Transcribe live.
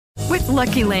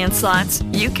Lucky Land Slots,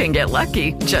 you can get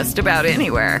lucky just about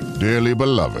anywhere. Dearly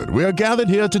beloved, we are gathered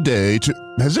here today to...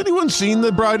 Has anyone seen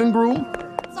the bride and groom?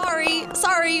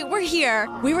 Sorry, we're here.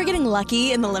 We were getting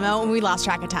lucky in the limo and we lost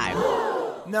track of time.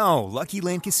 No, Lucky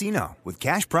Land Casino, with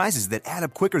cash prizes that add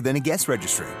up quicker than a guest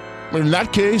registry. In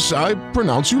that case, I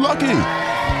pronounce you lucky.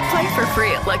 Play for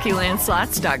free at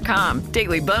LuckyLandSlots.com.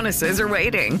 Daily bonuses are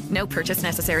waiting. No purchase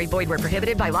necessary. Void where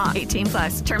prohibited by law.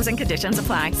 18+. Terms and conditions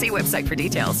apply. See website for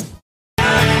details.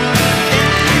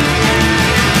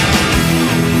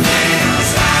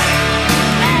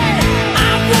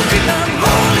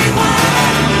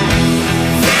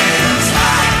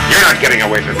 You're not getting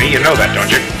away from me. You know that, don't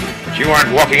you? But you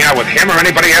aren't walking out with him or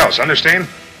anybody else. Understand?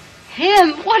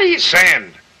 Him? What are you...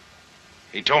 Sand.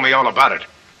 He told me all about it.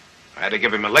 I had to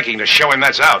give him a licking to show him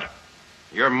that's out.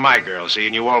 You're my girl, see,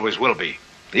 and you always will be.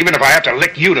 Even if I have to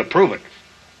lick you to prove it.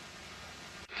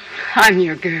 I'm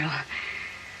your girl.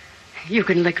 You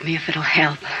can lick me if it'll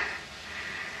help.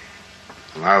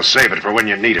 Well, I'll save it for when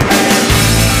you need it.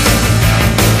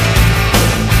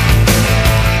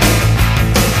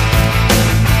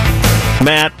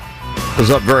 Matt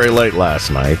was up very late last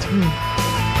night.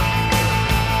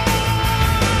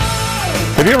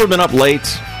 Have you ever been up late?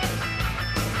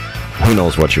 Who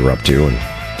knows what you're up to?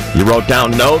 And you wrote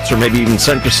down notes or maybe even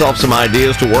sent yourself some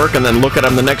ideas to work and then look at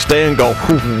them the next day and go,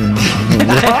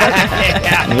 what?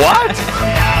 What?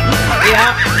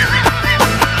 Yeah.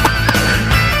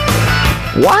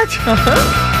 What?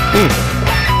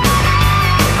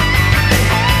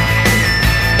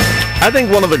 I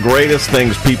think one of the greatest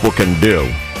things people can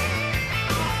do,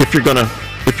 if you're gonna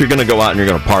go out and you're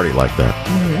gonna party like that,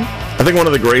 I think one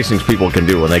of the greatest things people can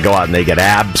do when they go out and they get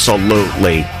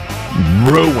absolutely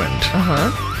ruined,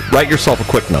 write yourself a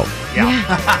quick note.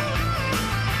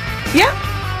 Yeah.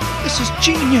 This is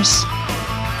genius.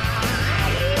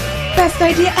 Best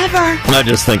idea ever. I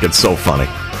just think it's so funny.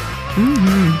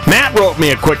 Matt wrote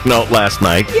me a quick note last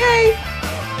night. Yay.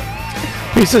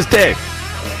 He says, Dave,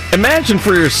 imagine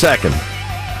for your second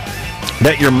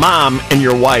that your mom and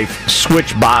your wife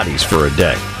switch bodies for a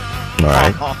day. All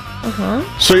right?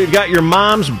 So you've got your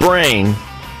mom's brain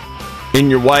in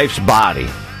your wife's body,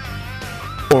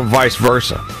 or vice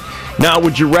versa. Now,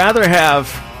 would you rather have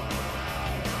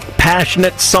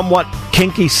passionate, somewhat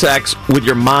kinky sex with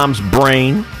your mom's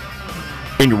brain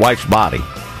in your wife's body?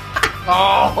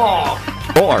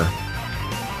 Or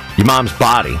your mom's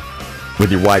body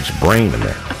with your wife's brain in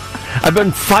there? I've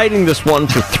been fighting this one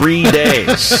for 3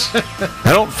 days.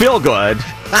 I don't feel good.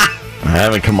 I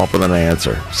haven't come up with an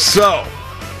answer. So,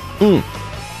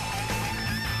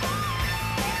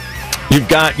 you've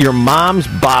got your mom's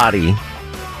body.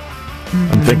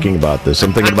 I'm thinking about this.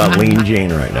 I'm thinking about Lean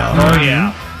Jane right now. Oh,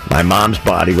 yeah. My mom's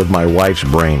body with my wife's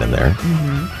brain in there.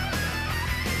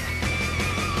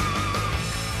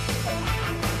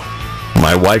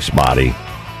 My wife's body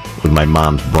with my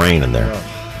mom's brain in there.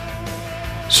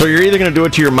 So you're either going to do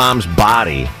it to your mom's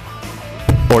body,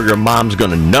 or your mom's going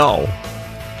to know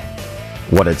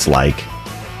what it's like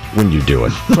when you do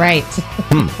it. Right.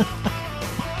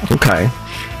 Okay.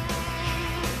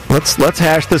 Let's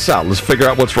hash this out. Let's figure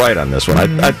out what's right on this one.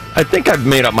 I think I've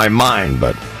made up my mind,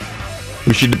 but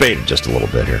we should debate it just a little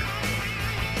bit here.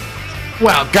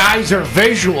 Well, guys are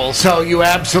visual, so you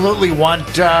absolutely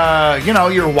want,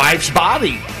 your wife's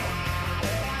body.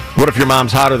 What if your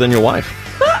mom's hotter than your wife?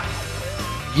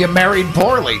 You married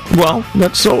poorly. Well,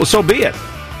 that's so be it.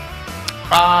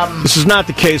 This is not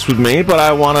the case with me, but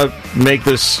I want to make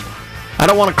this... I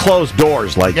don't want to close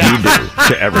doors like you do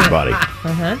to everybody.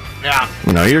 Yeah.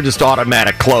 You know, you're just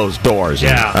automatic closed doors.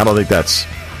 Yeah. I don't think it's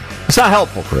not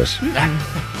helpful, Chris.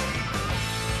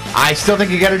 I still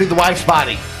think you got to do the wife's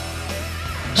body.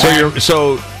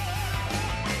 So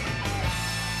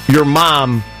your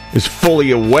mom is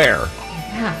fully aware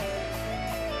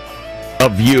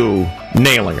of you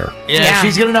nailing her. Yeah.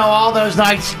 She's going to know all those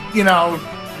nights,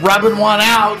 rubbing one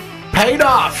out paid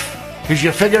off because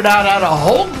you figured out how to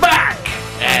hold back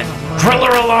and drill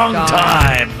her a long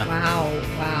time. Wow.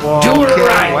 Do her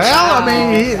right. Well, I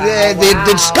mean,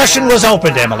 the discussion was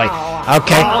opened, Emily.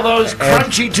 Okay. All those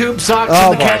crunchy tube socks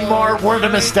in the Kenmore weren't a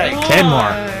mistake.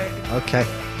 Kenmore. Okay.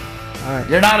 All right.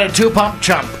 You're not a two-pump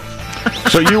chump.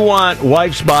 So you want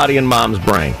wife's body and mom's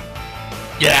brain.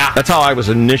 Yeah. That's how I was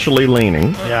initially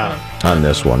leaning on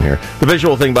this one here. The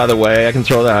visual thing, by the way, I can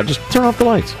throw that out. Just turn off the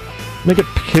lights. Make it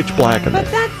pitch black in there.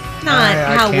 But that's not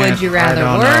how would you rather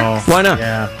works. Why not?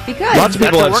 Yeah. Because lots of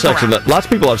people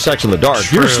have sex in the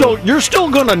dark. You're still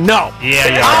gonna know.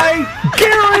 Yeah. I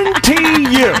guarantee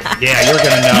you. Yeah, you're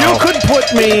gonna know. You could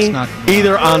put me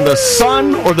either on the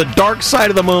sun or the dark side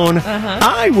of the moon.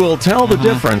 I will tell the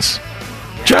difference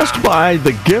just by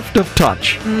the gift of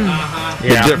touch.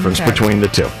 The difference between the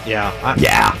two. Yeah.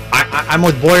 I'm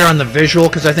with Boyer on the visual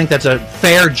because I think that's a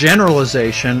fair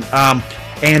generalization.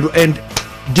 And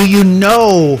do you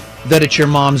know that it's your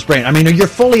mom's brain? I mean, you're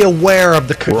fully aware of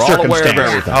the We're circumstance. all aware of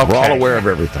everything. Okay. We're all aware of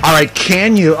everything. All right,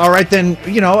 can you? All right, then,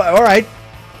 all right.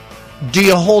 Do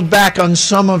you hold back on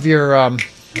some of your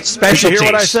specialties? Did you hear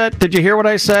what I said? Did you hear what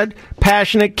I said?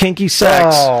 Passionate, kinky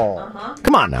sex.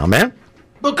 Come on now, man.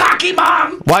 Bukkake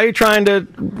Mom! Why are you trying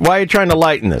to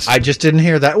lighten this? I just didn't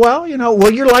hear that. Well,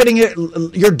 you're lighting it,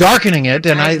 you're darkening it,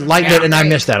 and I lightened it, and I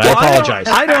missed that. I apologize.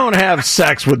 I don't have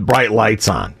sex with bright lights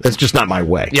on. That's just not my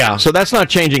way. Yeah. So that's not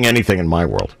changing anything in my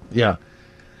world. Yeah.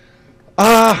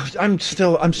 I'm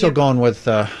still going with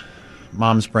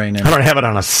mom's brain and I don't have it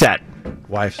on a set.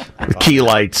 Wife's with key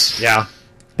lights. Yeah.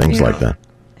 Things like that.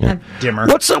 Yeah. Dimmer.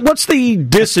 What's the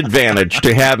disadvantage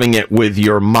to having it with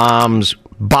your mom's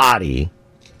body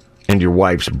and your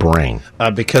wife's brain?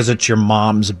 Because it's your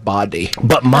mom's body.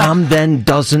 But mom then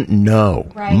doesn't know.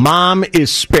 Right. Mom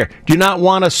is spare. Do you not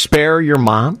want to spare your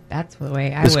mom? That's the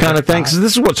way I This would kind have of thing. thought. So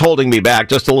this is what's holding me back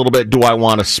just a little bit. Do I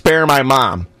want to spare my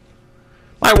mom?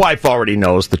 My wife already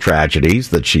knows the tragedies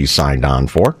that she signed on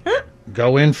for.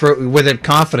 Go in with it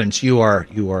confidence. You are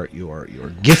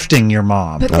gifting your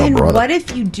mom. But then what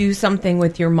if you do something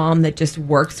with your mom that just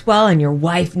works well and your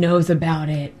wife knows about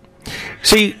it?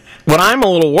 See, what I'm a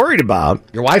little worried about...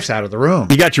 Your wife's out of the room.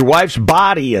 You got your wife's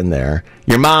body in there,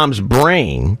 your mom's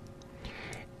brain,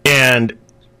 and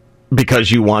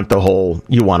because you want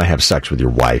to have sex with your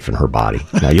wife and her body.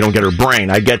 Now, you don't get her brain,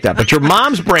 I get that. But your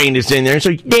mom's brain is in there, and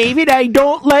so, David, I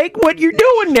don't like what you're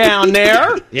doing down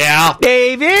there. Yeah.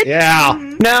 David?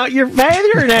 Yeah. Now, your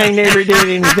father and I never did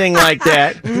anything like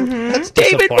that. That's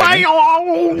David, why? I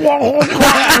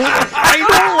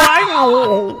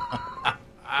don't like.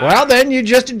 Well, then you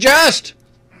just adjust.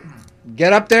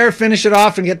 Get up there, finish it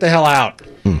off, and get the hell out.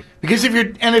 Because if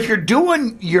you're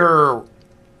doing your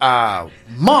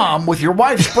mom with your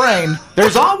wife's brain,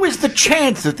 there's always the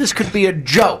chance that this could be a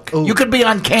joke. Ooh. You could be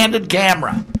on candid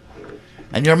camera,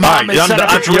 and your mom is set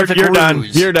up a terrific you're ruse. done.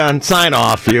 You're done. Sign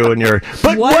off, you and your.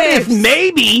 But what if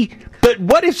maybe? But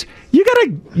what if you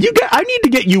got? I need to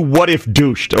get you what if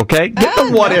douched. Okay, get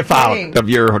the what if out of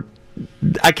your.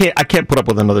 I can't put up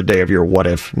with another day of your what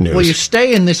if news. Will you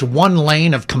stay in this one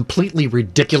lane of completely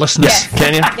ridiculousness? Yes.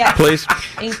 Can you? Yes. Please.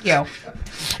 Thank you.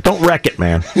 Don't wreck it,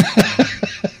 man.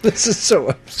 This is so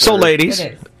absurd. So, ladies,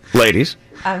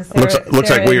 looks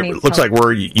like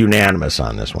we're unanimous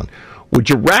on this one. Would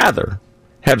you rather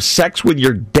have sex with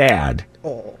your dad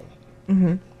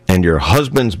and your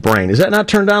husband's brain? Is that not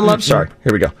turned on, love? Sorry.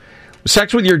 Here we go.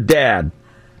 Sex with your dad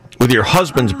with your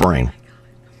husband's brain,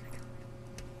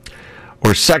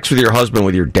 or sex with your husband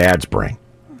with your dad's brain?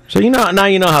 So now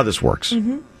you know how this works.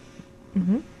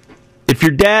 If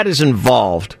your dad is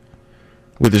involved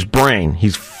with his brain,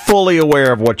 he's fully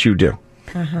aware of what you do.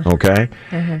 Okay?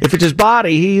 If it's his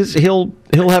body, it'll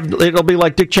be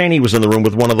like Dick Cheney was in the room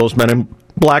with one of those men in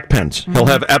black pens. He'll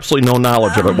have absolutely no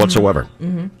knowledge of it whatsoever.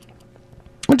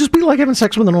 It'll just be like having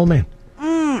sex with an old man.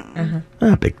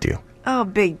 Big deal. Oh,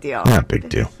 big deal. Big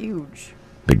deal. Huge.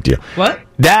 Big deal. What?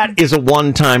 That is a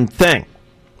one-time thing.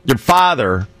 Your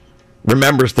father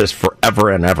remembers this forever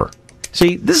and ever.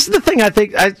 See, this is the thing I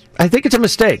think it's a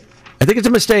mistake. I think it's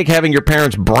a mistake having your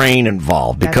parents' brain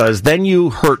involved, because then you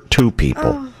hurt two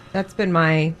people. That's been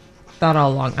my thought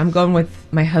all along. I'm going with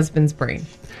my husband's brain.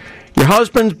 Your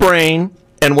husband's brain,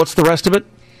 and what's the rest of it?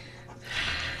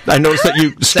 I noticed that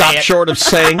you stopped short of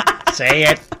saying. Say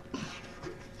it.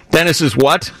 Dennis is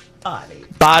what?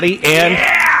 Body and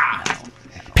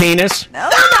penis. No.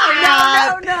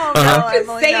 Just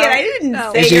say it. I didn't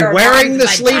say Is he your wearing the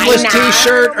mom's sleeveless vagina.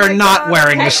 T-shirt or not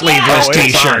wearing the sleeveless Oh, it's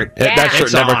T-shirt? on. That shirt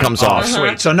It's never on. comes Oh, off.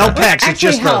 sweet. So no pecs. It's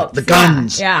Actually just helps. the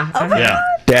guns. Yeah. Yeah.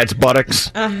 Dad's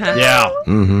buttocks. Yeah.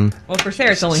 Well, for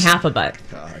Sarah, it's only half a butt.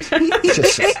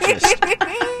 Just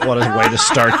what a way to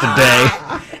start the day.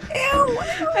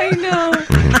 I know.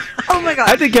 Oh my God.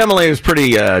 I think Emily is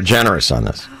pretty generous on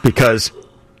this, because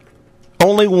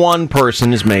only one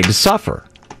person is made to suffer.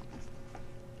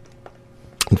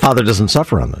 And Father doesn't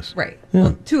suffer on this. Right.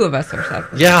 Well, two of us are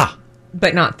suffering. Yeah.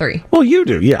 But not three. Well, you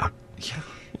do, yeah.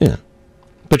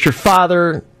 But your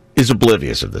father is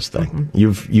oblivious of this thing.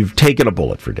 You've taken a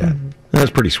bullet for Dad.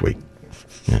 That's pretty sweet.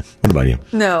 Yeah. What about you?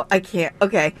 No, I can't.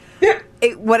 Okay.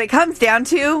 What it comes down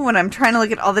to when I'm trying to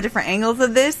look at all the different angles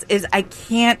of this is I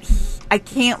can't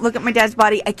look at my dad's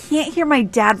body. I can't hear my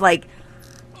dad like.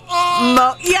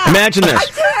 Imagine this.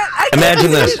 I can't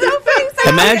Imagine this.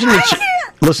 Imagine I that. can't.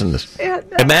 Listen to this. Yeah,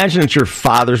 no. Imagine it's your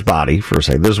father's body for a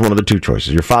second. This is one of the two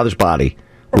choices. Your father's body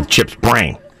with Chip's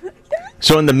brain.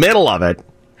 So in the middle of it,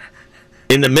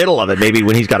 maybe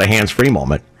when he's got a hands-free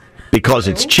moment, because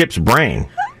it's Chip's brain,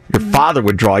 your father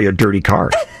would draw you a dirty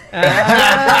card. All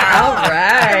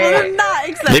right. I will not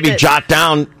accept Maybe it. jot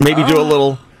down, maybe do a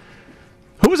little...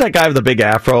 Who was that guy with the big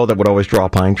afro that would always draw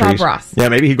pine trees? Bob Ross. Yeah,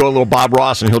 maybe he'd go a little Bob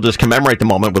Ross, and he'll just commemorate the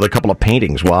moment with a couple of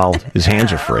paintings while his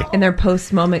hands are free. And their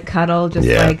post-moment cuddle, just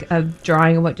Yeah. like a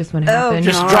drawing of what just went happen.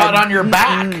 Just draw it on your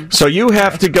back. So you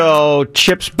have to go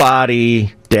Chip's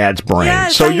body, Dad's brain.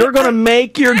 Yes, so you're going to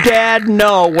make your dad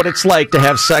know what it's like to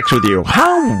have sex with you.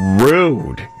 How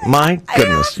rude. My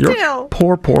goodness. have Your to.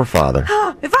 poor father.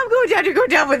 If I'm going down, you go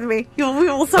down with me. We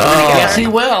will suffer Yes, together.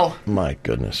 he will. My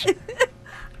goodness.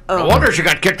 No wonder she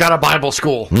got kicked out of Bible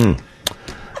school. All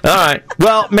right.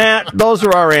 Well, Matt, those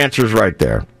are our answers right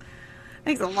there.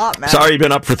 Thanks a lot, man. Sorry you've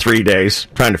been up for 3 days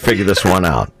trying to figure this one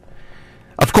out.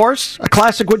 Of course, a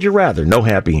classic Would You Rather. No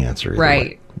happy answer. either Right.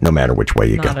 way, no matter which way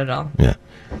you go. Not at all. Yeah.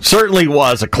 Certainly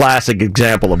was a classic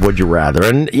example of Would You Rather.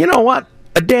 And you know what?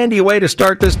 A dandy way to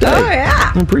start this day. Oh,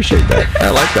 yeah. I appreciate that. I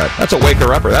like that. That's a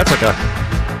waker-upper. That's like a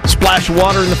splash of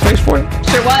water in the face for you.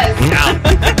 Sure was. Not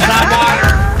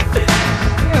water.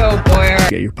 Oh, boy.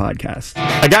 Get your podcast.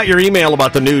 I got your email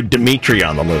about the new Dimitri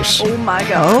on the loose. Oh, my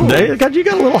God. You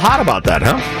got a little hot about that,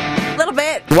 huh? A little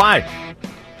bit. Why?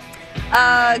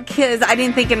 Because I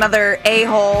didn't think another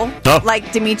a-hole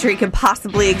like Dimitri could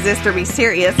possibly exist or be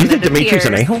serious. You and think it Dimitri's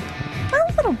an appears- a-hole?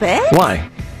 A little bit. Why?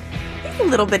 He's a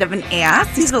little bit of an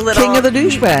ass. He's a little... King of the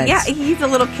douchebags. Yeah, he's a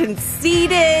little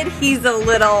conceited. He's a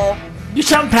little... You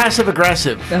sound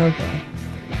passive-aggressive. Okay.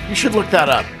 You should look that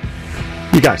up.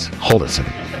 You guys, hold it a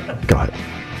second. Go ahead.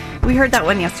 We heard that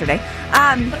one yesterday.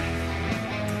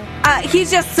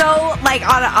 He's just so like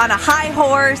on a high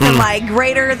horse and like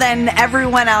greater than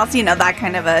everyone else. You know, that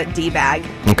kind of a d-bag.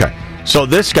 Okay. So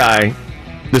this guy,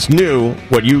 this new,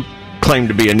 what you claim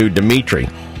to be a new Dimitri,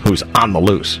 who's on the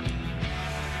loose.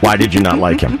 Why did you not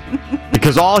like him?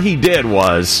 Because all he did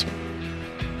was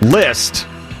list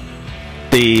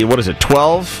the,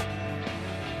 12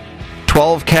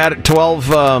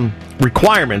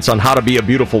 requirements on how to be a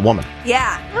beautiful woman.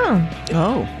 Yeah.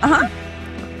 Oh. Uh-huh.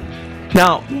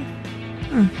 Now,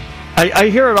 I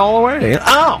hear it all the way.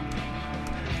 Oh!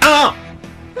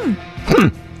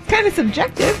 Kind of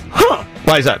subjective. Huh.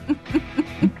 Why is that?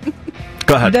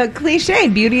 Go ahead. The cliche,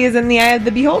 beauty is in the eye of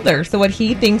the beholder. So what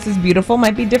he thinks is beautiful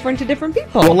might be different to different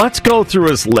people. Well, let's go through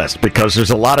his list because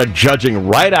there's a lot of judging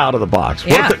right out of the box.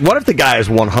 Yeah. What if the guy is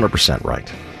 100% right?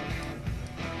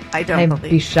 I don't I'd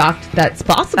believe. be shocked that's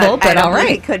possible, but I don't all believe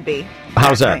right. It could be.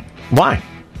 How's that? Actually. Why?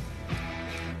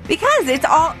 Because it's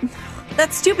all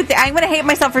that stupid thing. I'm going to hate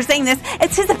myself for saying this.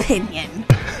 It's his opinion.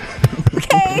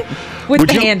 Okay. With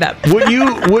the hand up. Would you,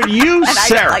 And I don't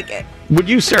Sarah? like it. Would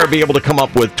you, Sarah, be able to come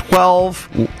up with 12?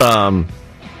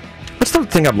 What's the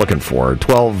thing I'm looking for?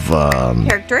 12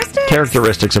 Characteristics?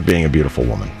 characteristics of being a beautiful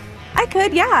woman. I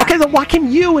could, yeah. Okay, then why can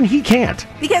you and he can't?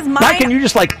 Because Why can mine, you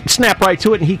just like snap right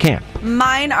to it and he can't?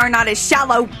 mine are not as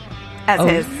shallow as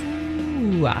his.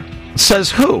 Ooh. Says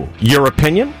who? Your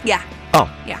opinion? Yeah. Oh.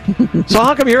 Yeah. So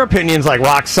how come your opinion's like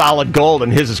rock solid gold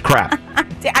and his is crap?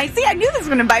 I see. I knew this was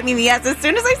going to bite me in the ass as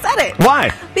soon as I said it.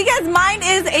 Why? Because mine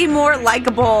is a more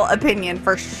likable opinion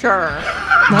for sure.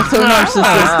 Not so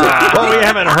narcissistic. Well, we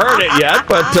haven't heard it yet,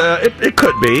 but it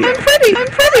could be. I'm pretty. I'm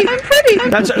pretty. I'm pretty.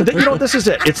 That's this is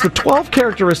it. It's the 12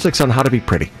 characteristics on how to be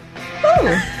pretty.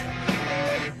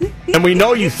 And we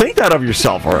know you think that of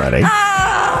yourself already.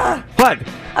 What?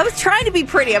 I was trying to be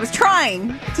pretty. I was trying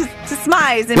to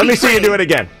smize and Let be me see you pretty. do it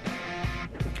again.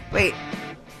 Wait.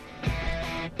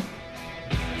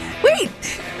 I'm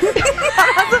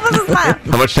not supposed to smile.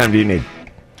 How much time do you need?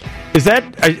 Is that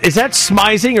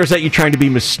smizing or is that you trying to be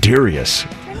mysterious?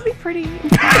 Trying to be pretty.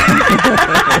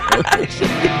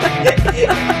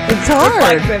 It's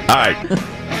hard. All right.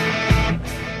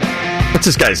 What's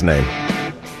this guy's name?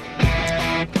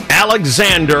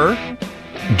 Alexander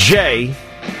J.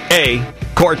 A.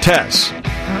 Cortez.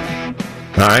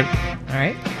 All right. All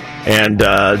right. And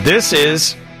this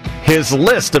is his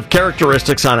list of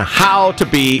characteristics on how to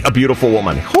be a beautiful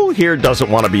woman. Who here doesn't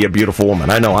want to be a beautiful woman?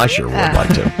 I know I sure would like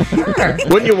to. Sure.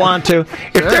 Wouldn't you want to?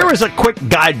 If there was a quick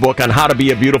guidebook on how to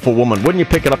be a beautiful woman, wouldn't you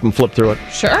pick it up and flip through it?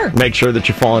 Sure. Make sure that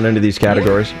you're falling into these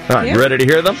categories. All right, Yeah. you ready to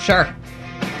hear them? Sure.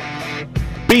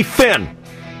 Be thin.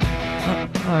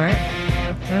 All right.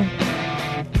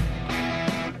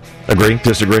 Agree?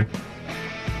 Disagree?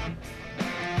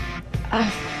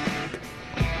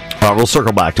 We'll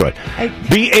circle back to it.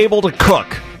 Be able to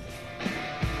cook.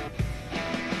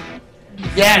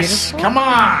 Yes. Come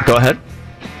on. Go ahead.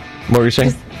 What were you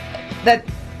saying? That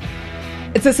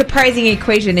It's a surprising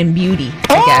equation in beauty,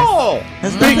 I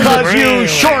guess. Because you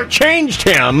shortchanged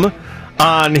him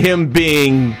on him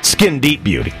being skin-deep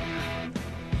beauty.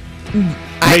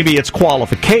 Maybe it's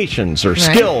qualifications or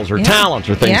skills or talents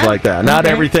or things like that. Not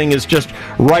everything is just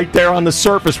right there on the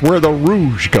surface where the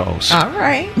rouge goes. All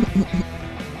right.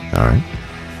 All right.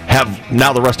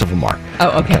 Now the rest of them are.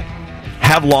 Oh, okay.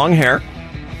 Have long hair.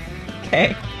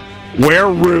 Okay. Wear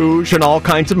rouge and all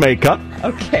kinds of makeup.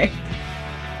 Okay.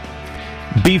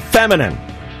 Be feminine.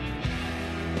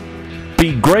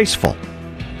 Be graceful.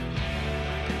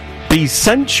 Be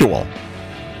sensual.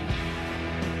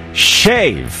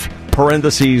 Shave,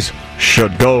 parentheses,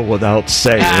 should go without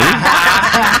saying.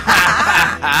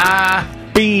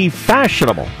 Be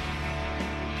fashionable.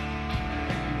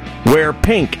 Wear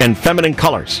pink and feminine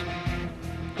colors.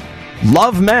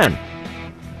 Love men.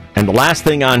 And the last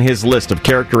thing on his list of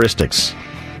characteristics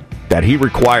that he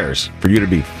requires for you to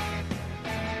be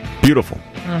beautiful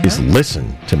is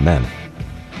listen to men.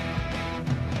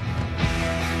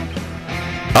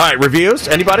 All right, reviews?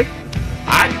 Anybody?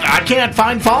 I can't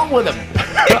find fault with him.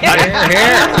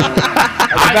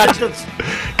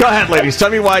 Go ahead, ladies. Tell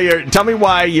me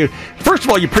why you. First of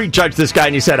all, you prejudged this guy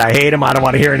and you said, "I hate him. I don't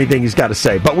want to hear anything he's got to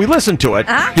say." But we listened to it.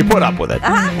 You put up with it.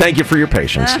 Thank you for your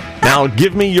patience. Now,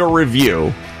 give me your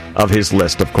review of his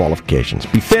list of qualifications: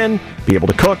 be thin, be able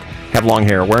to cook, have long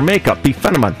hair, wear makeup, be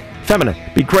feminine,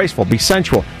 be graceful, be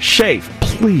sensual, shave,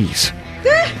 please,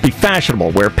 be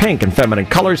fashionable, wear pink and feminine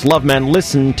colors, love men,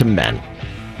 listen to men.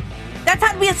 That's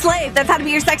how to be a slave. That's how to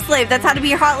be your sex slave. That's how to be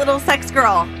your hot little sex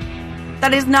girl.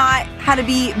 That is not how to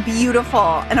be beautiful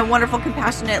and a wonderful,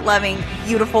 compassionate, loving,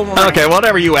 beautiful woman. Okay,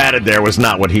 whatever you added there was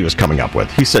not what he was coming up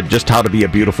with. He said just how to be a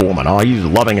beautiful woman. Oh, he's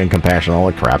loving and compassionate. All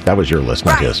that crap. That was your list,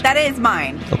 not his. That is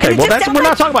mine. Okay, well, we're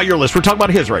not talking about your list. We're talking about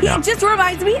his right now. It just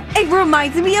reminds me. It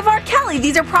reminds me of R. Kelly.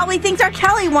 These are probably things R.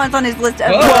 Kelly wants on his list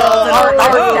of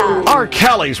R.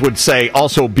 Kelly's would say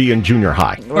also be in junior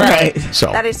high. Right.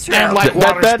 So that is true. And like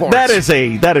water sports.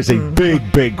 That is a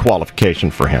big qualification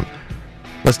for him.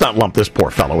 Let's not lump this poor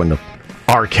fellow into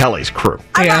R. Kelly's crew.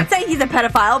 I'm not saying he's a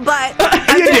pedophile, but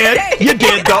you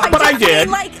did though. But I did.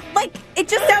 Like it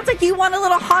just sounds like you want a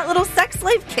little hot little sex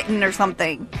slave kitten or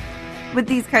something with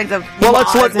these kinds of. Well,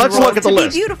 let's look at the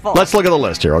list. Beautiful. Let's look at the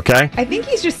list here, okay? I think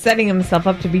he's just setting himself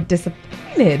up to be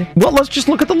disappointed. Well, let's just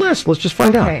look at the list. Let's just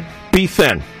find out. Be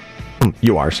thin.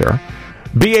 You are, Sarah.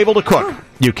 Be able to cook.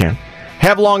 You can.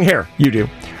 Have long hair. You do.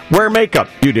 Wear makeup.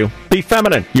 You do. Be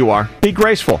feminine. You are. Be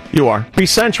graceful. You are. Be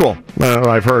sensual.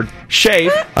 I've heard.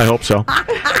 Shave. I hope so.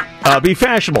 Be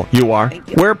fashionable. You are.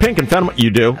 Wear pink and feminine. You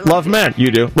do. Love men. You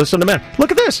do. Listen to men.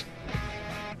 Look at this.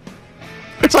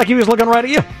 It's like he was looking right at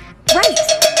you.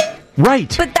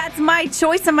 Right. But that's my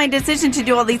choice and my decision to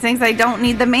do all these things. I don't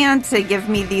need the man to give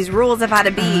me these rules of how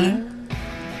to be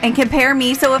and compare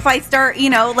me. So if I start,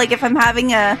 like if I'm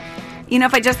having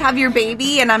if I just have your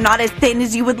baby and I'm not as thin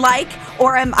as you would like,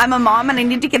 or I'm a mom and I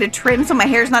need to get a trim so my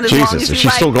hair's not as long as you like. Jesus, is she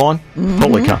still going?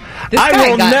 Holy cow. I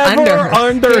will never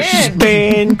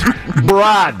understand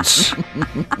broads.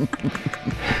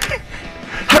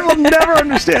 I will never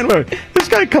understand women. This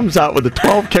guy comes out with the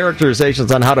 12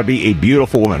 characterizations on how to be a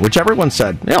beautiful woman, which everyone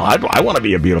said, I want to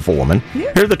be a beautiful woman.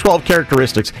 Yeah. Here are the 12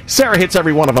 characteristics. Sarah hits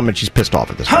every one of them, and she's pissed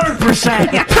off at this guy.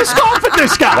 100%. Pissed off at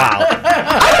this guy. Wow.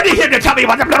 I don't need him to tell me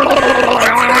what the...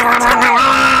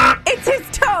 It's his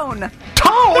tone.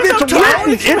 It's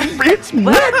written. It's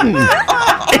written.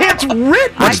 It's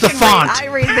written. What's the font? I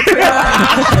read the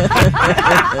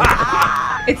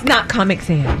It's not Comic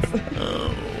Sans.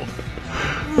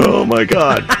 Oh, my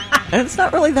God. And it's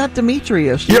not really that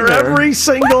Demetrius. You're every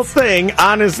single thing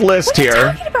on his list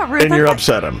here, and you're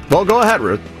upset him. Well, go ahead,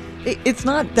 Ruth. It's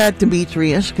not that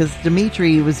Demetrius, because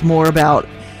Dimitri was more about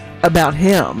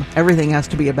him. Everything has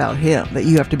to be about him. That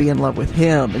you have to be in love with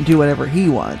him and do whatever he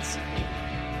wants.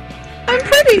 I'm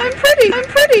pretty.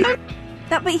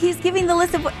 But he's giving the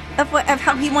list of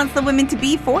how he wants the women to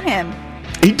be for him.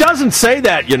 He doesn't say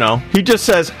that, He just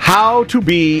says how to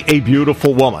be a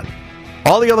beautiful woman.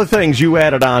 All the other things you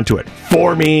added on to it.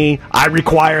 For me, I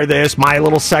require this, my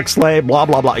little sex slave, blah,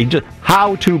 blah, blah.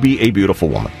 How to be a beautiful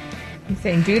woman. He's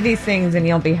saying, do these things and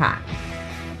you'll be hot.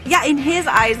 Yeah, in his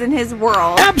eyes, in his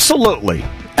world. Absolutely.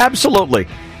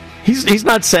 He's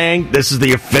not saying this is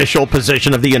the official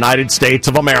position of the United States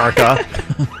of America.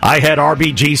 I had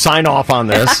RBG sign off on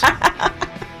this.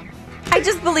 I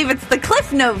just believe it's the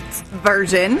Cliff Notes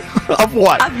version. Of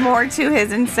what? Of more to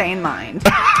his insane mind.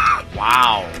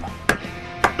 Wow.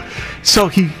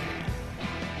 So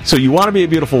you want to be a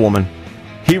beautiful woman.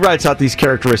 He writes out these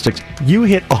characteristics. You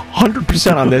hit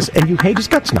 100% on this, and you hate his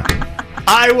guts now.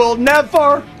 I will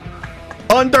never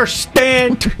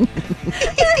understand.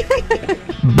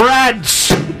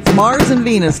 Brads. Mars and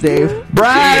Venus, Dave.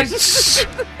 Brads.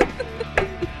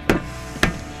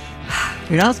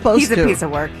 You're not supposed He's to. a piece of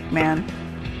work, man.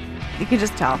 You can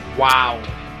just tell. Wow.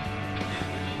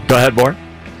 Go ahead, Boar.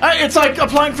 It's like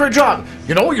applying for a job.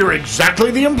 You know, you're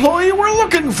exactly the employee we're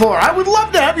looking for. I would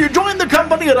love to have you join the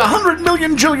company at $100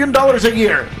 million a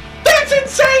year. That's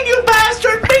insane, you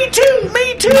bastard! Me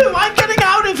too! I'm getting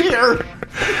out of here!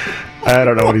 I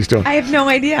don't know what he's doing. I have no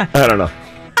idea. I don't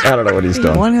know what he's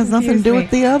doing. One has nothing to do with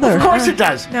the other. Of course it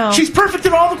does. No. She's perfect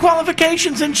in all the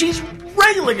qualifications, and she's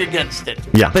railing against it.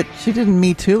 Yeah. But she didn't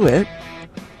Me Too it.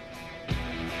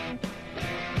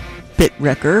 Bit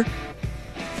wrecker.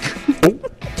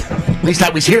 At least I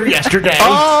was here yesterday.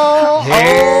 Oh,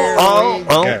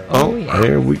 yeah.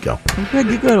 There we go. I'm glad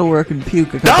you go to work and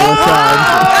puke a couple of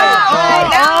times.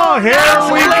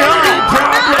 Here we go.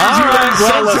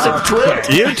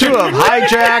 You two have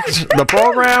hijacked the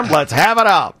program. Let's have it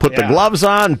out. Put the gloves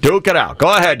on. Duke it out. Go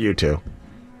ahead, you two.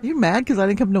 You mad because I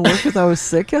didn't come to work because I was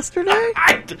sick yesterday?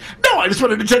 No, I just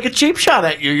wanted to take a cheap shot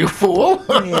at you, you fool.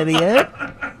 Idiot.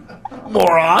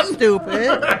 Moron.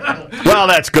 Stupid. Well,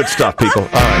 that's good stuff, people. All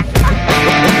right.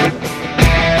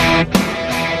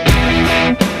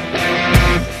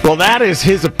 Well, that is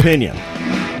his opinion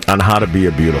on how to be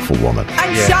a beautiful woman.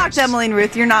 I'm shocked, Emily and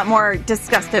Ruth, you're not more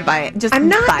disgusted by it. Just I'm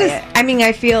not. by it. I mean,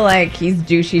 I feel like he's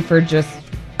douchey for just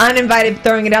uninvited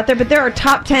throwing it out there, but there are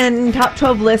top 10, top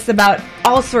 12 lists about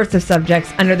all sorts of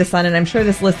subjects under the sun, and I'm sure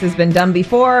this list has been done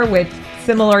before with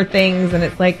similar things, and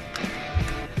it's like,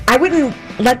 I wouldn't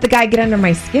let the guy get under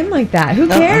my skin like that. Who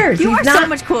cares? You He's are not so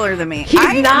much cooler than me. He's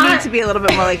I not- need to be a little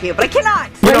bit more like you, but I cannot.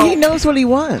 But he knows what he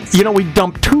wants. You know, we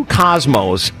dump two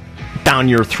Cosmos down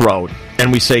your throat,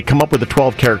 and we say, come up with the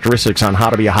 12 characteristics on how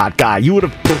to be a hot guy. You would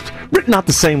have written out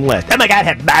the same list. Oh my God,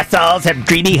 have muscles, have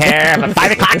dreamy hair, have a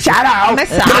 5 o'clock shadow.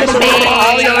 Massage me.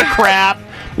 All the other crap.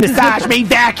 Massage me,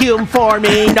 vacuum for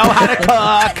me, know how to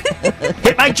cook,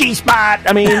 hit my G-spot.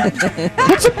 I mean,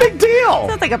 what's a big deal?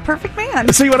 Sounds like a perfect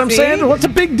man. See what I'm saying? What's a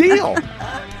big deal?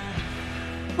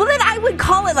 Well, then I would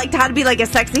call it like how to be like a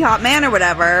sexy hot man or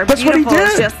whatever. That's what he Beautiful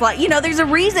is did. just like, there's a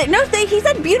reason. No, he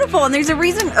said beautiful, and there's a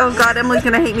reason. Oh God, Emily's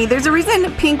gonna hate me. There's a reason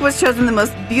Pink was chosen the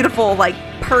most beautiful like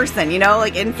person.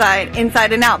 Like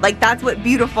inside and out. Like that's what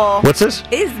beautiful. What's this?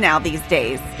 Is now these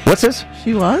days. What's this?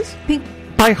 She was? Pink.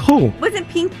 By who? Wasn't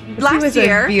Pink last was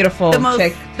year? a beautiful the most,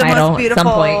 chick the title most at some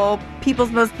beautiful, people's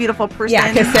most beautiful person.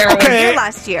 Yeah, 'cause Sarah was here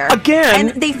last year. Again,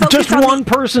 and they focused just on one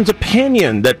person's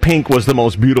opinion that Pink was the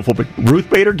most beautiful. But Ruth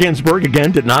Bader Ginsburg,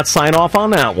 again, did not sign off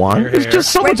on that one. It's just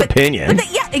someone's opinion.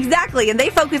 Yeah, exactly. And they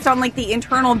focused on like the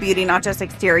internal beauty, not just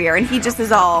exterior. And he just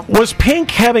is all. Was Pink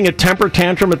having a temper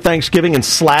tantrum at Thanksgiving and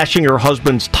slashing her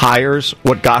husband's tires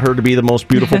what got her to be the most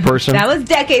beautiful person? That was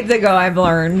decades ago, I've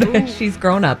learned. She's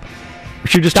grown up.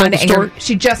 She just told the story?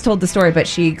 She just told the story, but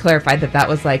she clarified that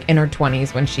was like in her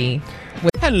 20s when she...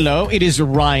 Hello, it is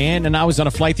Ryan, and I was on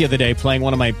a flight the other day playing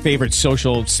one of my favorite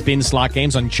social spin slot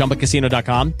games on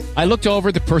ChumbaCasino.com. I looked over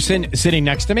at the person sitting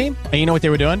next to me, and you know what they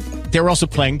were doing? They were also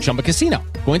playing Chumba Casino.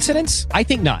 Coincidence? I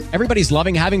think not. Everybody's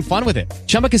loving having fun with it.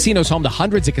 Chumba Casino is home to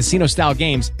hundreds of casino-style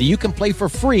games that you can play for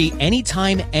free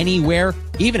anytime, anywhere,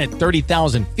 even at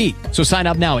 30,000 feet. So sign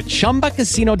up now at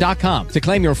ChumbaCasino.com to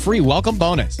claim your free welcome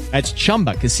bonus. That's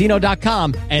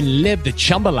ChumbaCasino.com and live the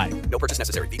Chumba life. No purchase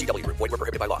necessary. VGW. Void where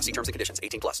prohibited by law. See terms and conditions.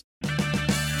 18+.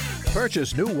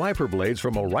 Purchase new wiper blades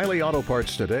from O'Reilly Auto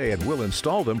Parts today and we'll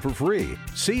install them for free.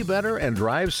 See better and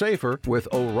drive safer with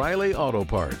O'Reilly Auto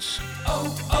Parts.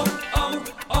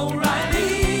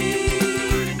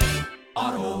 O'Reilly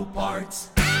Auto Parts.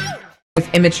 Was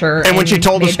immature. And when she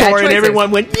told the made bad story and choices.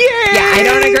 everyone went, yay! Yeah, I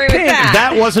don't agree with Pink. that.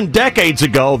 That wasn't decades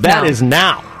ago. That is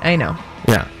now. I know.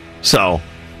 Yeah. So,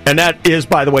 and that is,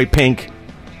 by the way, Pink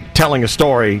telling a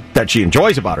story that she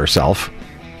enjoys about herself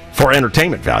for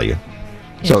entertainment value.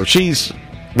 So she's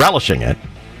relishing it.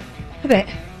 A bit.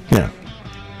 Yeah.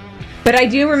 But I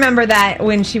do remember that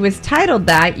when she was titled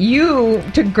that, you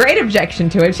took great objection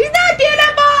to it. She's not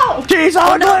beautiful! She's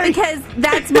Well, ugly! no, because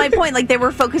that's my point. Like, they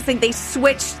were focusing, they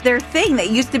switched their thing.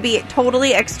 That used to be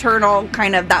totally external,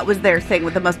 kind of, that was their thing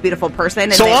with the most beautiful person.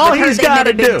 And So they, all with her, he's they got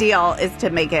made to a big do- deal is to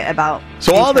make it about.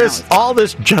 So all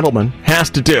this gentleman has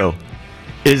to do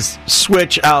is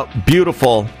switch out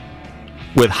beautiful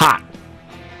with hot.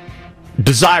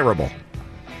 Desirable.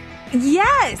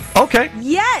 Yes. Okay.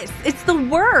 Yes. It's the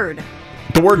word.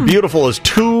 The word beautiful is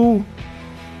too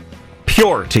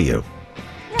pure to you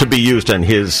to be used in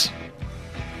his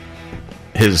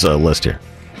list here.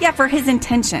 Yeah, for his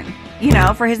intention.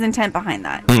 For his intent behind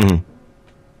that.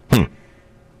 Mm-hmm.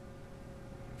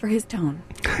 For his tone.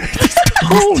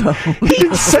 He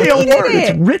didn't say a word.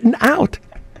 It's written out.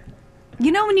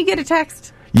 You know when you get a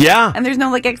text Yeah. and there's no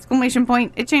like exclamation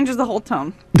point, it changes the whole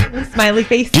tone. Smiley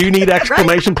face. Do you need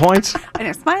exclamation points? I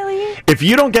know, smiley. If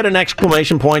you don't get an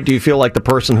exclamation point, do you feel like the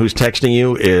person who's texting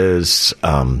you is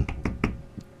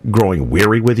growing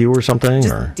weary with you or something?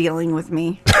 Just dealing with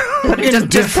me.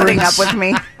 just putting up with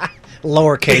me.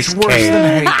 Lowercase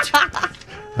k.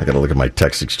 I got to look at my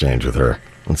text exchange with her.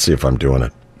 Let's see if I'm doing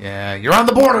it. Yeah, you're on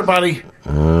the border, buddy.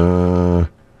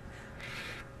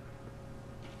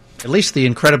 At least the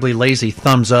incredibly lazy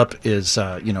thumbs up is,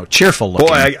 cheerful looking.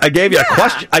 Boy, I gave you a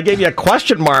question. I gave you a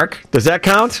question mark. Does that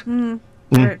count? No.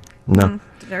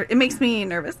 It makes me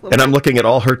nervous. And I'm looking at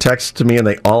all her texts to me, and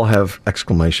they all have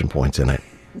exclamation points in it.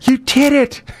 You did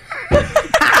it.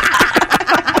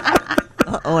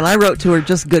 Oh, and I wrote to her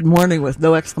just good morning with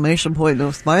no exclamation point,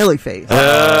 no smiley face.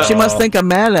 She must think I'm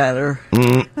mad at her.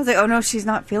 I was like, oh no, she's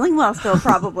not feeling well still,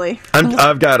 probably.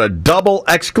 I've got a double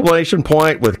exclamation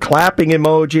point with clapping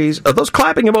emojis. Are those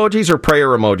clapping emojis or prayer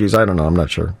emojis? I don't know. I'm not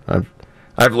sure.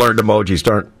 I've learned emojis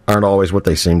aren't always what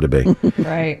they seem to be.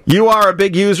 Right. You are a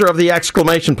big user of the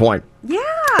exclamation point. Yeah.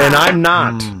 And I'm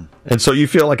not. And so you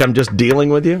feel like I'm just dealing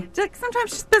with you? Sometimes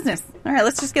it's just business. All right,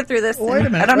 let's just get through this. Wait a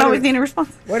minute. I don't always need a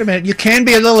response. Wait a minute. You can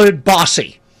be a little bit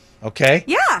bossy, okay?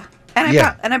 Yeah.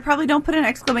 And I probably don't put an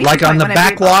exclamation Like point on the when I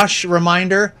read backwash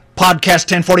reminder,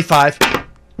 podcast 1045.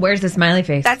 Where's the smiley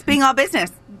face? That's being all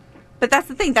business. But that's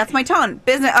the thing. That's my tone.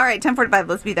 Business. All right, 10:45.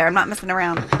 Let's be there. I'm not messing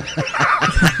around.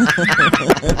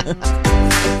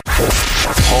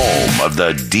 Home of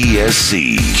the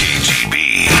DSC.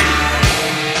 KGB.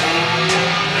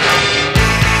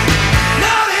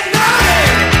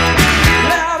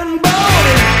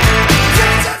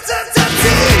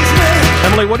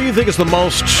 Emily, what do you think is the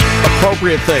most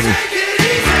appropriate thing,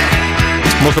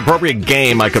 most appropriate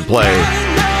game I could play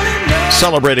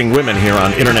celebrating women here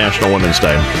on International Women's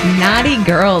Day? Naughty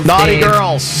girls. Naughty babe.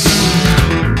 girls.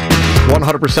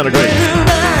 100% agree.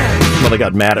 Well, they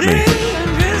got mad at me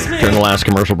during the last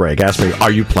commercial break. Asked me,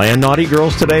 are you playing Naughty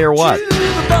Girls today or what?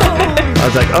 I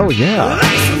was like, oh, yeah.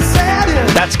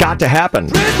 That's got to happen.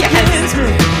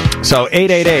 Yes. So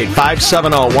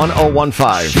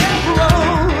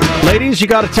 888-570-1015. Ladies, you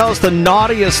got to tell us the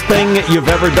naughtiest thing you've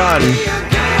ever done.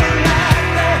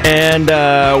 And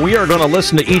we are going to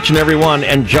listen to each and every one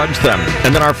and judge them.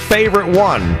 And then our favorite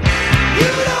one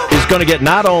is going to get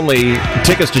not only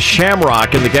tickets to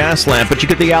Shamrock in the Gaslamp, but you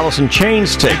get the Alice in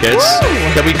Chains tickets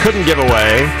that we couldn't give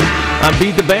away on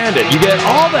Beat the Bandit. You get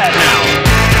all that now.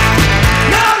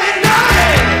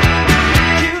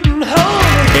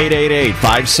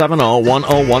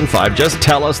 888-570-1015. Just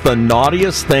tell us the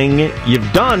naughtiest thing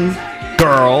you've done,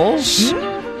 girls.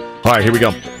 All right, here we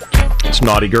go. It's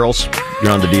Naughty Girls.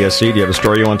 You're on the DSC. Do you have a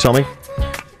story you want to tell me?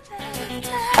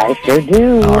 I sure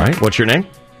do. All right, what's your name?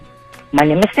 My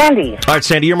name is Sandy. All right,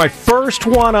 Sandy, you're my first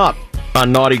one up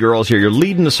on Naughty Girls here. You're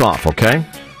leading us off, okay?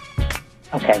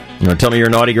 Okay. You want to tell me your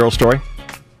Naughty Girl story?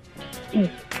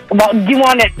 Well, do you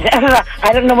want it?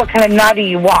 I don't know what kind of naughty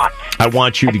you want. I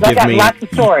want you to I give got me... lots of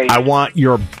stories. I want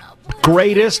your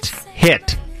greatest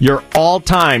hit, your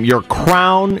all-time, your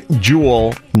crown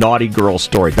jewel Naughty Girl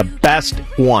story. The best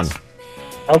one.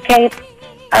 Okay.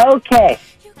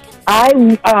 I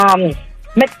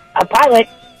met a pilot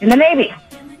in the Navy,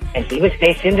 and he was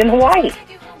stationed in Hawaii.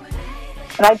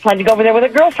 And I planned to go over there with a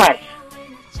girlfriend.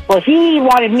 Well, he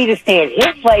wanted me to stay at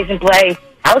his place and play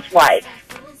housewife.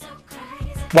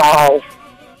 Well,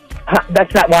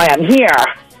 that's not why I'm here.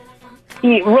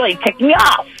 He really ticked me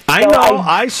off. I know.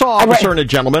 I saw Officer and a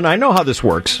Gentleman. I know how this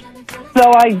works.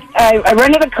 So I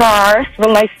rented a car,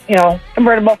 real nice,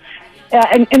 convertible,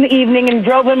 in the evening, and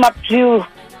drove him up to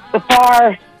the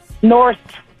far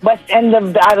northwest end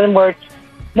of the island where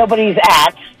nobody's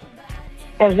at.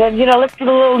 And said, let's get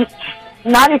a little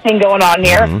naughty thing going on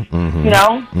here.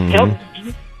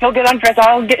 He'll get undressed.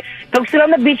 Go sit on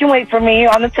the beach and wait for me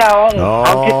on the towel, and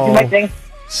I'll just do my thing.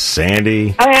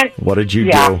 Sandy, what did you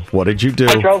Yeah. do? What did you do?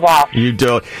 I drove off. You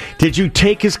do. Did you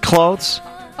take his clothes?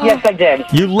 Yes, I did.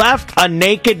 You left a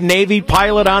naked Navy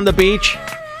pilot on the beach?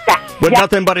 With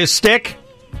nothing but his stick?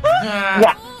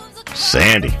 Yeah.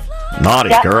 Sandy, naughty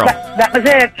That- girl. That was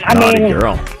it. Naughty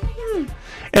girl.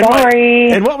 And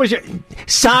Sorry. and what was your...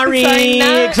 Sorry,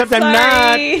 not except I'm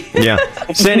sorry. not. Yeah.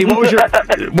 Sandy, what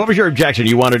was your objection?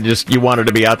 You wanted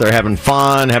to be out there having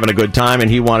fun, having a good time, and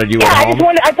he wanted you at home?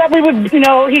 I thought we would,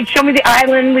 he'd show me the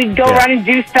island, we'd go around and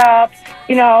do stuff,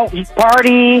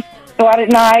 party, go out at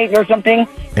night or something.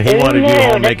 And he wanted you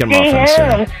home making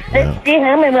muffins. Let's stay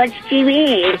home and watch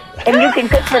TV, and you can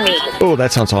cook for me. Oh,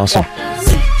 that sounds awesome.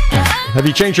 Have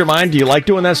you changed your mind? Do you like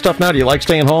doing that stuff now? Do you like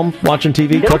staying home, watching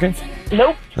TV, cooking?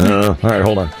 Nope. All right,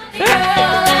 hold on.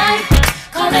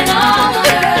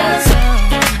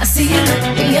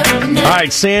 All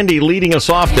right, Sandy leading us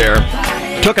off there.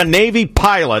 Took a Navy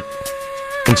pilot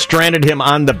and stranded him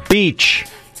on the beach.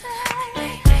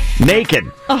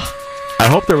 Naked. I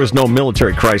hope there was no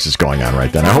military crisis going on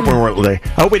right then. I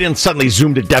hope we didn't suddenly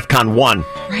zoom to DEFCON 1.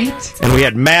 Right. And we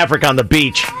had Maverick on the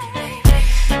beach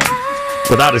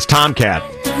without his Tomcat.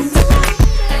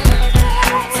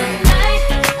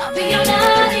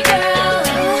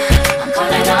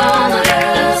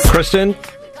 Kristen?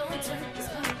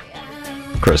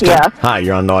 Yes. Hi,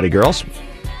 you're on Naughty Girls.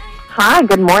 Hi,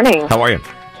 good morning. How are you?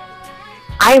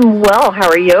 I'm well. How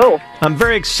are you? I'm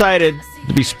very excited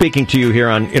to be speaking to you here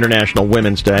on International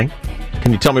Women's Day.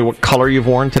 Can you tell me what color you've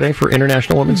worn today for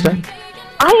International Women's Day?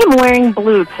 I am wearing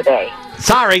blue today.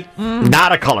 Sorry,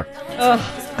 not a color.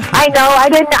 I know. I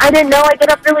didn't know. I get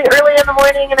up really early in the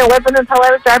morning, and it wasn't until I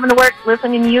was driving to work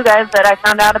listening to you guys that I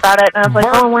found out about it, and I was like,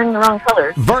 I'm wearing the wrong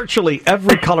colors. Virtually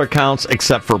every color counts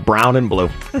except for brown and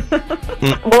blue.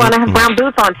 Well, and I have brown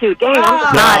boots on, too. Dang, I'm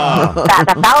just not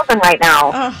at 1,000 right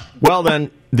now. Well,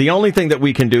 then, the only thing that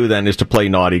we can do then is to play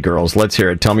Naughty Girls. Let's hear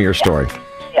it. Tell me your story.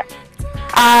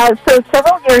 So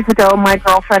several years ago, my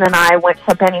girlfriend and I went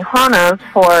to Benihana's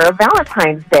for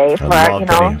Valentine's Day.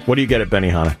 What do you get at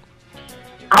Benihana?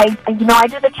 I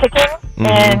do the chicken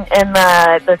and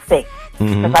the steak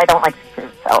because I don't like seafood.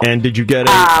 So. And did you get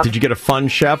a fun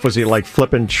chef? Was he like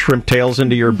flipping shrimp tails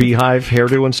into your beehive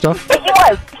hairdo and stuff?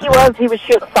 He was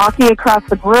shooting sake across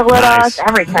the grill at us,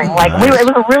 everything. Like it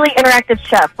was a really interactive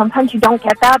chef. Sometimes you don't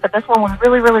get that, but this one was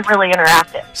really, really, really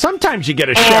interactive. Sometimes you get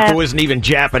a chef who isn't even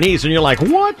Japanese, and you're like,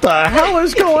 "What the hell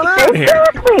is going on here?"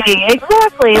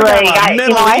 Exactly. Like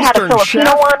I had a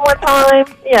Filipino one time.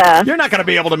 Yeah. You're not going to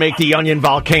be able to make the onion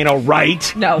volcano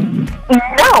right. No.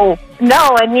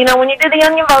 And when you do the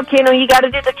onion volcano, you got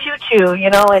to do the choo-choo,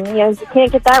 and you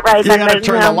can't get that right. You got to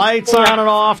turn the lights on and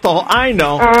off. I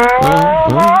know.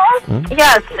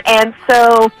 Yes, and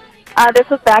so this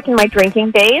was back in my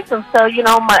drinking days, and so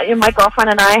my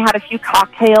girlfriend and I had a few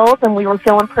cocktails, and we were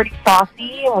feeling pretty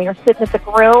saucy, and we were sitting at the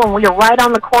grill, and we were right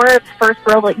on the corner. It's the first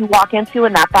grill that you walk into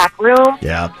in that back room.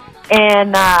 Yeah.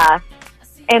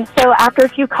 And so after a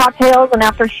few cocktails and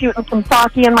after shooting some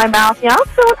sake in my mouth, I was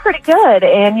feeling pretty good.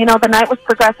 And, the night was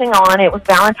progressing on. It was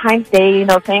Valentine's Day.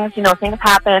 Things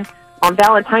happen on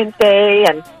Valentine's Day.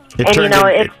 And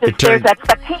there's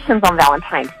expectations on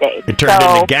Valentine's Day. It turned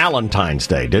into Galentine's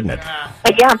Day, didn't it?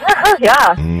 Yeah.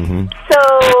 Mm-hmm. So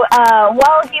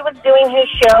while he was doing his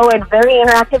show and very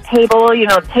interactive table,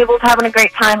 the table was having a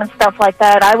great time and stuff like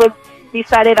that, I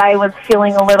decided I was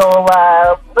feeling a little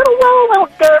good,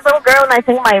 little girl, and I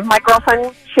think my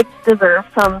girlfriend should deserve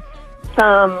some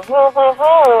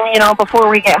before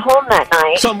we get home that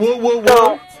night. Some woo.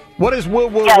 What is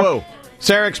woo?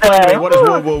 Sarah, explain to me, what is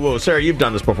woo? Sarah, you've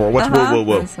done this before. What's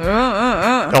woo?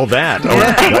 Oh, that.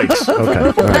 Yikes.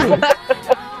 Okay.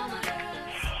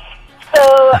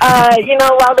 All right.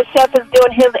 So, while the chef is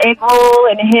doing his egg roll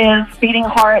and his beating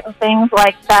heart and things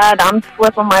like that, I'm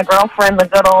slipping my girlfriend the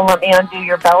good old let me undo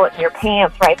your belt and your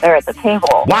pants right there at the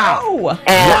table. Wow.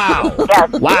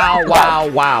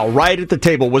 Wow. Right at the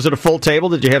table. Was it a full table?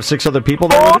 Did you have 6 other people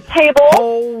there? Full table.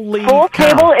 Holy full cow.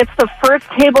 Table. It's the first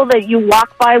table that you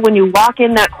walk by when you walk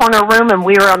in that corner room, and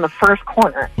we were on the first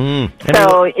corner.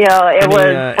 So, it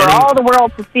was for all the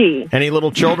world to see. Any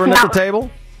little children at the table?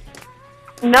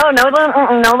 No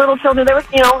little children. There was,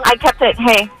 I kept it.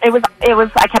 Hey, I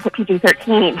kept it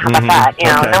PG-13. How about that?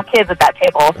 No kids at that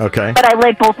table. Okay. But I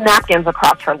laid both napkins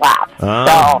across her lap.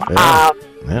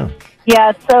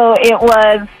 Yeah. So it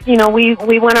was, we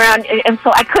went around, and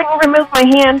so I couldn't remove my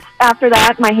hand after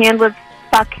that. My hand was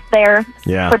stuck there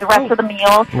for the rest of the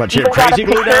meal. What, you have crazy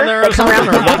glue down there or something?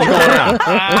 Or what's going on?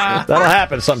 That'll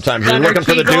happen sometimes. You're looking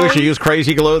for the douche, you use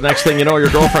crazy glue, next thing you know, your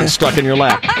girlfriend's stuck in your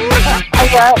lap.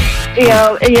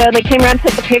 They came around to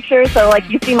take the picture, so,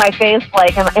 you see my face,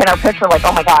 in our picture, oh,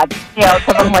 my God, because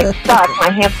I'm, stuck.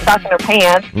 My hand's stuck in her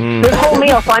pants. This whole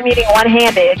meal, so I'm eating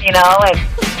one-handed, and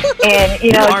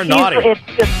you are naughty. It's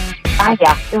just,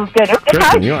 it was good. It was good.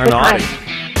 Kristen, you are naughty.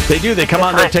 They do. They come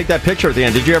out and they take that picture at the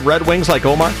end. Did you have red wings like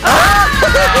Omar? All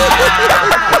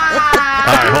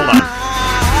right, hold on.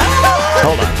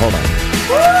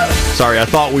 Sorry, I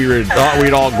thought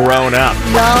we'd all grown up.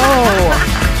 No.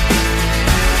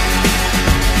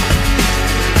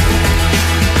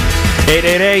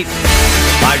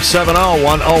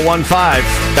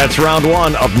 888-570-1015. That's round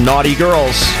 1 of Naughty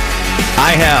Girls.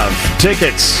 I have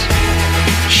tickets.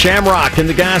 Shamrock in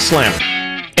the Gaslamp.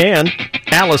 And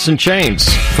Alice in Chains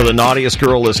for the naughtiest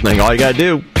girl listening. All you got to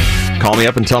do, Call me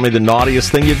up and tell me the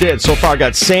naughtiest thing you did. So far, I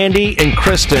got Sandy and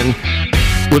Kristen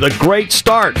with a great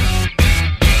start.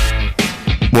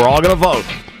 We're all going to vote.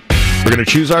 We're going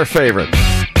to choose our favorite.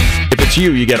 If it's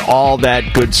you, you get all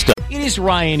that good stuff. It is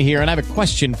Ryan here, and I have a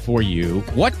question for you.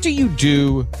 What do you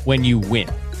do when you win?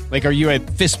 Like, are you a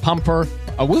fist pumper,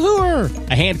 a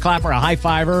woohooer, a hand clapper, a high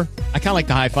fiver? I kind of like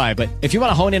the high five, but if you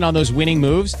want to hone in on those winning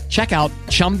moves, check out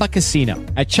Chumba Casino.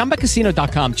 At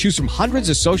ChumbaCasino.com, choose from hundreds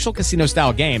of social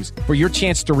casino-style games for your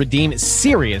chance to redeem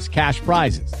serious cash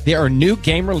prizes. There are new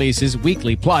game releases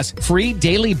weekly, plus free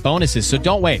daily bonuses. So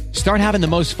don't wait. Start having the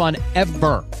most fun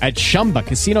ever at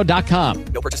ChumbaCasino.com.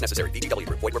 No purchase necessary. VGW.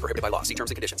 Void where prohibited by law. See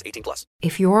terms and conditions. 18+.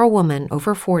 If you're a woman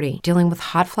over 40 dealing with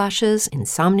hot flashes,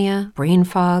 insomnia, brain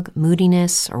fog,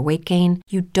 moodiness, or weight gain,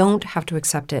 you don't have to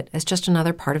accept it as just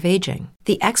another part of aging.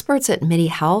 The experts at MIDI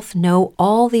Health know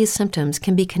all these symptoms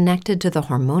can be connected to the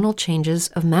hormonal changes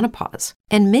of menopause.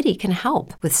 And MIDI can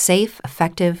help with safe,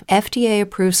 effective,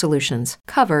 FDA-approved solutions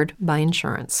covered by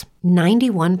insurance.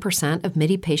 91% of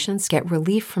MIDI patients get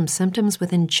relief from symptoms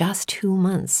within just 2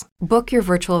 months. Book your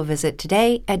virtual visit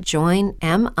today at joinmidi.com.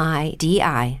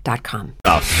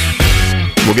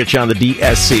 We'll get you on the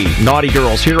DSC. Naughty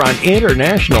Girls here on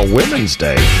International Women's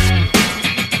Day.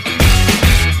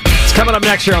 It's coming up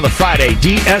next here on the Friday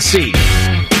DSC.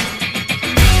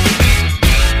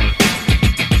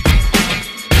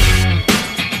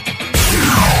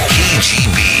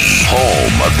 KGB,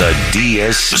 home of the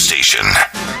DS station.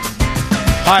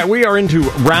 All right, we are into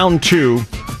round 2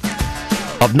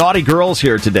 of Naughty Girls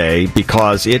here today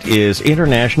because it is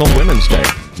International Women's Day,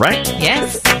 right?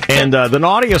 Yes. And the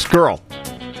naughtiest girl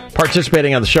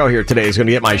participating on the show here today is going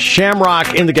to get my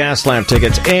Shamrock in the Gaslamp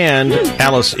tickets and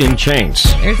Alice in Chains.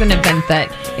 There's an event that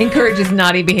encourages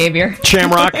naughty behavior.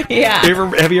 Shamrock? Yeah.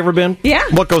 Have you ever been? Yeah.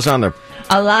 What goes on there?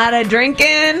 A lot of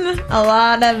drinking, a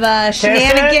lot of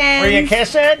shenanigans. Were you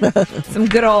kissing? Some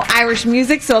good old Irish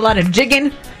music, so a lot of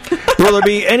jigging. Will there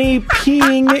be any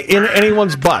peeing in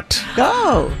anyone's butt?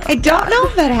 Oh. I don't know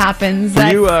if that happens.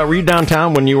 Were you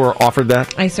downtown when you were offered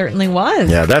that? I certainly was.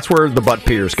 Yeah, that's where the butt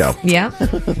peers go. Yeah.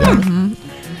 Mm-hmm.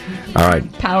 All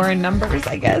right. Power in numbers,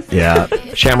 I guess. Yeah.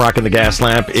 Shamrock in the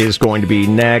Gaslamp is going to be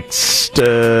next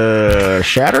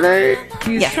Saturday?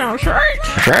 Yes.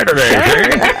 Saturday.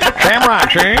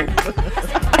 Shamrock, see?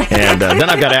 And then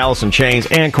I've got Alice in Chains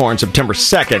and Korn September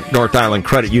 2nd, North Island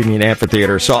Credit Union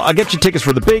Amphitheater. So I'll get you tickets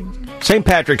for the big St.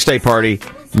 Patrick's Day party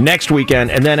next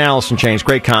weekend, and then Alice in Chains,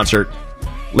 great concert,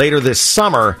 later this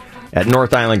summer at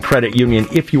North Island Credit Union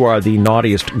if you are the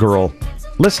naughtiest girl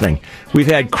listening. We've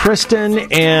had Kristen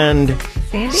and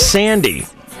Sandy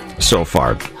so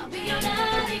far.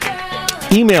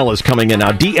 Email is coming in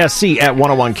now,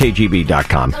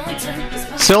 dsc@101kgb.com.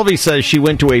 Sylvie says she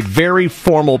went to a very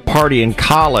formal party in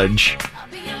college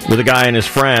with a guy and his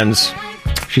friends.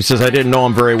 She says, I didn't know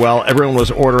him very well. Everyone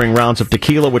was ordering rounds of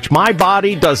tequila, which my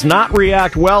body does not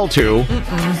react well to.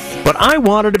 But I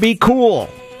wanted to be cool.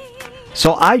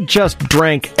 So I just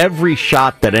drank every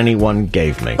shot that anyone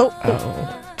gave me. Oh.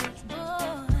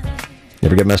 You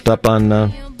ever get messed up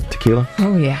on tequila?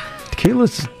 Oh, yeah.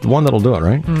 Tequila's the one that'll do it,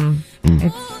 right?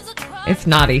 It's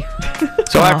naughty.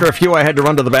 So after a few, I had to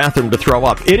run to the bathroom to throw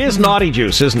up. It is naughty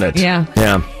juice, isn't it? Yeah.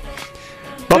 Yeah.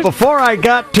 But before I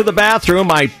got to the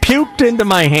bathroom, I puked into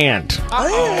my hand.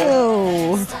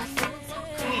 Oh.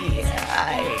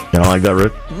 You don't like that,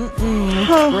 Ruth?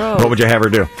 What would you have her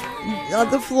do? On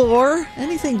the floor,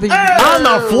 anything but on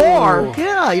the floor.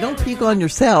 Yeah, you don't puke on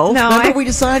yourself. No, Remember we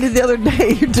decided the other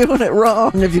day you're doing it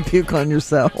wrong if you puke on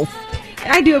yourself.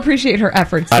 I do appreciate her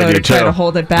efforts, though, to try to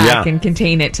hold it back and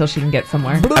contain it till she can get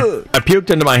somewhere. I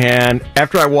puked into my hand.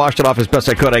 After I washed it off as best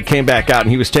I could, I came back out, and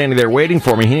he was standing there waiting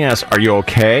for me. He asked, "Are you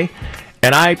okay?"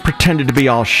 And I pretended to be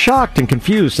all shocked and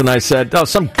confused, and I said, "Oh,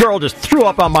 some girl just threw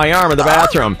up on my arm in the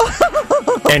bathroom."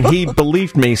 And he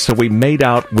believed me, so we made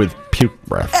out with puke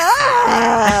breath.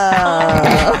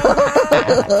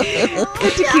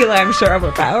 Tequila, I'm sure,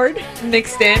 overpowered.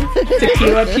 Mixed in.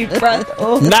 Tequila, puke breath.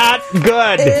 Oh. Not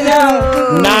good.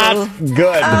 No. Not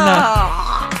good.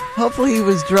 Hopefully he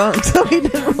was drunk, so he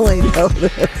didn't really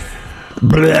notice.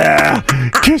 Blah.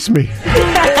 Kiss me.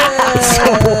 It's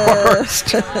the worst.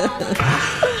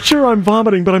 Sure, I'm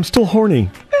vomiting, but I'm still horny.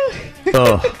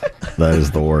 Oh, that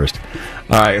is the worst.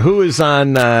 All right, who is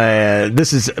on?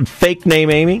 This is fake name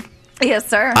Amy. Yes,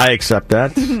 sir. I accept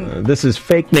that. This is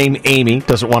fake name Amy.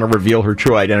 Doesn't want to reveal her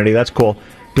true identity. That's cool.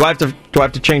 Do I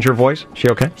have to change her voice? She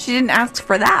okay? She didn't ask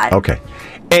for that. Okay.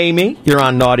 Amy, you're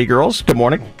on Naughty Girls. Good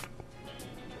morning.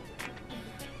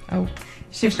 Oh,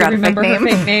 she remember her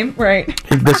fake name, right?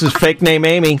 This is fake name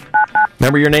Amy.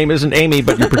 Remember, your name isn't Amy,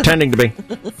 but you're pretending to be.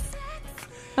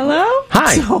 Hello?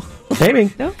 Hi.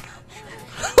 Amy. No.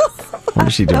 What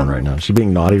is she doing right now? Is she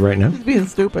being naughty right now? He's being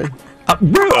stupid.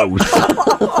 Rose!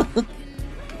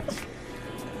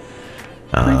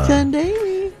 Pretend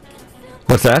Amy.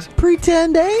 What's that?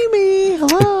 Pretend Amy.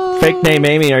 Hello. Fake name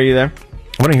Amy, are you there?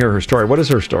 I want to hear her story. What is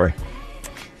her story?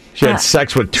 She had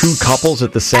sex with 2 couples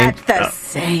at the same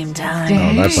same time.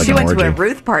 Oh, that's like she an went to a orgy.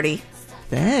 Ruth party.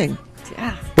 Dang.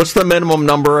 Yeah. What's the minimum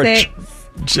number? Is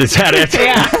that it?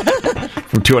 Yeah.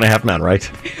 From 2.5 Men, right?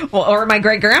 Well, or my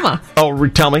great grandma,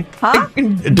 Tell me. Huh?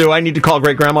 Do I need to call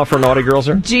great grandma for naughty girls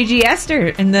here? Gigi Esther,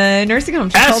 in the nursing home.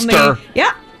 She told Esther? me,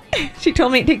 yeah. She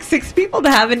told me it takes 6 people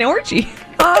to have an orgy.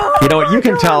 You know what? You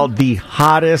can tell the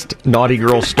hottest naughty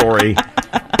girl story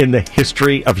in the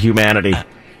history of humanity.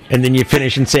 And then you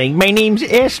finish in saying, "My name's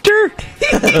Esther."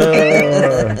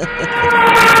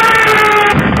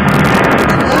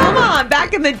 Come on,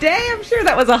 back in the day, I'm sure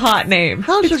that was a hot name.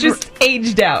 It's just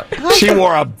aged out. She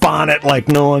wore a bonnet like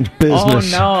no one's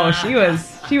business. Oh no, she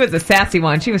was a sassy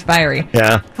one. She was fiery.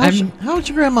 Yeah. How would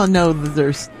your grandma know that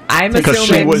there's... I'm Because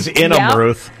assuming she was in 'em,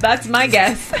 Ruth. That's my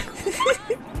guess.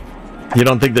 You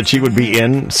don't think that she would be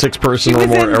in 6-person She or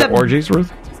was more in the- orgies,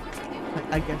 Ruth?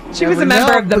 I guess She was a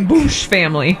member of the Bush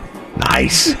family.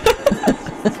 Nice.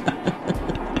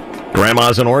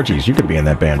 Grandmas and orgies. You could be in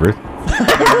that band, Ruth.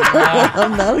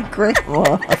 I'm not a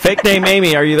grandma. Fake name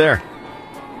Amy, are you there?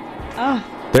 Oh.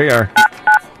 There you are.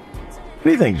 What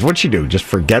do you think? What'd she do? Just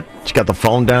forget? She got the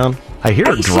phone down? I hear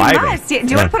her She driving. must. Do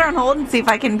you want to put her on hold and see if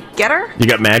I can get her? You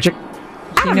got magic?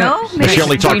 I don't know. Does she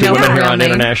only talk to women here on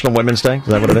name? International Women's Day? Is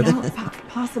that what it is?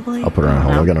 Possibly. I'll put her on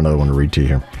hold. I've got another one to read to you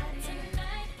here.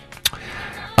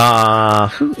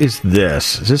 Who is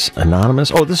this? Is this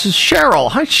anonymous? Oh, this is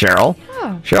Cheryl. Hi, Cheryl.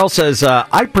 Oh. Cheryl says,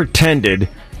 I pretended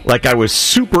like I was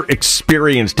super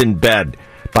experienced in bed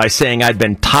by saying I'd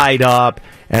been tied up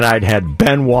and I'd had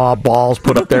Benoit balls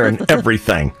put up there and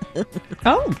everything.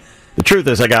 Oh. The truth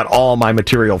is I got all my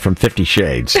material from 50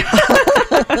 Shades,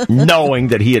 knowing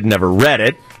that he had never read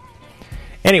it.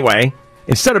 Anyway,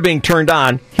 instead of being turned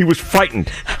on, he was frightened.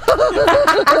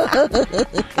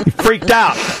 He freaked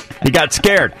out. He got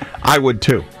scared. I would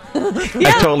too.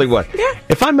 I totally would. Yeah.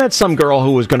 If I met some girl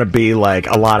who was going to be like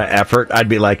a lot of effort, I'd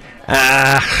be like,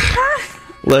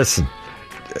 listen,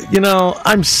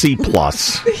 I'm C+.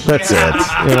 That's it.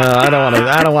 I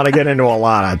don't want to get into a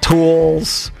lot of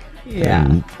tools. Yeah.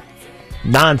 And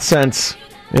nonsense.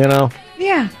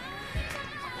 Yeah.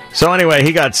 So anyway,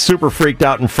 he got super freaked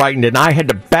out and frightened, and I had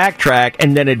to backtrack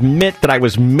and then admit that I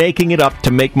was making it up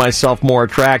to make myself more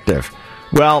attractive.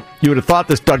 Well, you would have thought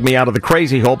this dug me out of the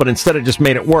crazy hole, but instead it just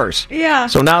made it worse. Yeah.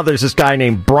 So now there's this guy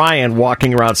named Brian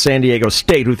walking around San Diego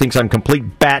State who thinks I'm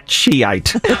complete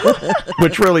bat-Shiite,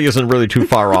 which really isn't really too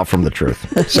far off from the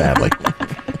truth, sadly.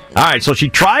 All right, so she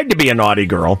tried to be a naughty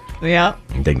girl. Yeah.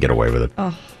 And didn't get away with it.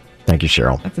 Oh, Thank you,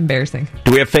 Cheryl. that's embarrassing.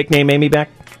 Do we have fake name Amy back?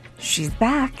 She's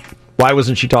back. Why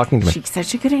wasn't she talking to me? She said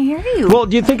she couldn't hear you. Well,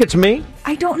 do you think it's me?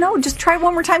 I don't know. Just try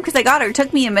one more time because I got her. It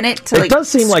took me a minute to It does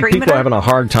seem like scream at people are her. having a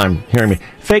hard time hearing me.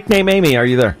 Fake name Amy, are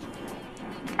you there?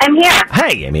 I'm here.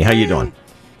 Hey, Amy, how you doing?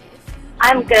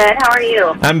 I'm good. How are you?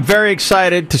 I'm very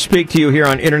excited to speak to you here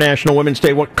on International Women's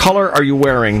Day. What color are you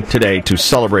wearing today to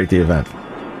celebrate the event?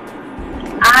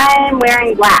 I'm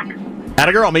wearing black.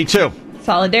 Atta girl, me too.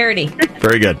 Solidarity.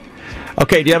 Very good.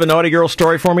 Okay, do you have a naughty girl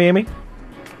story for me, Amy?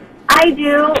 I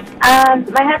do.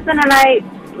 My husband and I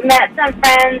met some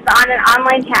friends on an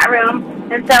online chat room,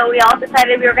 and so we all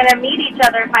decided we were going to meet each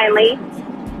other finally.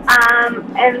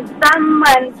 And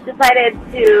someone decided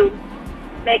to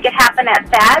make it happen at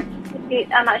Dad's.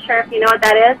 I'm not sure if you know what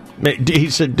that is. He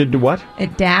said, did what?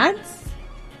 At Dad's?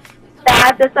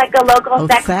 Dad's is like a local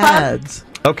sex Fads.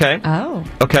 Okay. Oh.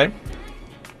 Okay.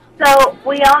 club. So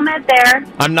we all met there.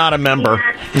 I'm not a member.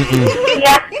 Mm-mm.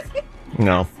 Yeah,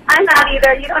 No. I'm not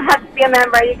either. You don't have to be a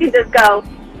member. You can just go.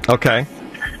 Okay.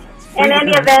 In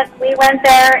any event, we went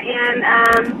there and,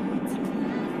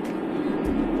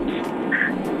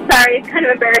 sorry, it's kind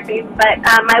of embarrassing, but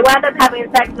I wound up having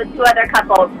sex with 2 other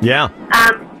couples. Yeah.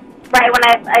 Right when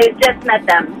I just met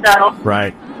them, so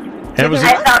Right. And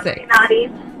I felt pretty naughty.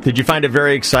 did you find it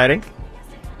very exciting?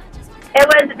 It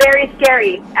was very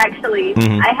scary, actually.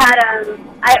 Mhm. I had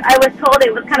I was told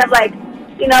it was kind of like,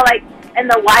 like in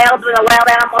the wild when a wild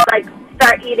animal like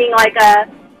start eating like a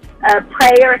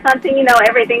prey or something.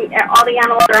 Everything, all the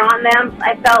animals are on them.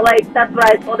 I felt like that's what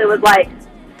I was told it was like,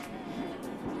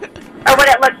 or what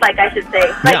it looked like, I should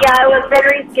say. But yeah, it was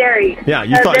very scary. Yeah,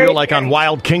 you thought you were like on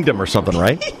Wild Kingdom or something,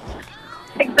 right?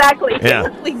 Exactly. Yeah.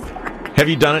 Have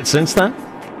you done it since then?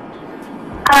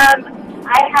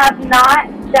 I have not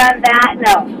done that.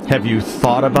 No. Have you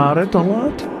thought about it a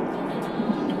lot?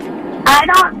 I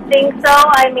don't think so.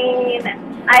 I mean,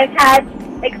 I've had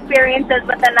experiences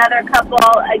with another couple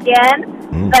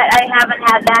again, but I haven't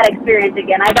had that experience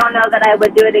again. I don't know that I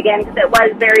would do it again because it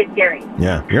was very scary.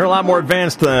 Yeah, you're a lot more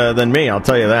advanced than me, I'll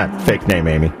tell you that. Fake name,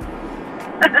 Amy.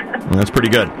 That's pretty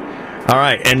good. All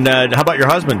right, and how about your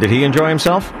husband? Did he enjoy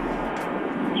himself?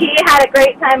 He had a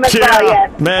great time as well,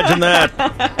 yes. Imagine that.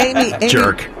 Amy,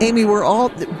 Jerk. Amy, we're all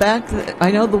back. I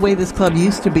know the way this club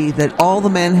used to be that all the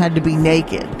men had to be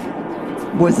naked.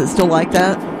 Was it still like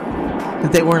that?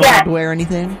 That they weren't allowed to wear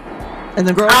anything? And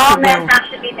the girls All could men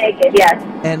have to be naked, yes.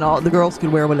 And all the girls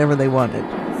could wear whatever they wanted.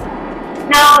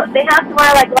 No, they have to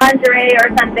wear like lingerie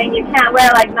or something. You can't wear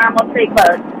like normal street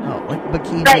clothes. Oh, like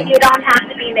bikini. But you don't have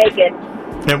to be naked.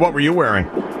 And what were you wearing?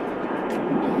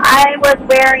 I was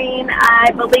wearing, I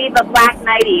believe, a black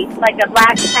nightie, like a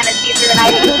black kind of see-through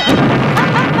nightie.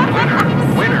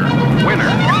 Winner.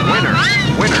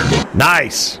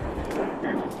 Nice.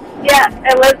 Yeah,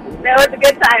 it was a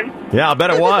good time. Yeah, I'll bet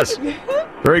it was.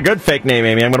 Very good fake name,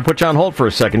 Amy. I'm going to put you on hold for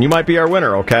a second. You might be our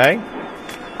winner, okay?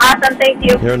 Awesome, thank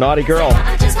you. You're a naughty girl.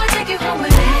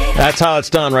 That's how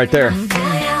it's done right there.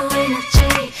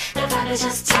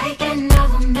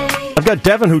 I've got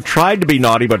Devin who tried to be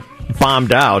naughty but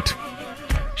bombed out.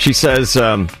 She says,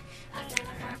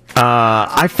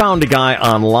 I found a guy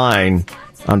online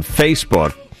on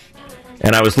Facebook,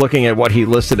 and I was looking at what he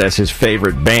listed as his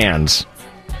favorite bands.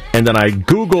 And then I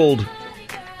Googled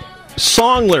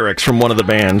song lyrics from one of the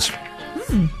bands,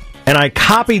 and I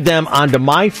copied them onto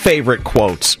my favorite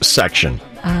quotes section.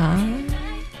 How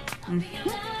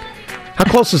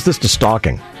close is this to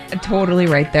stalking? Totally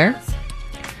right there.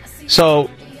 So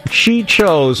she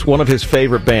chose one of his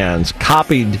favorite bands,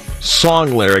 copied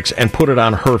song lyrics, and put it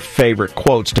on her favorite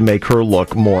quotes to make her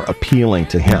look more appealing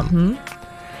to him.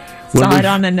 Saw it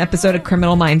on an episode of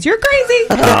Criminal Minds. You're crazy.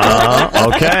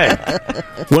 Okay.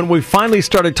 When we finally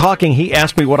started talking, he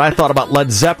asked me what I thought about Led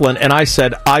Zeppelin, and I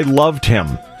said I loved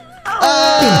him.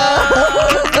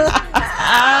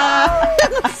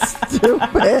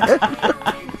 Stupid.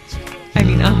 I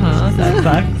mean, that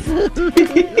sucks.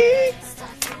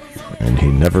 And he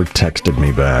never texted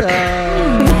me back.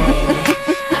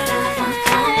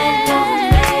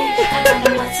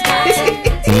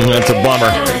 That's a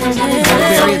bummer.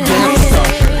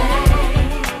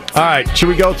 All right, should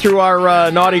we go through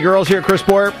our naughty girls here, Chris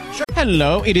Boyer?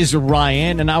 Hello, it is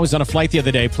Ryan, and I was on a flight the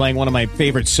other day playing one of my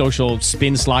favorite social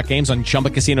spin slot games on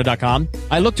ChumbaCasino.com.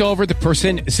 I looked over at the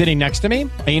person sitting next to me,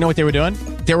 and you know what they were doing?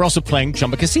 They were also playing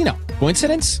Chumba Casino.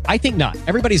 Coincidence? I think not.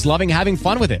 Everybody's loving having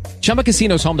fun with it. Chumba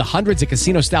Casino is home to hundreds of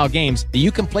casino-style games that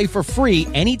you can play for free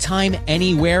anytime,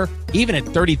 anywhere, even at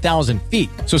 30,000 feet.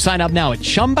 So sign up now at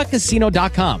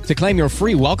ChumbaCasino.com to claim your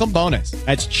free welcome bonus.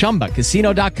 That's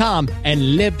ChumbaCasino.com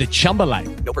and live the Chumba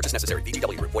life. No purchase necessary.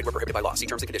 VGW. Void where prohibited by law. See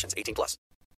terms and conditions. 18+.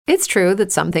 It's true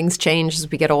that some things change as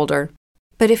we get older.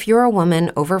 But if you're a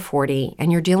woman over 40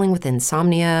 and you're dealing with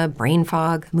insomnia, brain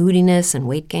fog, moodiness, and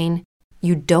weight gain,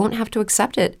 you don't have to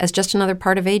accept it as just another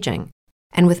part of aging.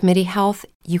 And with MIDI Health,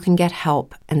 you can get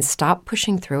help and stop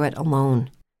pushing through it alone.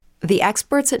 The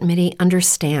experts at MIDI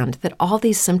understand that all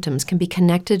these symptoms can be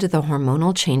connected to the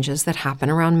hormonal changes that happen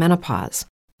around menopause.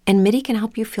 And MIDI can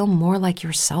help you feel more like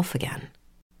yourself again.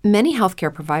 Many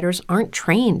healthcare providers aren't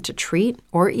trained to treat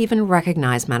or even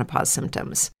recognize menopause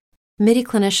symptoms. MIDI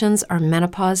clinicians are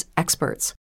menopause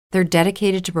experts. They're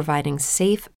dedicated to providing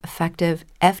safe, effective,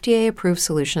 FDA-approved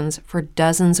solutions for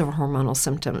dozens of hormonal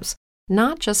symptoms,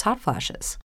 not just hot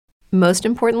flashes. Most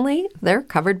importantly, they're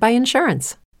covered by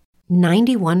insurance.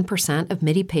 91% of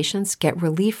MIDI patients get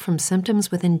relief from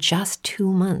symptoms within just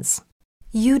 2 months.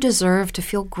 You deserve to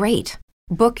feel great.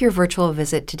 Book your virtual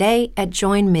visit today at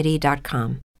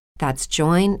joinmidi.com. That's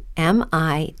joinmidi.com.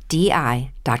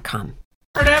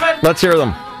 Let's hear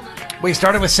them. We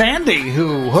started with Sandy,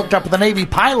 who hooked up with a Navy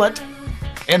pilot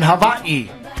in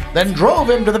Hawaii, then drove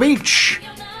him to the beach,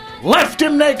 left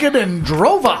him naked, and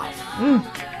drove off.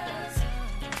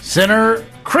 Sinner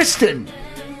Kristen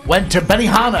went to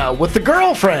Benihana with the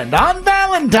girlfriend on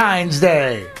Valentine's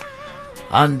Day.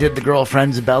 Undid the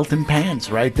girlfriend's belt and pants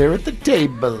right there at the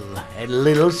table. Had a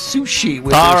little sushi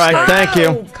with All her right, steak. thank you.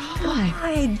 Oh, God.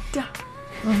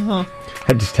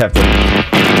 I just have to...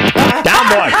 Down,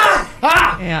 boy!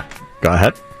 Yeah. Go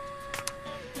ahead.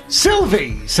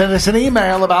 Sylvie sent us an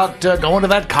email about going to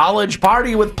that college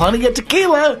party with plenty of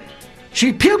tequila.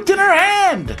 She puked in her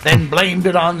hand, then blamed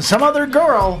it on some other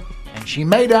girl, and she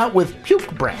made out with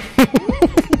puke breath.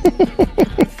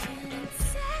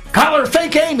 Caller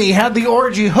Fake Amy had the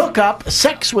orgy hookup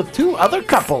sex with 2 other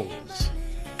couples.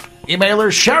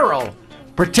 Emailer Cheryl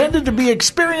pretended to be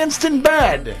experienced in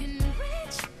bed.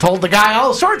 told the guy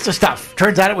all sorts of stuff.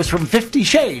 Turns out it was from 50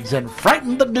 Shades and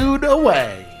frightened the dude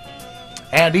away.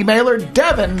 And emailer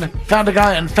Devin found a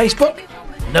guy on Facebook,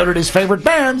 noted his favorite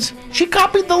bands. She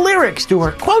copied the lyrics to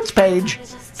her quotes page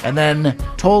and then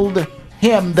told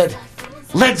him that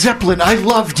Led Zeppelin, I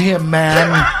loved him, man.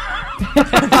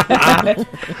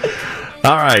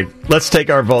 All right, let's take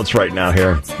our votes right now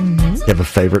here. Mm-hmm. You have a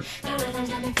favorite?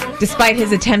 Despite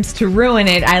his attempts to ruin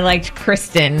it, I liked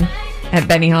Kristen at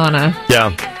Benihana.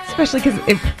 Yeah. Especially because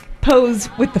it posed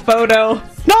with the photo.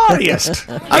 Naughtiest.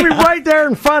 I mean, right there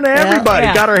in front of everybody.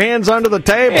 Yeah. Got her hands under the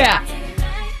table. Yeah.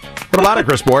 What about it,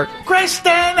 Chris Sport?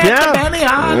 Kristen at the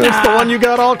Benihana. It's the one you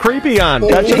got all creepy on.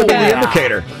 Got you the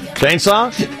indicator.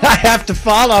 Chainsaw? I have to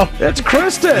follow. It's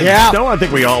Kristen. Yeah. No, I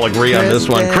think we all agree on this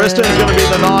one. Kristen's going to be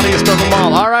the naughtiest of them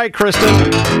all. All right,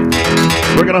 Kristen.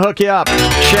 We're going to hook you up.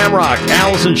 Shamrock,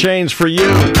 Alice in Chains for you,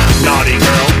 naughty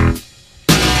girl.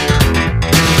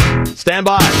 Stand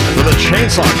by for the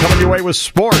Chainsaw coming your way with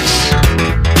sports.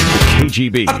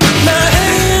 KGB.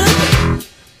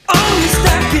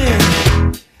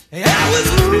 I was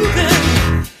moving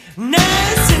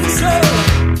nice and slow.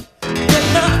 Get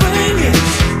my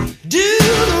fingers do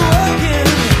the walking,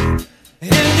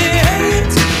 and it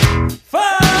ain't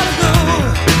far to go.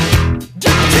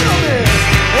 Don't tell me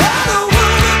I don't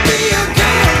wanna be a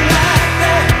girl like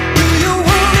that. Do you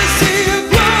wanna see a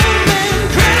grown man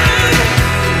cry?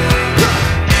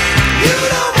 You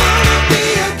don't wanna be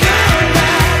a girl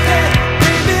like that.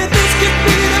 Baby, this could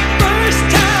be the first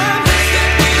time.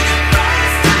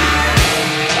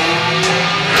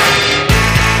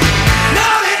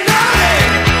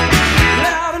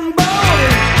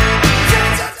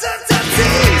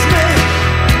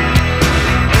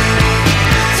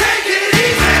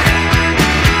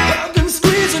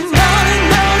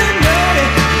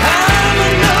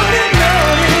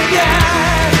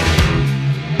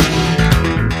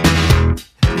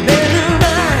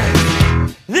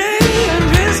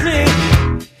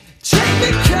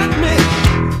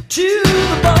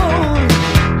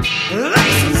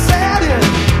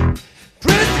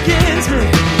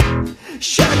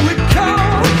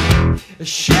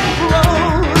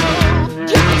 Chaperone,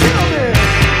 don't tell me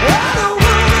I don't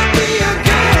wanna be a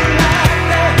girl like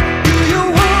that. Do you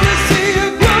wanna see a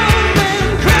grown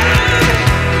man cry?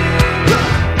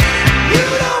 You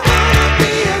don't wanna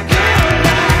be a girl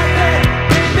like that.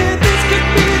 Baby, this could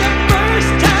be the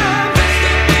first time.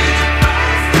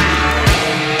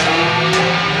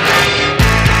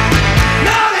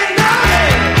 Naughty, naughty,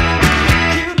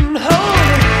 cute and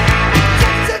horny,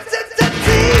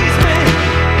 tease me.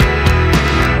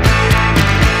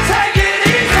 Take it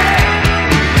easy,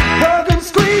 hug and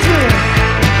squeeze me,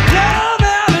 love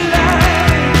every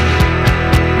line.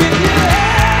 With your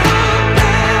head on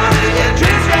down and your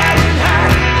dress riding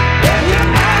high, and your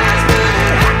eyes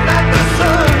burning hot like the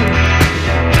sun.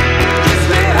 Kiss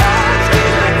me hard,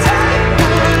 squeeze me tight,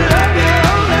 wanna love you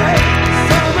all night.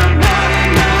 Summer naughty,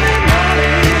 naughty,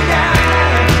 naughty guy.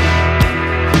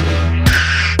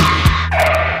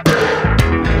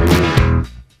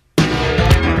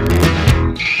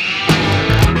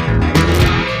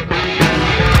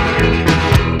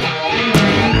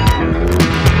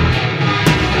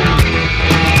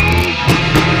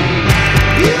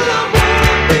 You don't wanna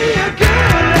be a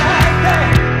girl like that.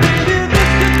 Baby, this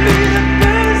could be the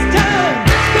first time.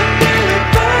 This could be the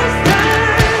first time.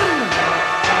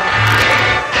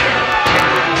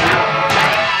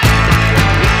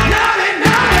 Naughty,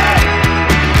 naughty,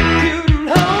 cute and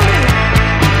horny,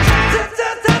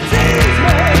 tease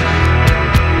me.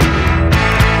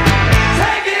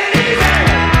 Take it easy,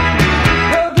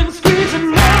 hug and squeeze me.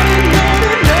 Naughty,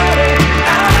 naughty, naughty,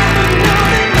 I'm a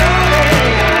naughty, naughty.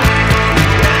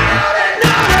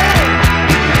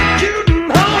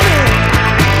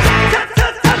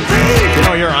 You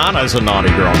know, your Anna's a naughty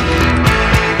girl.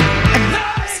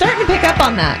 Starting to pick up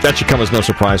on that. That should come as no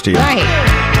surprise to you. Right.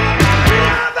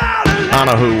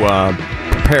 Anna, who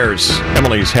prepares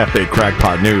Emily's Half-Baked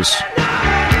Crackpot News,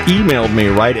 emailed me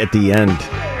right at the end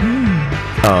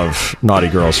of Naughty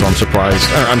Girl, so I'm surprised.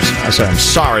 I'm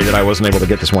sorry that I wasn't able to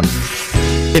get this one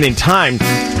in time,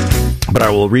 but I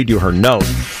will read you her note.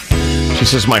 She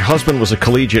says, my husband was a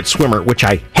collegiate swimmer, which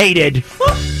I hated.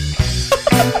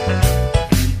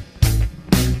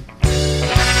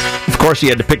 Of course, he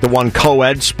had to pick the one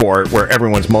co-ed sport where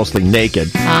everyone's mostly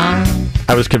naked.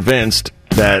 I was convinced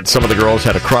that some of the girls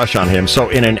had a crush on him, so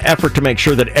in an effort to make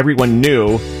sure that everyone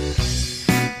knew,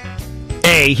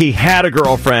 A, he had a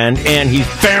girlfriend, and he's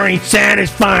very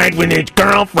satisfied with his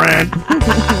girlfriend.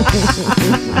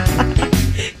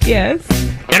 Yes.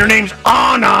 And her name's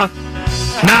Anna.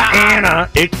 Not Anna.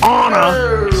 It's Anna.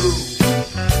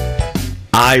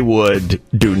 I would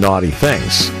do naughty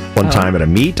things. One time at a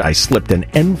meet, I slipped an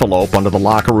envelope under the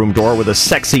locker room door with a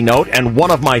sexy note and one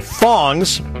of my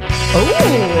thongs.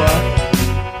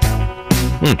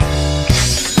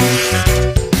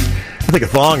 I think a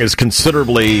thong is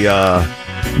considerably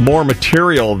more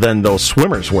material than those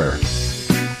swimmers wear.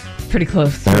 Pretty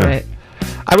close to it.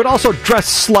 I would also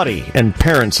dress slutty, and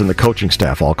parents and the coaching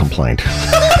staff all complained.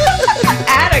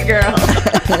 Atta girl.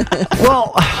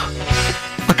 Well,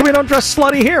 how come you don't dress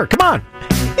slutty here? Come on.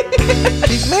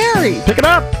 She's married. Pick it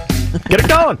up. Get it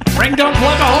going. Ring don't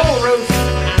plug a hole, Ruth.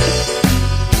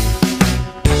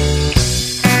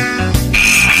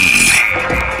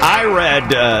 I read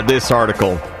this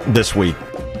article this week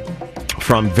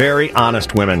from very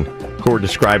honest women who are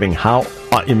describing how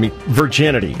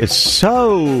virginity is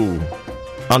so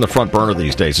on the front burner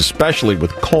these days, especially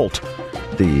with Colt.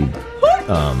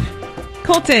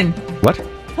 Colton. What?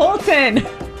 Colton.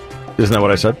 Isn't that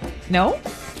what I said? No.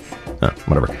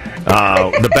 Whatever.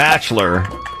 The Bachelor,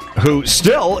 who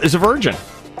still is a virgin.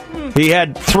 He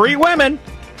had 3 women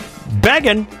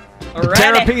begging to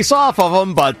tear a piece off of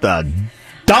him, but the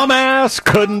dumbass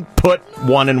couldn't put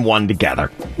 1 and 1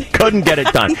 together. Couldn't get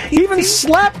it done. He even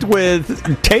slept with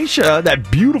Tasha, that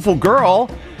beautiful girl,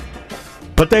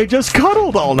 but they just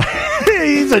cuddled all night.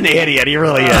 He's an idiot. He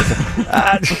really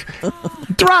is.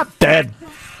 Drop dead.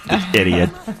 Idiot.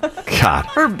 God.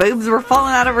 Her boobs were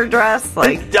falling out of her dress.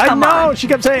 Like, I know. She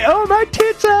kept saying, "Oh, my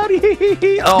tits out."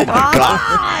 Oh,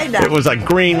 my God. It was a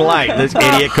green light. This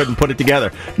idiot couldn't put it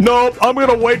together. Nope, I'm going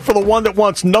to wait for the one that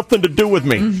wants nothing to do with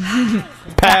me.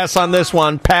 Pass on this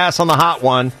one. Pass on the hot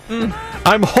one.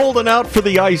 I'm holding out for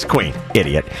the ice queen.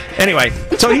 Idiot. Anyway,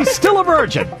 so he's still a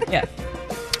virgin. Yeah.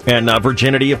 And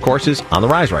virginity, of course, is on the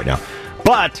rise right now.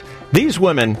 But these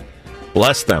women,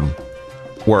 bless them,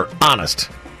 were honest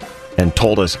and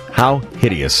told us how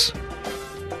hideous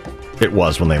it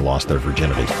was when they lost their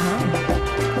virginity.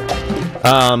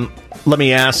 Let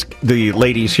me ask the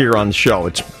ladies here on the show.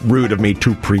 It's rude of me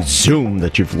to presume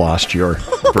that you've lost your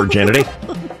virginity.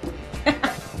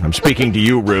 I'm speaking to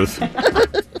you, Ruth.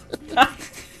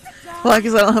 Well,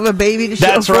 because I don't have a baby to show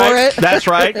That's for right. it. That's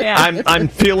right. Yeah. I'm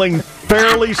feeling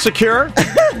fairly secure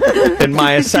in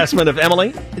my assessment of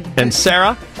Emily and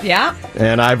Sarah. Yeah.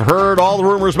 And I've heard all the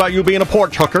rumors about you being a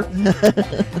porch hooker.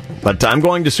 But I'm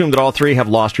going to assume that all 3 have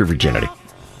lost your virginity.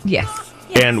 Yes.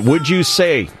 And would you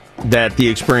say that the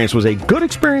experience was a good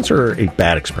experience or a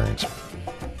bad experience?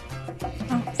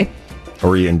 Or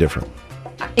were you indifferent?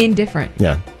 Indifferent.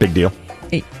 Yeah, big deal.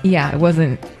 It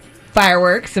wasn't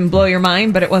fireworks and blow your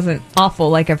mind, but it wasn't awful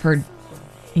like I've heard,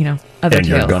 other And tales.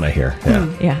 you're going to hear. Yeah.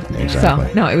 Yeah. Exactly.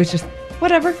 So, no, it was just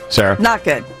whatever. Sarah? Not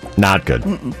good. Not good.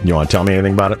 You want to tell me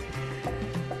anything about it?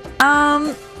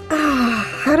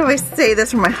 How do I say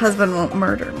this where my husband won't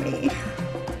murder me?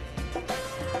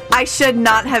 I should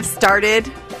not have started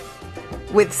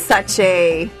with such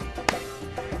a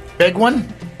big one.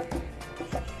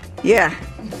 Yeah.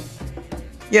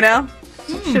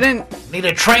 Shouldn't need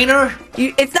a trainer.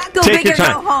 It's not go Take big your or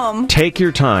time. go home. Take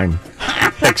your time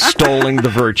extolling the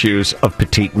virtues of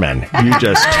petite men. You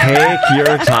just take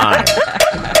your time.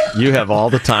 You have all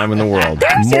the time in the world.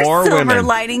 There's More your silver women.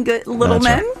 lining, good little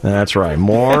That's men. right. That's right.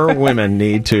 More women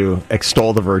need to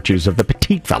extol the virtues of the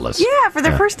petite fellas. Yeah, for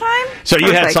their first time. So you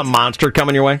had Perfect. some monster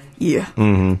coming your way? Yeah.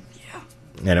 Mm-hmm.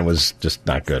 Yeah. And it was just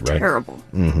not good, right? Terrible.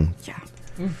 Mm-hmm. Yeah.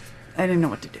 I didn't know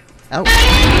what to do. Oh.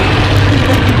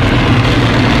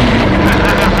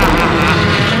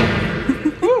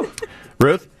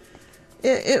 Ruth?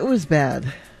 It was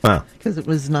bad. Wow. Because it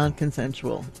was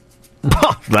non-consensual.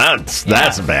 That's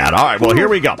bad. All right, well, here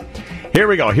we go. Here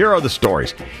are the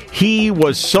stories. He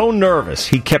was so nervous,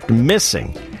 he kept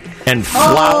missing and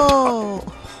flopped. Oh.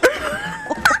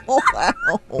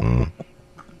 Wow.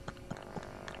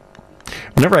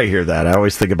 Whenever I hear that, I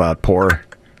always think about poor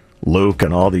Luke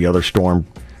and all the other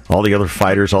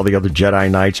fighters, all the other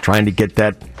Jedi Knights trying to get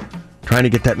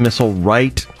that missile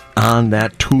right on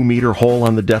that 2-meter hole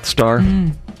on the Death Star.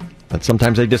 But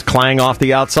sometimes they just clang off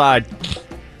the outside.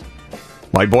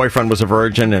 My boyfriend was a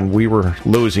virgin, and we were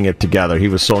losing it together. He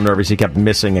was so nervous, he kept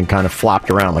missing and kind of flopped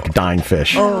around like a dying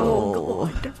fish. Oh.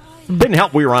 Didn't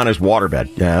help we were on his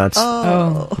waterbed. Yeah, that's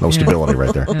no stability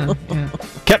right there. Yeah.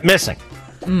 Kept missing.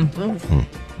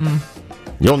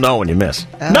 You'll know when you miss.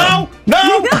 Oh.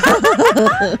 No!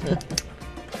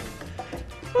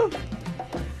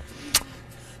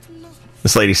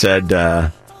 This lady said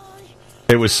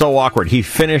it was so awkward. He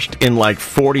finished in like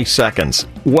 40 seconds.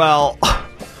 Well,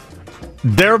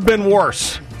 there have been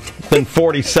worse than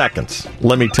 40 seconds,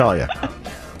 let me tell you.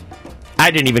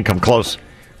 I didn't even come close.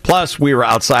 Plus, we were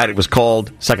outside. It was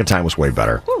cold. Second time was way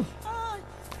better.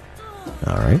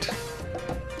 All right.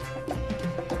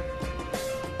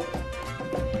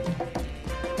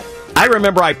 I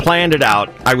remember I planned it out.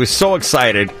 I was so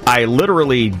excited. I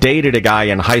literally dated a guy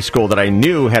in high school that I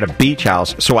knew had a beach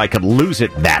house so I could lose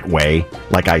it that way,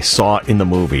 like I saw in the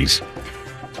movies.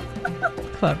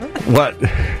 Clever. What?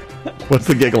 What's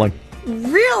the giggling?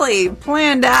 Really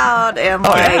planned out and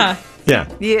Yeah.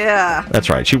 Yeah. That's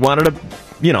right. She wanted a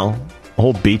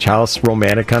whole beach house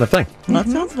romantic kind of thing. That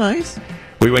sounds nice.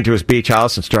 We went to his beach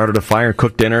house and started a fire and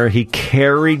cooked dinner. He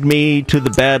carried me to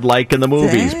the bed like in the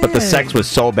movies, but the sex was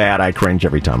so bad I cringe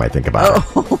every time I think about it.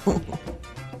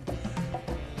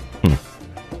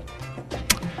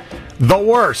 The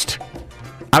worst.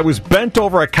 I was bent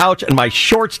over a couch and my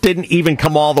shorts didn't even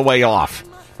come all the way off.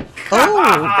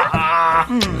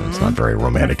 It's not very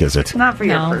romantic, is it? Not for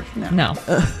your proof. No.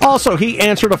 Also, he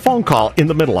answered a phone call in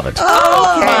the middle of it.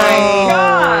 Oh my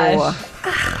gosh.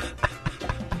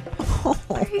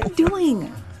 What are you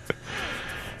doing?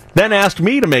 Then asked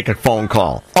me to make a phone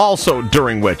call, also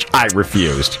during which I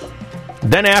refused.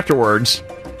 Then afterwards,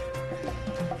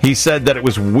 he said that it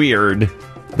was weird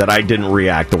that I didn't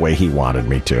react the way he wanted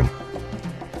me to.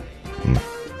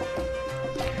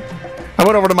 I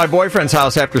went over to my boyfriend's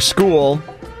house after school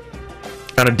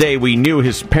on a day we knew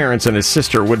his parents and his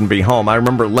sister wouldn't be home. I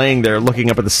remember laying there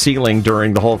looking up at the ceiling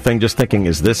during the whole thing, just thinking,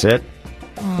 is this it?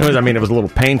 It was a little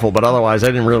painful, but otherwise I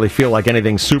didn't really feel like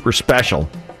anything super special.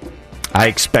 I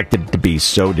expected it to be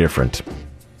so different.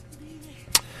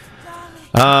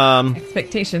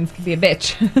 Expectations can be a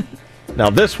bitch. Now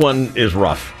this one is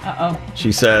rough. Uh-oh.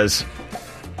 She says,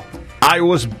 I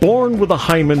was born with a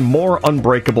hymen more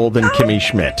unbreakable than Kimmy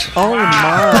Schmidt. Oh,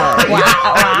 my.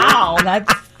 Wow.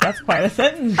 That's quite a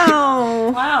sentence.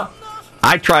 Oh. Wow.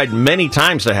 I tried many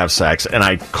times to have sex, and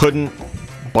I couldn't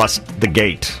bust the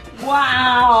gate.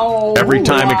 Wow. Every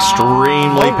time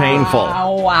extremely painful.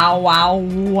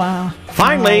 Wow.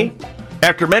 Finally,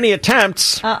 after many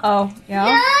attempts, Uh-oh.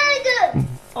 Yeah.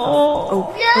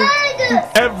 Oh.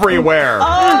 everywhere.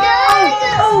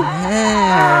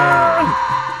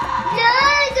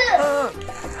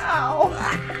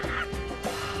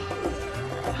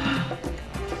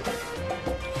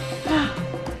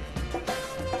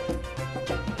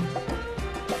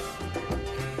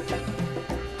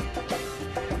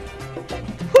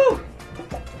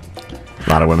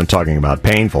 A lot of women talking about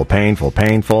painful.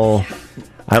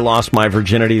 I lost my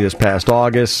virginity this past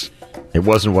August. It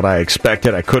wasn't what I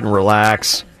expected. I couldn't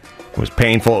relax. It was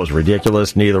painful. It was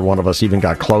ridiculous. Neither one of us even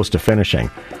got close to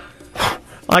finishing.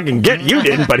 I can get you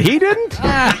didn't, but he didn't?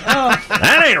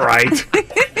 That ain't right.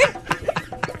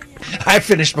 I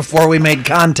finished before we made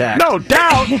contact. No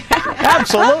doubt.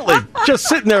 Absolutely. Just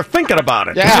sitting there thinking about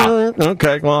it. Yeah.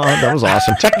 Okay, well, that was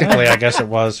awesome. Technically, I guess it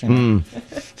was.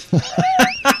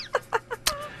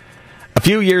 A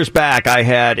few years back, I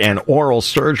had an oral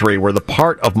surgery where the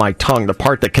part of my tongue, the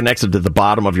part that connects it to the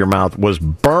bottom of your mouth, was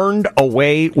burned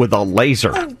away with a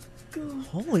laser.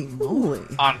 Holy moly.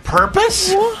 On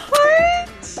purpose?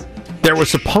 What? There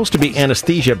was supposed to be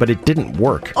anesthesia, but it didn't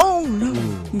work. Oh, no.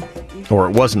 Or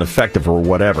it wasn't effective or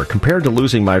whatever. Compared to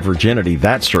losing my virginity,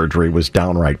 that surgery was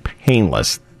downright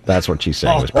painless. That's what she's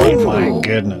saying. It was painful. Oh, my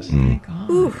goodness.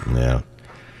 Yeah.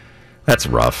 That's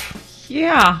rough.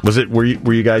 Yeah. Was it? Were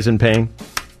you guys in pain?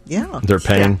 Yeah. Their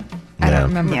pain? I don't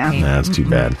remember pain. That's too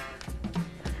bad.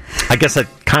 I guess that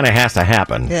kind of has to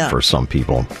happen for some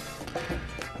people.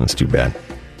 That's too bad.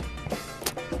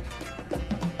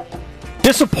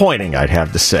 Disappointing, I'd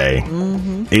have to say.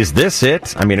 Is this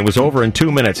it? I mean, it was over in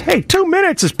 2 minutes. Hey, 2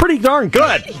 minutes is pretty darn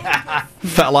good.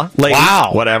 Fella, lady,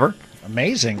 whatever.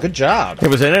 Amazing. Good job. It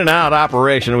was an in-and-out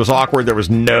operation. It was awkward. There was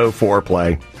no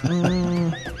foreplay.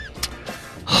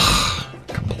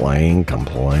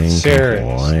 Complain.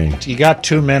 Serious. You got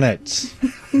 2 minutes.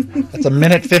 That's a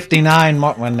minute 59.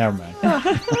 Well, never mind.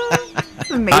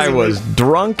 I was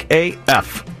drunk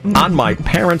AF on my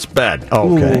parents' bed.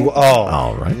 Okay. Ooh,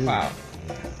 all right. Wow.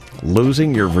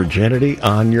 Losing your virginity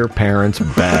on your parents'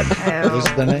 bed. Is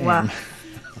the name. Wow.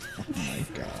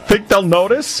 Think they'll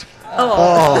notice?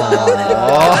 Oh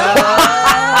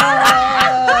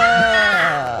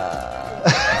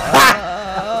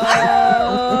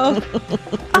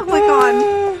my god.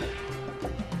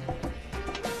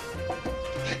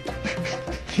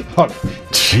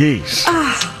 Jeez.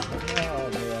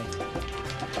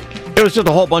 It was just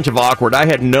a whole bunch of awkward. I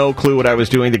had no clue what I was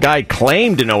doing. The guy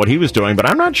claimed to know what he was doing, but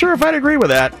I'm not sure if I'd agree with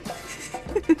that.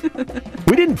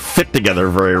 We didn't fit together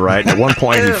very right. At one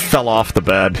point, he fell off the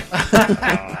bed.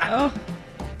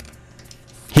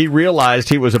 He realized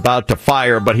he was about to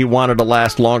fire, but he wanted to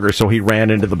last longer, so he ran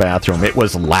into the bathroom. It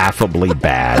was laughably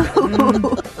bad.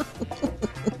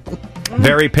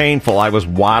 Very painful. I was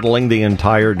waddling the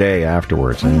entire day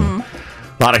afterwards. A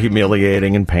lot of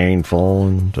humiliating and painful.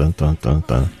 And dun, dun, dun,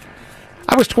 dun.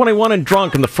 I was 21 and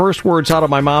drunk, and the first words out of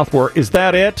my mouth were, "Is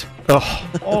that it?"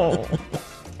 Oh.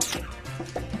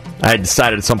 I had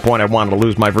decided at some point I wanted to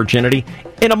lose my virginity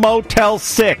in a Motel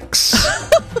 6.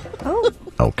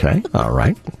 Okay, all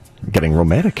right. Getting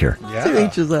romantic here. To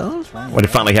each his own. When it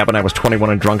finally happened, I was 21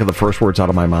 and drunk, and the first words out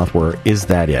of my mouth were, "Is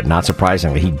that it?" Not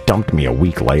surprisingly, he dumped me a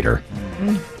week later.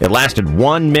 It lasted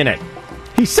 1 minute.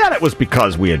 He said it was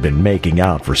because we had been making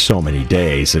out for so many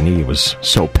days, and he was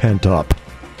so pent up.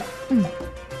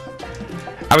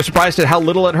 I was surprised at how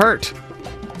little it hurt,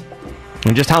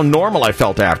 and just how normal I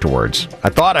felt afterwards. I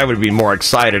thought I would be more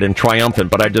excited and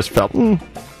triumphant, but I just felt,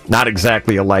 not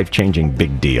exactly a life-changing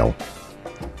big deal.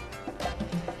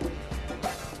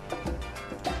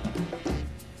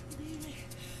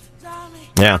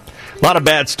 Yeah, a lot of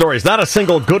bad stories. Not a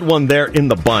single good one there in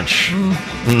the bunch.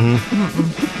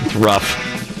 It's rough.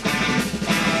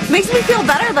 Makes me feel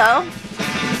better,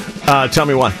 though. Tell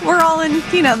me why. We're all in,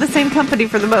 the same company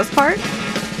for the most part.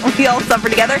 We all suffer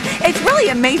together. It's really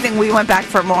amazing we went back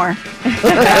for more.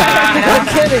 No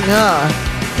kidding, huh?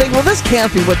 Think, well, this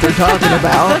can't be what they're talking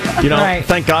about.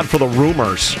 Thank God for the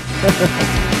rumors.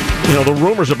 The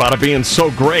rumors about it being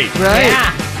so great. Right.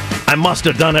 Yeah. I must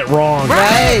have done it wrong.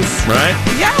 Right. Right?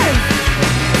 Yes.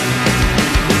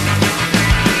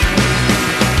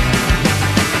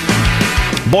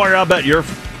 Boy, I bet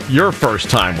your first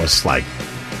time was like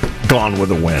Gone with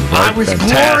the Wind, right? I was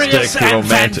glorious and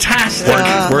fantastic.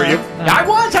 Were you? I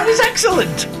was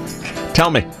excellent. Tell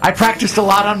me. I practiced a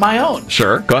lot on my own.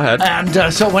 Sure, go ahead.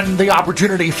 And so when the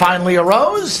opportunity finally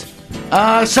arose,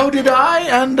 so did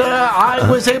I, and I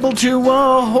was able to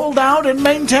hold out and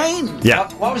maintain. Yeah.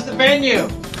 What was the venue?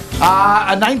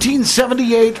 A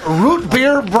 1978 Root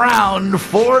Beer Brown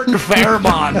Ford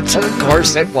Fairmont. Of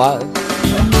course it was.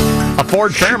 A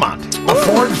Ford Fairmont. A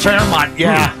Ford Fairmont,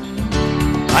 yeah.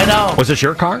 I know. Was this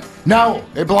your car? No,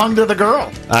 it belonged to the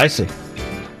girl. I see.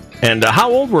 And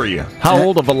how old were you? How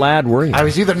old of a lad were you? I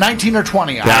was either 19 or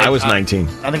 20. Yeah, I was 19.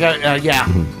 I think yeah.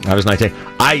 I was 19.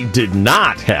 I did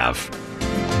not have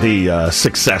the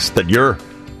success that you're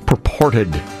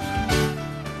purported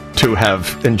to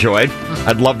have enjoyed.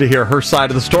 I'd love to hear her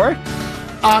side of the story.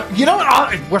 You know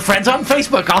what? We're friends on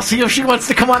Facebook. I'll see if she wants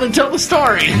to come on and tell the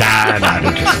story. Nah, not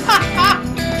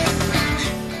interested.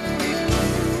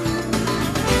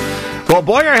 Well,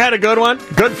 Boyer had a good one.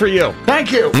 Good for you.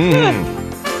 Thank you.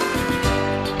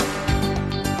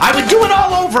 I would do it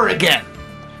all over again.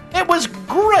 It was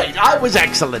great. I was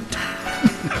excellent.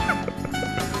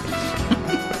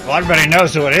 Well, everybody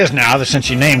knows who it is now since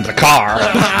you named the car.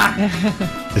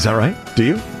 Is that right? Do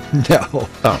you? No.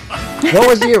 Oh. What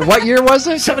was the year? What year was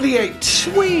it? 78.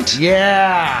 Sweet.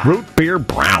 Yeah. Root Beer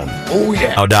Brown. Oh,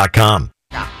 yeah. .com.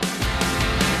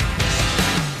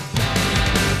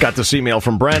 Got this email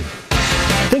from Brent.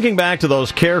 Thinking back to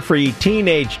those carefree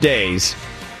teenage days,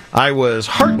 I was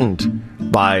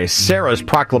heartened by Sarah's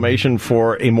proclamation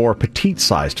for a more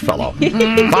petite-sized fellow.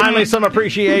 Finally, some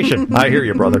appreciation. I hear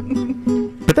you, brother.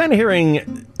 But then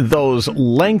hearing those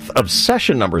length of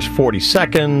session numbers, 40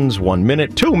 seconds, 1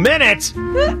 minute, 2 minutes!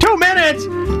 2 minutes!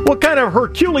 What kind of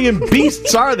Herculean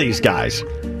beasts are these guys?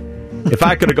 If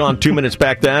I could have gone 2 minutes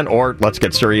back then, or let's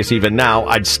get serious even now,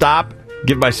 I'd stop,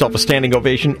 give myself a standing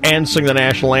ovation, and sing the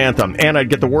national anthem. And I'd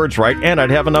get the words right, and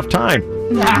I'd have enough time.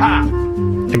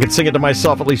 I could sing it to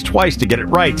myself at least twice to get it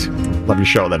right. Love your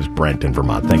show. That is Brent in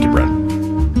Vermont. Thank you, Brent.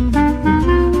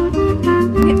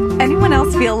 Anyone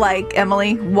else feel like,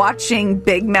 Emily, watching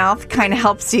Big Mouth kind of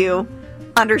helps you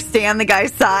understand the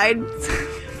guy's side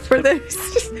for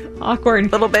this? Awkward. A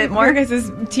little bit more. Your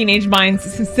guys' teenage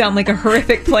minds sound like a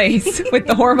horrific place with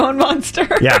the hormone monster.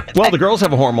 Yeah. Well, the girls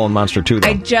have a hormone monster, too, though.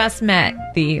 I just met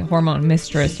the hormone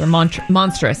mistress, or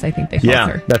monstrous, I think they call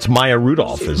her. That's Maya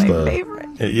Rudolph. She's my favorite.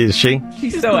 Is she?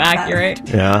 She's so accurate.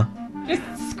 Yeah.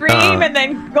 Just scream and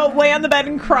then go lay on the bed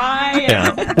and cry.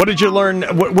 Yeah. What did you learn?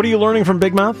 What are you learning from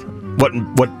Big Mouth? What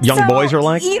young boys are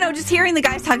like? Just hearing the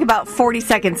guys talk about 40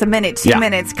 seconds, a minute, 2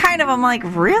 minutes, kind of, I'm like,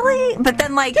 really? But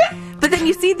then,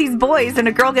 you see these boys and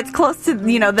a girl gets close to,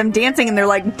 them dancing and they're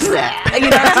like, it just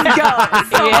goes.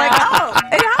 So I'm like, oh,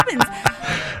 it happens.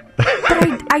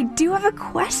 But I do have a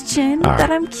question that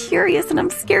I'm curious, and I'm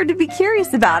scared to be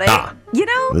curious about it.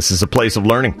 This is a place of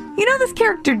learning. This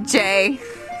character, Jay,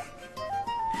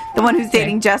 the one who's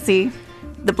dating Jesse,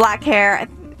 the black hair,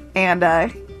 and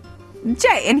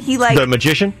Jay, and he the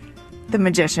magician? The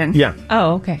magician. Yeah.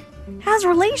 Oh, okay. Has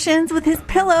relations with his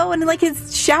pillow and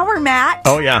his shower mat.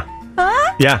 Oh, yeah.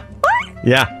 Huh? Yeah. What?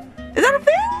 Yeah. Is that a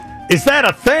thing? Is that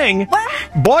a thing?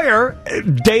 Boyer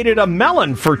dated a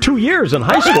melon for 2 years in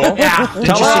high school. Yeah.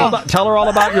 Tell her all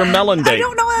about your melon date. I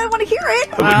don't know. I want to hear it.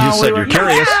 You said you're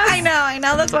curious. Yeah, I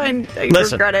know. That's why I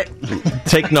Listen. regret it.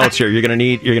 Take notes here. You're gonna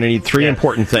need 3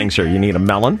 important things here. You need a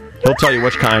melon. He'll tell you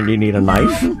which kind. You need a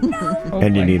knife,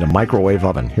 and you need a microwave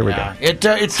oven. Here we go.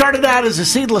 It started out as a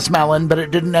seedless melon, but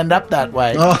it didn't end up that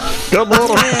way. Oh, good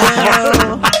little.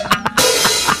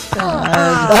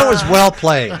 That was well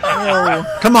played.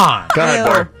 Come on. Go ahead,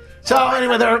 Boyer. So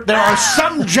anyway, there are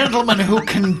some gentlemen who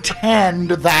contend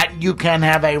that you can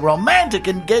have a romantic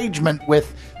engagement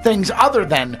with things other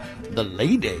than the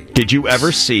lady. Did you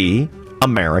ever see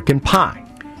American Pie?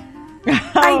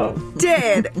 I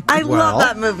did. I love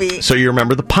that movie. So you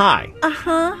remember the pie?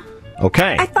 Uh-huh.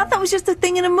 Okay. I thought that was just a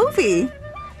thing in a movie.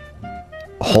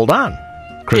 Hold on,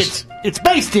 Chris. It's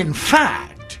based in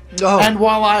fact. And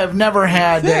while I have never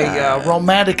had a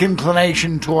romantic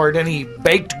inclination toward any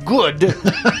baked good,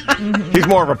 He's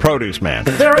more of a produce man.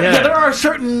 there are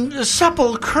certain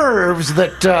supple curves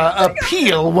that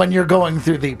appeal when you're going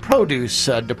through the produce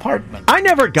department. I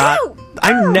never got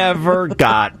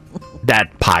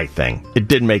that pie thing. It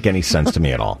didn't make any sense to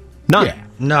me at all. None. Yeah.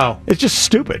 No. It's just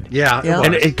stupid. Yeah.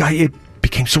 And it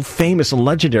became so famous and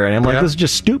legendary, and I'm like, this is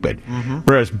just stupid.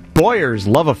 Whereas Boyer's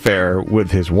love affair with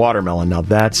his watermelon, now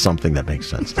that's something that makes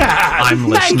sense to me.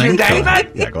 I'm Thank listening. you,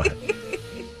 David. Yeah, go ahead.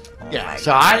 Yeah,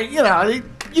 so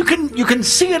you can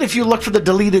see it if you look for the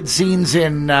deleted scenes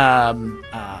in.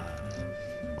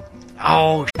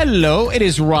 Hello, it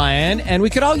is Ryan, and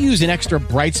we could all use an extra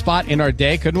bright spot in our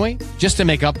day, couldn't we? Just to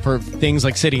make up for things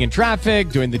like sitting in traffic,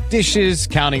 doing the dishes,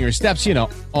 counting your steps,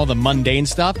 all the mundane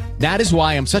stuff. That is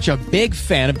why I'm such a big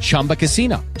fan of Chumba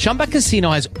Casino. Chumba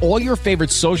Casino has all your favorite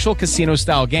social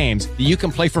casino-style games that you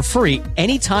can play for free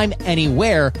anytime,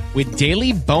 anywhere with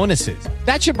daily bonuses.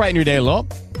 That should brighten your day a little.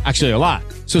 Actually, a lot.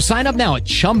 So sign up now at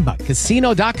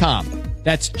ChumbaCasino.com.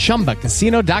 That's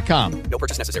ChumbaCasino.com. No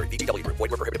purchase necessary. VGW Group.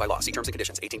 Void where prohibited by law. See terms and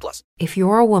conditions. 18+. If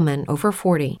you're a woman over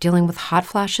 40 dealing with hot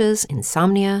flashes,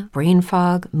 insomnia, brain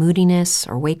fog, moodiness,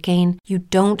 or weight gain, you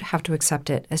don't have to accept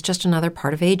it as just another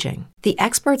part of aging. The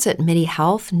experts at MIDI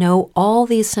Health know all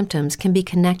these symptoms can be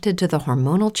connected to the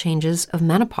hormonal changes of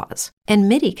menopause. And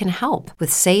MIDI can help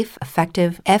with safe,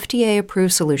 effective,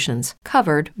 FDA-approved solutions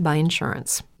covered by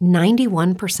insurance.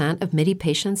 91% of MIDI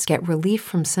patients get relief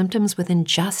from symptoms within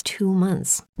just 2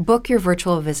 months. Book your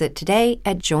virtual visit today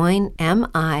at joinmidi.com.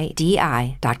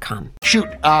 Shoot,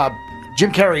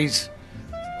 Jim Carrey's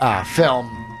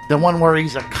film, the one where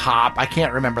he's a cop. I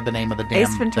can't remember the name of the damn.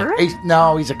 Ace Ventura?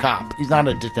 No, he's a cop. He's not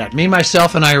a detective. Me,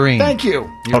 Myself, and Irene. Thank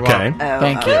you. You're Okay. welcome.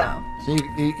 Thank you. So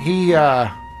he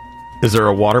Is there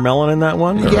a watermelon in that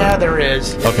one? or- yeah, there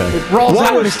is. Okay. It rolls What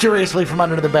out was- mysteriously from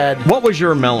under the bed. What was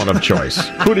your melon of choice?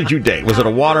 Who did you date? Was it a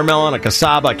watermelon, a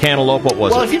cassava, a cantaloupe? What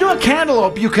was Well, it? if you do a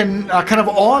cantaloupe, you can kind of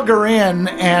auger in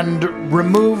and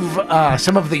remove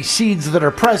some of the seeds that are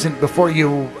present before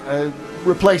you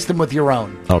replace them with your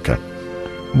own. Okay.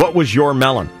 What was your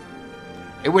melon?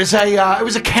 It was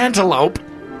a cantaloupe.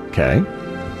 Okay.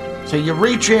 So you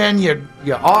reach in, you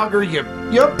auger, you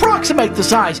approximate the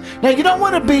size. Now you don't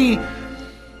want to be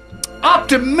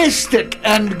optimistic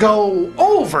and go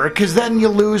over, because then you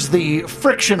lose the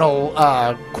frictional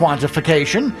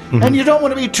quantification, and you don't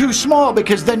want to be too small,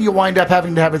 because then you wind up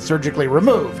having to have it surgically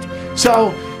removed.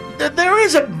 So there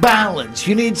is a balance.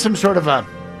 You need some sort of a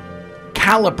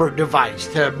caliper device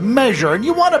to measure, and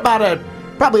you want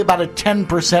probably about a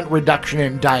 10% reduction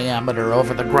in diameter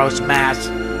over the gross mass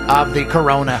of the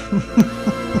corona.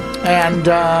 And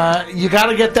you got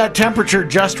to get that temperature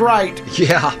just right.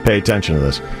 Yeah. Pay attention to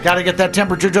this. Got to get that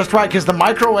temperature just right, because the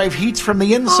microwave heats from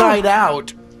the inside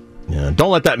out. Yeah.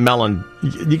 Don't let that melon.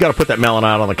 You got to put that melon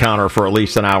out on the counter for at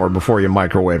least an hour before you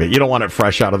microwave it. You don't want it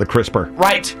fresh out of the crisper.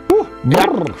 Right. Yep.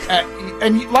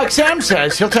 And like Sam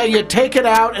says, he'll tell you, take it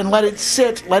out and let it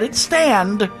sit, let it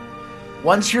stand.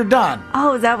 Once you're done.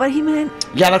 Oh, is that what he meant?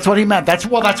 Yeah, that's what he meant. That's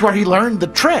where he learned the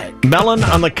trick. Melon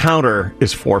on the counter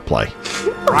is foreplay.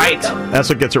 Right. That's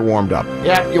what gets her warmed up.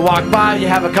 Yeah, you walk by, you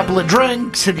have a couple of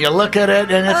drinks, and you look at it,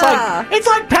 and it's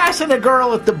like passing a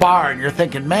girl at the bar, and you're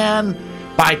thinking, man,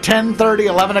 by 10:30,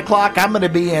 11 o'clock, I'm going to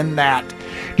be in that.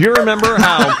 Do you remember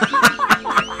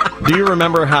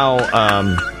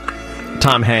how?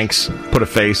 Tom Hanks put a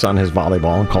face on his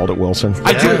volleyball and called it Wilson?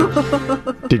 I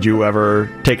do. Did you ever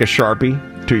take a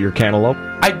Sharpie to your cantaloupe?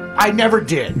 I never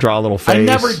did. Draw a little face? I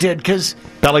never did, because...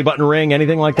 Belly button ring,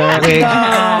 anything like that?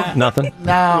 No. Nothing?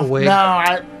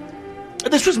 No.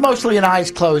 This was mostly an eyes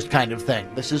closed kind of thing.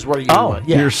 This is where you...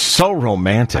 You're so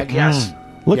romantic. Yes.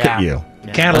 Look at you.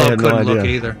 Cantaloupe I had no couldn't look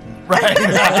idea. either.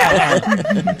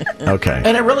 Okay.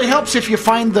 And it really helps if you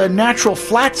find the natural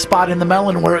flat spot in the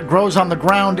melon where it grows on the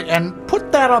ground and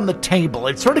put that on the table.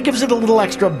 It sort of gives it a little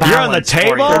extra balance. You're on the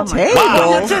table? For you. The table?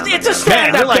 Wow. It's a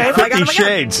stand-up. Man, you're like Dave. 50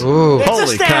 Shades. Ooh. It's Holy a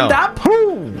stand-up.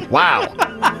 cow. Wow.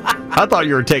 I thought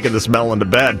you were taking this melon to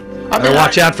bed. Better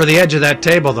watch out for the edge of that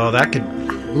table, though. That could...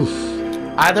 Oof.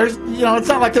 There's, it's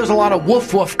not like there's a lot of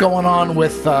woof going on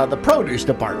with the produce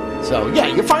department. So, yeah,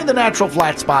 you find the natural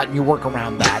flat spot and you work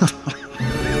around that.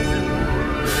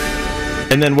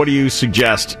 And then what do you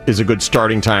suggest is a good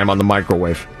starting time on the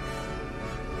microwave?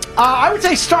 I would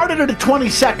say start it at 20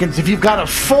 seconds. If you've got a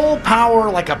full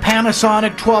power, like a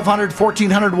Panasonic 1200,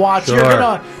 1400 watts, Sure. you're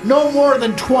going to no more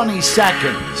than 20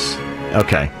 seconds.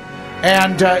 Okay.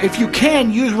 And if you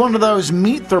can, use one of those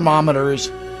meat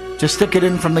thermometers to stick it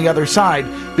in from the other side,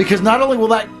 because not only will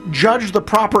that judge the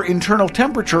proper internal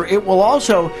temperature, it will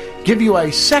also give you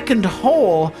a second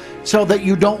hole so that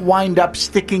you don't wind up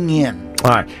sticking in. All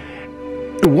right.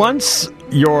 Once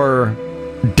your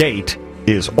date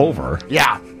is over,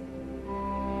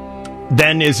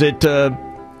 then is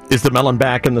the melon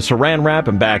back in the saran wrap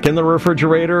and back in the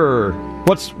refrigerator, or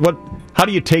how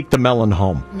do you take the melon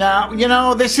home? Now,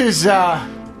 this is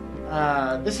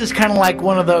kind of like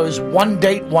one of those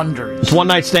one-date wonders. It's one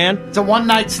night stand? It's a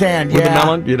one-night stand, With yeah. the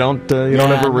melon? You don't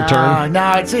ever return?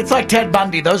 No, it's like Ted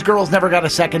Bundy. Those girls never got a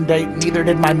second date, neither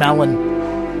did my melon.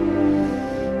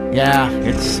 Yeah,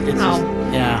 it's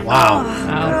yeah. Wow.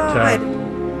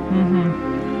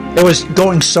 It was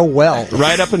going so well.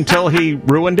 Right up until he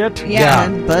ruined it? Yeah.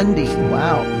 Ted Bundy.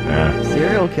 Wow. Yeah.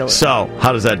 Serial killer. So,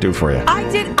 how does that do for you?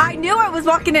 I knew I was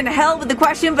walking into hell with the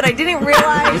question, but I didn't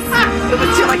realize it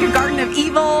was to like a Garden of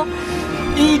Evil.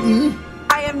 Eden.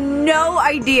 I have no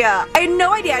idea. I had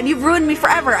no idea, and you've ruined me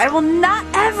forever. I will not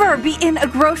ever be in a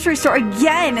grocery store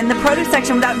again in the produce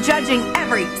section without judging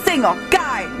every single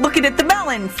guy looking at the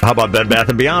melons. How about Bed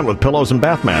Bath & Beyond with pillows and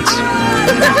bath mats?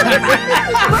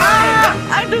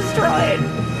 I'm destroyed.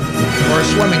 Or a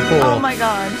swimming pool. Oh my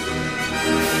god.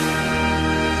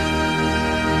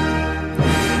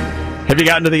 Have you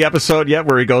gotten to the episode yet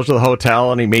where he goes to the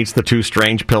hotel and he meets the two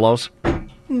strange pillows?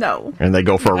 No. And they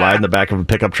go for a ride in the back of a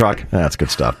pickup truck? That's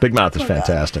good stuff. Big Mouth is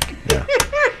fantastic. Yeah.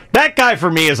 That guy, for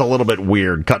me, is a little bit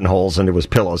weird, cutting holes into his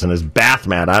pillows and his bath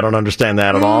mat. I don't understand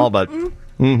that at all, but...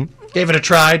 Gave it a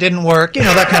try, didn't work,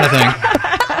 that kind of thing.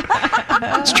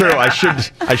 It's true.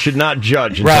 I should not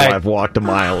judge until Right. I've walked a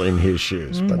mile in his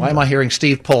shoes. But Why am I hearing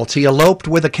Steve Poltz? He eloped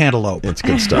with a cantaloupe. It's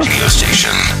good stuff. Radio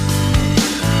station.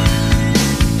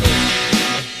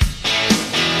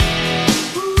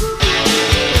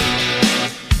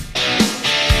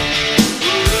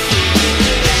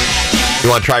 You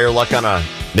want to try your luck on a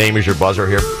name as your buzzer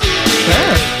here?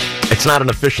 Sure. It's not an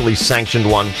officially sanctioned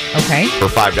one. Okay. For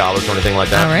 $5 or anything like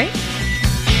that. All right.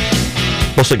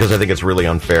 Mostly because I think it's really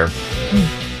unfair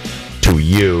to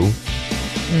you.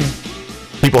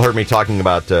 People heard me talking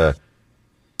about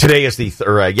today is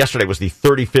yesterday was the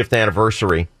 35th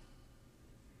anniversary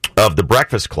of the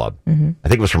Breakfast Club. I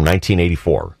think it was from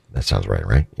 1984. That sounds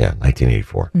right? Yeah,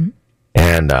 1984.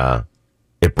 And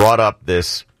it brought up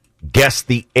this Guess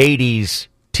the 80s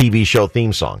TV show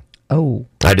theme song. Oh.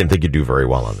 I didn't think you'd do very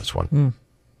well on this one.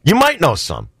 You might know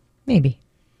some. Maybe.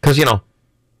 Because,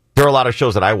 there are a lot of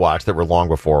shows that I watched that were long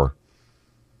before,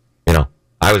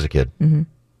 I was a kid.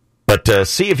 But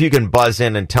see if you can buzz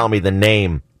in and tell me the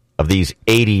name of these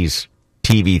 80s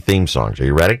TV theme songs. Are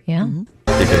you ready? Yeah.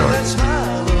 Take it on.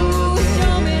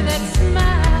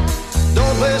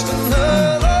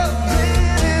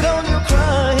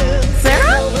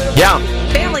 Sarah? Yeah.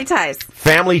 Family Ties.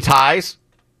 Family Ties? Is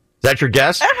that your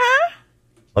guess? Uh-huh.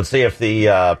 Let's see if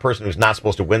the person who's not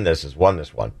supposed to win this has won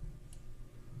this one.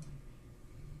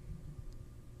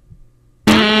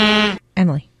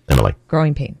 Emily.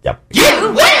 Growing Pains. Yep.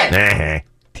 You win!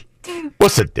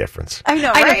 What's the difference? I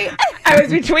know, right? I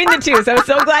was between the two, so I was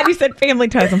so glad you said Family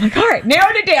Ties. I'm like, all right,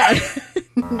 narrowed it down.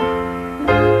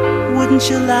 Wouldn't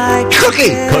you like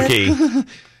Cookie.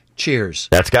 Cheers.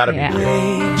 That's got to be.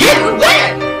 You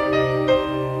win!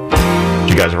 Did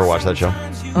you guys ever watch that show?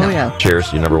 Oh, yeah.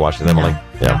 Cheers. You never watched it, Emily?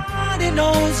 Yeah.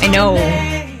 I know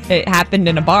it happened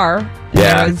in a bar.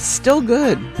 Yeah. It's still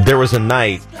good. There was a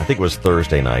night, I think it was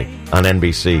Thursday night, on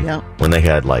NBC, when they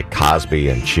had like Cosby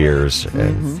and Cheers.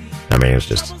 And I mean, it was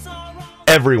just,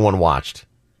 everyone watched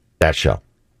that show.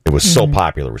 It was so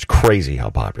popular. It was crazy how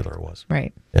popular it was.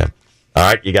 Right. Yeah. All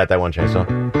right. You got that one, Chainsaw?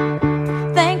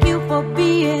 Thank you for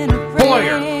being a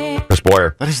Boyer. Chris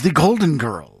Boyer. That is the Golden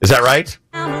Girl. Is that right?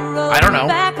 I don't know.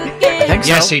 I think so.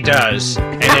 Yes, he does.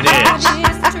 And it is.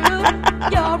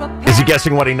 Is he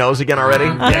guessing what he knows again already?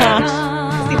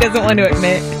 Yes. He doesn't want to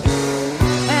admit.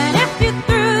 And if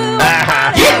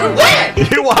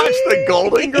You watched the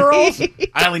Golden Girls?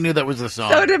 I only knew that was the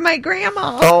song. So did my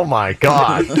grandma. Oh, my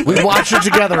God. We watched it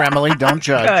together, Emily. Don't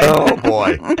judge. Oh,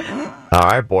 boy. All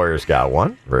right, Boyer's got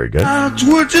one. Very good. What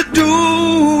would you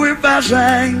do if I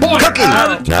sang? Cookie.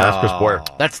 No, that's Chris Boyer.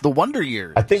 That's the Wonder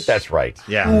Years. I think that's right.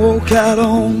 Yeah. Walk out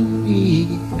on me,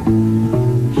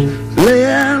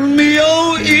 lend me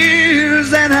your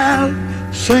ears, and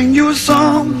I'll sing you a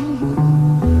song.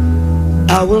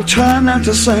 I will try not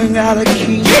to sing out of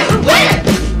key.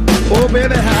 Oh,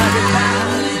 baby,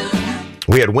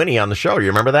 We had Winnie on the show. You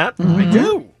remember that? I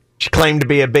do. She claimed to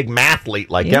be a big mathlete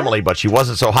like Emily, but she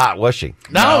wasn't so hot, was she?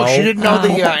 No, she didn't know the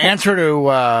answer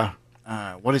to,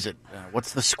 what is it?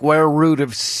 What's the square root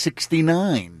of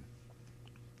 69?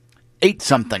 8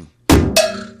 something.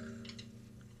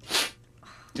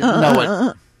 Didn't know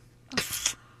it.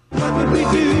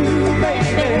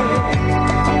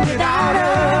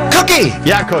 Cookie.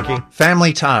 Yeah, Cookie.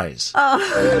 Family Ties. Oh,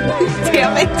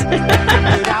 damn it.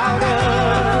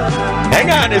 Hang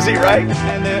on, is he right?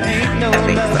 I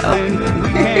think so.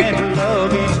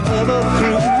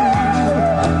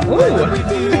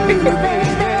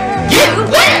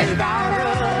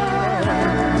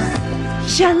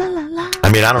 Sha-la-la-la.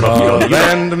 I mean, I don't know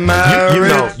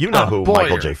if you know who Boyer.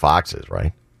 Michael J. Fox is,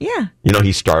 right? Yeah. You know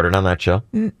he started on that show?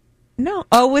 No.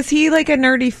 Oh, was he like a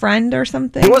nerdy friend or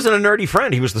something? He wasn't a nerdy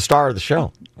friend. He was the star of the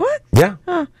show. What? Yeah.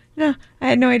 Oh, no. I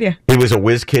had no idea. He was a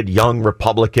whiz kid, young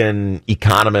Republican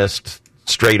economist,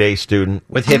 straight A student.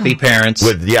 With hippie parents.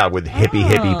 With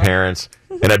hippie parents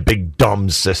and a big dumb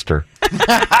sister.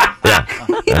 Yeah.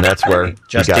 And that's where he got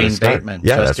Justine to start. Bateman.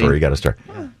 Yeah, that's Justine. where he got to start.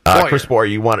 Boyer. Chris Boyer,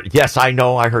 you want it? Yes, I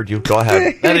know. I heard you. Go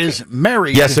ahead. That is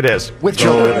married. Yes, it is. With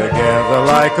children. together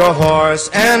like a horse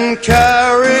and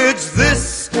carriage.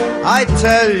 This I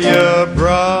tell you,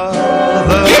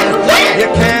 brother. You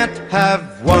can't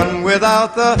have one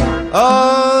without the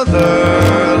other.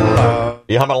 Love.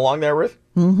 You humming along there, Ruth?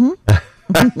 Mm-hmm.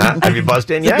 Have you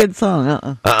buzzed in It's yet? a good song.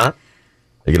 Are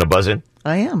you going to buzz in?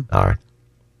 I am. All right.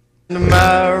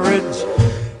 Marriage,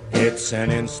 it's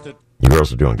an instant. You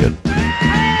girls are doing good.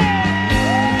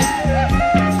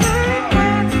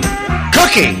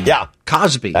 Cookie. Yeah.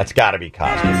 Cosby. That's got to be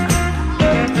Cosby.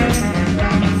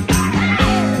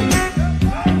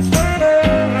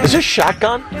 Is this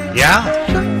Shotgun? Yeah.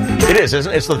 It is,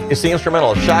 isn't it? It's the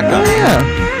instrumental of Shotgun. Yeah.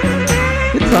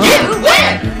 Good song.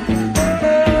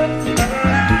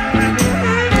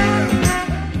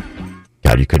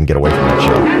 God, you couldn't get away from that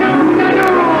show.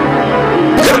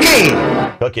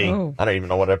 Cookie. Cookie. Oh. I don't even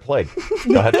know what I played.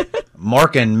 Go ahead.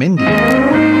 Mark and Mindy.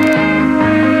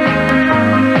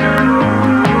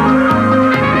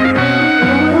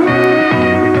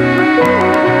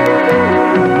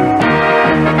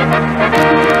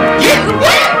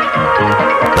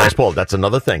 Nice pull. That's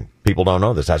another thing. People don't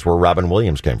know this. That's where Robin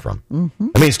Williams came from. Mm-hmm.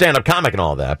 I mean, stand-up comic and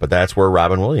all that, but that's where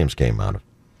Robin Williams came out of.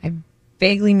 I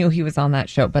vaguely knew he was on that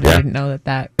show, but Yeah. I didn't know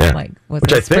that Yeah. was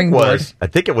Which a I think springboard.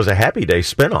 it was a Happy Day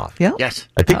spinoff. Yeah. Yes.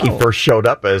 I think he Oh. first showed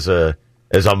up as a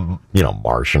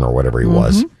Martian or whatever he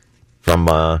was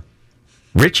from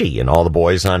Richie and all the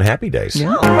boys on Happy Days.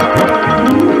 Yeah.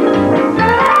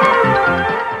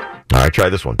 All right, try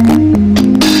this one.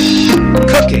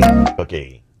 Cookie.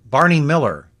 Cookie. Barney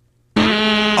Miller.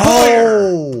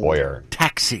 Oh, Boyer.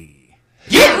 Taxi.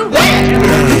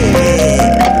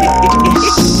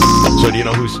 So do you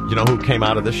know who came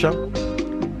out of this show?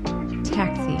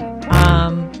 Taxi.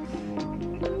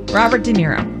 Robert De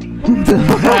Niro.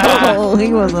 Oh,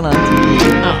 he wasn't on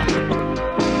TV.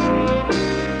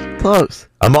 Close.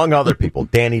 Among other people,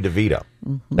 Danny DeVito.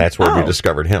 That's where we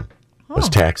discovered him. Was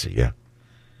Taxi, yeah.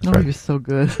 Oh, he was so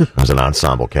good. It was an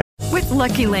ensemble cast. With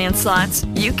Lucky Land Slots,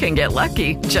 you can get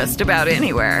lucky just about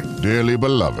anywhere. Dearly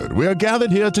beloved, we are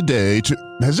gathered here today to...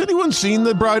 Has anyone seen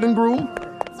the bride and groom?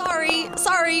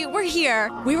 Sorry, we're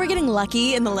here. We were getting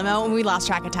lucky in the limo and we lost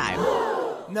track of time.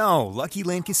 No, Lucky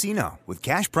Land Casino, with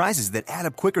cash prizes that add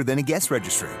up quicker than a guest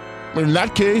registry. In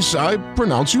that case, I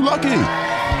pronounce you lucky.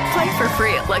 Play for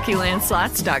free at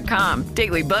LuckyLandSlots.com.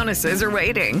 Daily bonuses are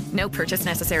waiting. No purchase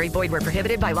necessary. Void where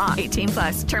prohibited by law.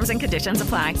 18+. Terms and conditions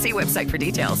apply. See website for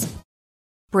details.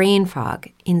 Brain fog,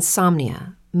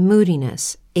 insomnia,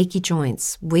 moodiness, achy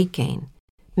joints, weight gain.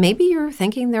 Maybe you're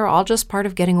thinking they're all just part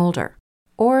of getting older.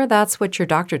 Or that's what your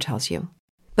doctor tells you.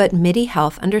 But MIDI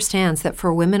Health understands that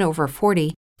for women over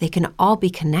 40, they can all be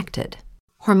connected.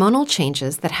 Hormonal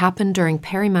changes that happen during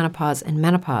perimenopause and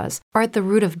menopause are at the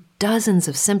root of dozens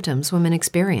of symptoms women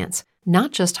experience,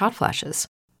 not just hot flashes.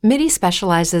 MIDI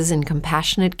specializes in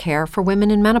compassionate care for women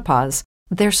in menopause.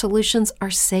 Their solutions are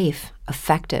safe,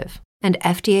 effective, and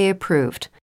FDA approved.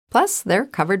 Plus, they're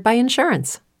covered by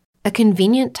insurance. A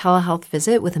convenient telehealth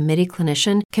visit with a MIDI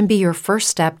clinician can be your first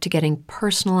step to getting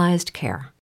personalized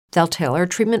care. They'll tailor a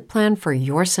treatment plan for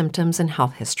your symptoms and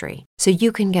health history so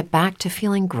you can get back to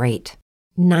feeling great.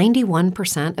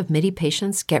 91% of MIDI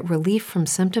patients get relief from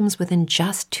symptoms within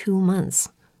just 2 months.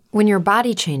 When your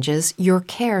body changes, your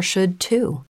care should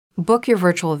too. Book your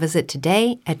virtual visit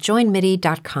today at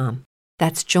joinmidi.com.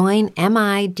 That's joinmidi.com.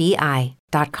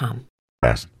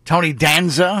 Tony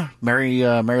Danza, Mary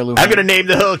Lou. I'm going to name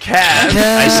the whole cast.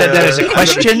 I said that as a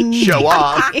question. Show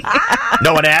off.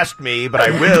 No one asked me, but I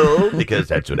will because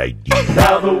that's what I do.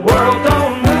 Now the world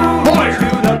don't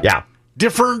move. Yeah.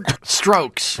 Different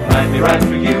strokes. Might be right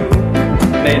for you,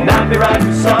 may not be right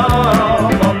for some.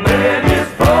 A man is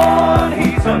born,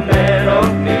 he's a man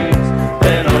of means.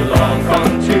 Then along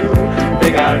come two.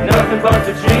 They got nothing but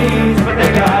the genes, but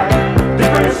they got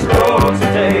different strokes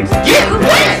it takes.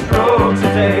 Different strokes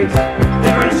it takes.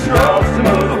 Different strokes to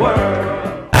move the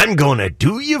world. I'm going to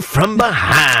do you from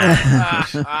behind.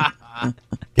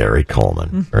 Gary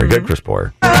Coleman. Very good, Chris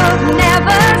Boyer.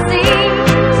 Never seems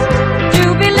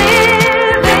to be living.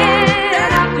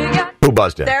 Who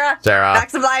buzzed in? Sarah. Sarah.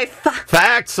 Facts of life.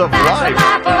 Facts of life.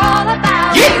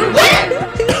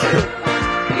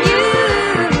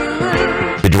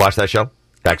 Did you watch that show?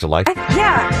 Facts of Life?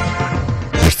 Yeah.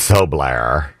 You're so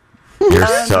Blair. You're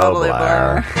so totally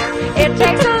Blair. It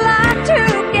takes a lot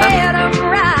to get them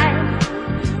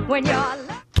right. When you're All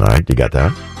right, you got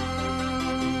that?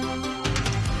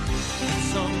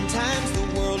 sometimes the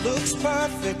world looks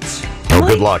perfect. Oh,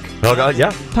 good luck. Oh, God,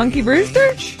 yeah. Punky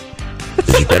Brewster?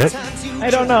 Did you get it? I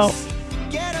don't know.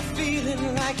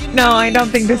 No, I don't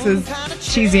think this is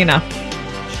cheesy enough.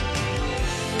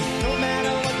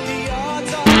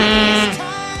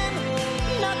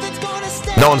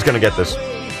 No one's going to get this.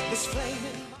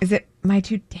 Is it My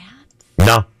Two Dads?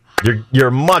 No. You're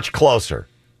much closer.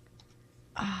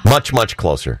 Much, much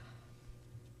closer.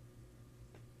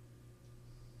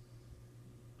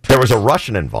 There was a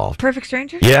Russian involved. Perfect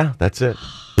Strangers? Yeah, that's it.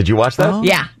 Did you watch that? Oh.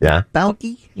 Yeah. Yeah.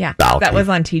 Balky? Yeah. Balky. That was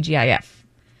on TGIF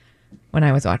when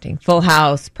I was watching. Full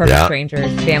House, Perfect Yeah.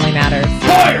 Strangers, Family Matters.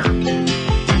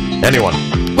 Anyone?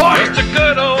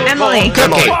 Emily.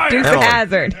 Emily. Dukes of Emily.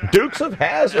 Hazzard. Dukes of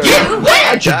Hazzard.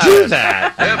 How'd you do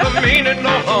that? Never meaning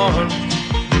no harm.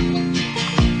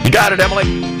 You got it, Emily.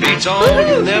 Beats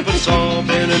on, never saw.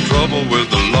 Been in trouble with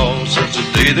the law since the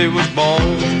day they was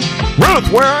born. Ruth,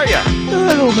 where are you?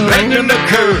 I don't know. Bending the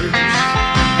curve.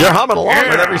 You're humming along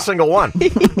with every single one.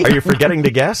 Are you forgetting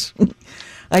to guess?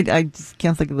 I just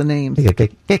can't think of the names. Boyer.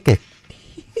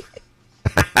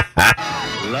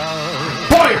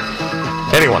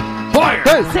 Anyone? Boyer.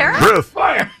 Ruth. Sarah? Ruth.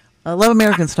 Boyer. Love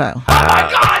American Style. Oh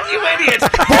my God, you idiots!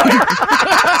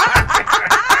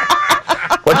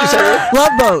 What'd you say, Ruth?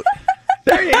 Love Boat.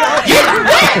 There you go.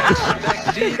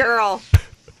 Good girl.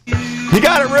 You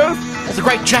got it, Ruth. That's the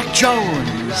great Jack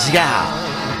Jones. Yeah.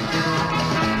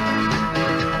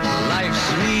 Life's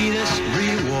sweetest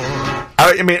reward.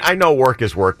 I mean, I know work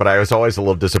is work, but I was always a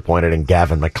little disappointed in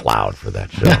Gavin McLeod for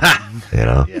that show. You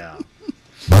know? Yeah.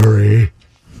 Murray.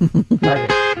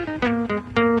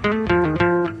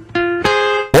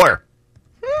 Boyer.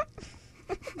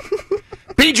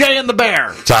 BJ and the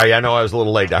Bear. Sorry, I know I was a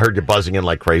little late. I heard you buzzing in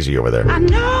like crazy over there. I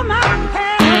know my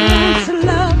parents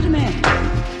loved me.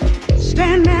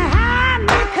 Stand behind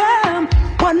me, come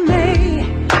what may.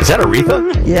 Is that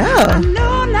Aretha? Yeah.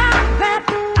 know now that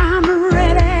I'm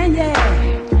ready, yeah.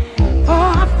 For I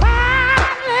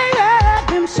finally heard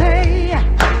them say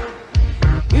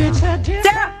it's a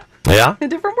different. Yeah? A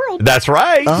different world. That's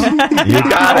right. You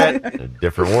got it. A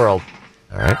different world.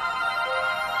 All right.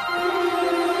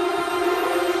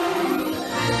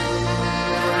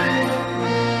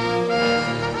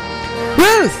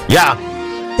 Ruth. Yeah.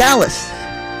 Dallas.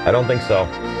 I don't think so.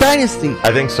 Dynasty.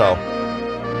 I think so.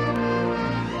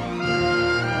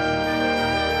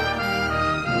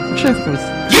 I'm sure it was.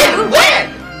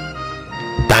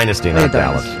 Dynasty, not Yeah,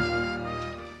 Dallas. Dynasty.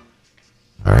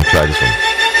 All right, try this one.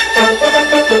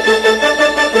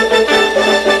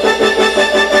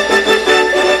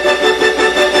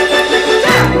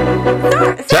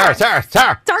 Sarah.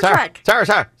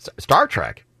 Star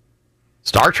Trek.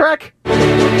 Star Trek?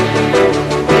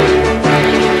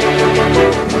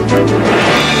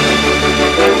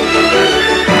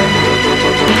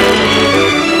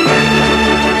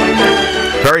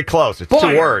 Very close. It's Boyer.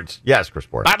 two words. Yes, Chris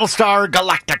Boyer. Battlestar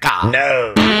Galactica.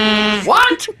 No.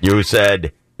 What? You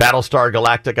said Battlestar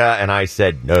Galactica, and I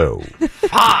said no.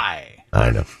 Hi.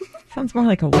 I know. Sounds more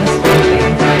like a Western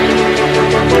thing.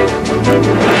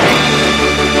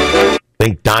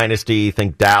 Think Dynasty,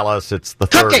 think Dallas. It's the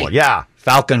third Cookie. one. Yeah.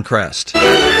 Falcon Crest.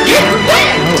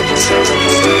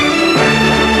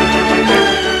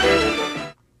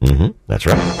 That's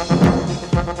right.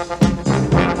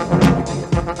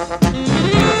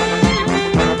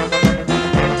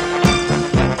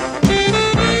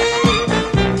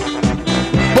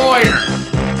 Boyer.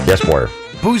 Yes, Boyer.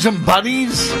 Bosom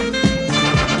Buddies.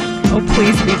 Oh,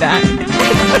 please be that.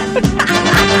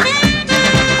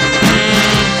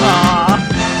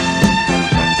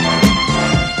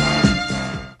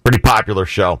 Pretty popular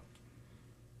show.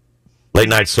 Late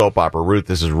night soap opera. Ruth,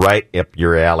 this is right up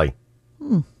your alley.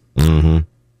 Mm-hmm.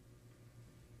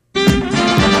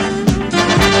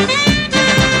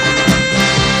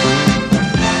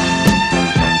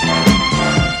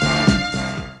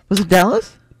 Was it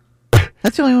Dallas?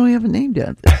 That's the only one we haven't named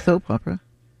yet. The soap opera.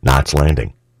 Knots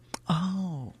Landing.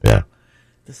 Oh. Yeah.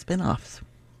 The spin-offs.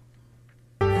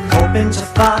 Hoping to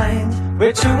find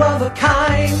we're two of a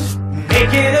kind.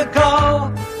 Make it a go,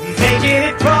 making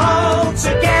it grow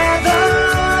together.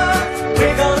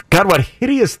 We're gonna. God, what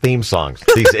hideous theme songs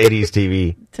these 80s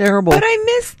TV. Terrible. But I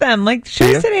miss them. Like,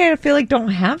 shows Yeah. today, I feel like don't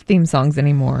have theme songs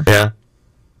anymore. Yeah.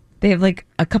 They have like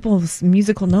a couple of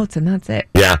musical notes and that's it.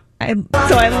 Yeah.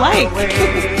 So I like.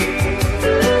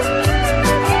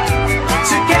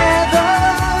 Together,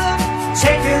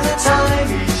 taking the time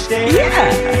each day.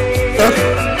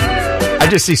 Yeah. I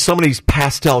just see so many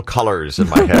pastel colors in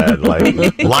my head,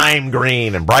 like lime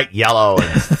green and bright yellow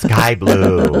and sky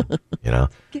blue. You know,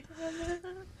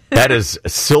 that is a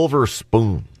Silver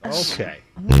Spoon. Okay.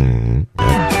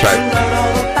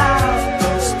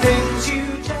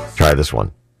 Try this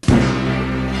one.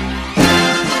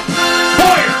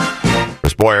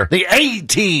 Miss Boyer. The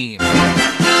A-Team.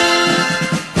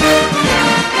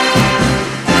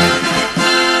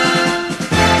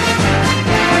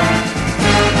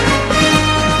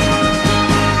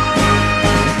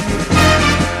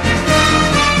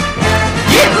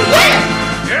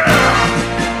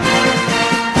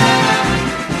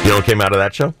 You know what came out of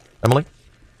that show, Emily?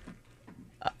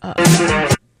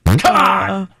 Come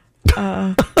on.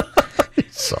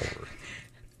 So,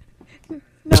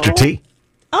 Mr. T.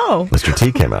 Oh. Mr.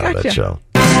 T came out of that Gotcha. show.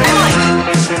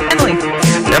 Emily.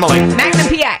 Emily. Magnum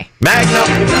PI. Magnum.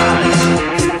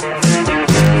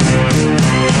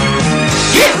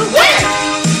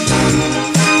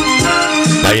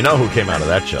 Now you know who came out of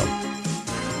that show.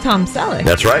 Tom Selleck.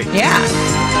 That's right. Yeah.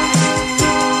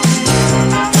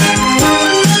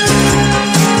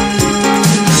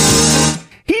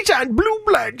 He's on Blue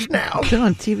Bloods now. He's been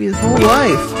on TV his whole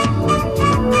life.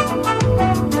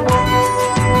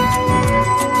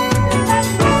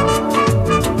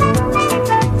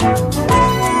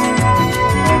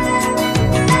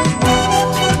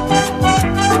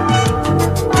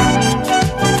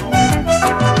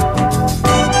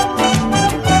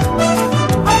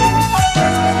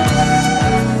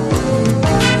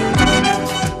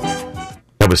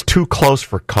 It was Too Close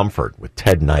for Comfort with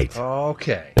Ted Knight.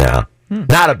 Okay. Yeah.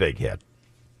 Not a big hit.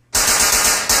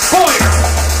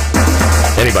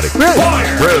 Anybody?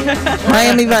 Ruth.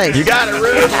 Miami Vice. You got it,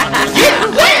 Ruth.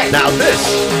 Now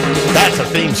that's a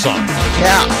theme song.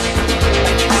 Yeah.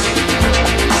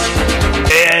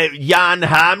 Jan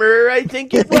Hammer, I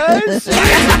think it was.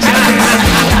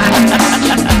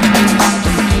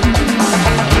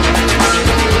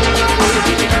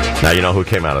 Now you know who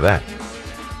came out of that.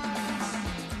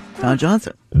 Don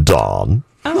Johnson. Don.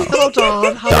 Oh, hello,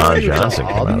 Don. How Don are you? Johnson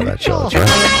came out of that show. That's right.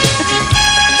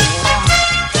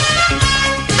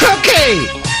 Cookie.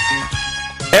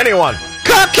 Anyone?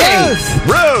 Cookie.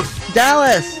 Ruth.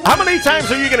 Dallas. How many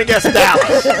times are you going to guess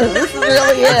Dallas? This is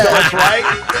really it. Until it's right?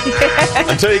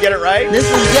 Until you get it right? This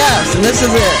is yes, and this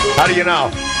is it. How do you know?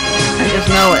 I just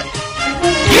know it.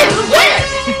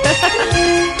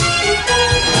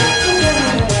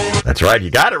 That's right.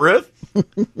 You got it, Ruth.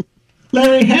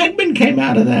 Larry Hagman came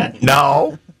out of that.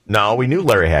 No, we knew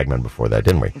Larry Hagman before that,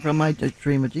 didn't we? From My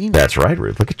Dream of Genius. That's right,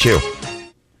 Ruth. Look at you.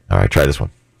 All right, try this one.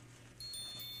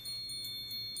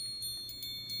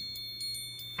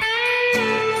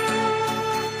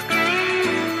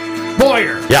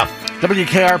 Boyer. Yeah.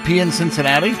 WKRP in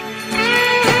Cincinnati.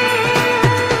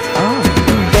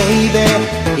 Baby,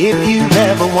 if you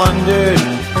never wondered,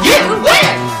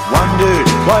 wondered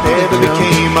whatever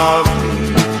became of me.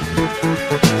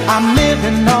 I'm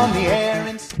living on the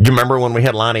air. You remember when we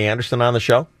had Lonnie Anderson on the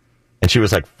show? And she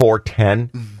was like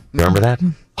 4'10"? You remember that?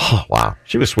 Oh, wow.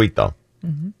 She was sweet, though.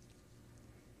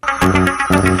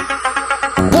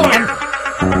 Boyer.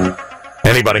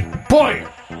 Anybody? Boyer.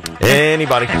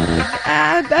 Anybody? Come on.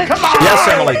 Yes,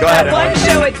 Emily, go ahead, One Emily.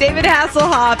 show with David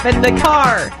Hasselhoff and the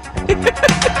car.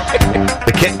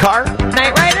 The Kit Car?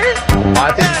 Knight Rider?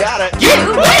 I think you got it.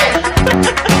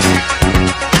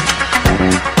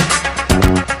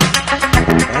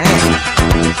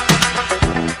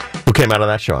 out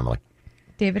of that show, Emily?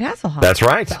 David Hasselhoff. That's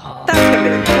right. That's going to be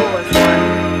the coolest one.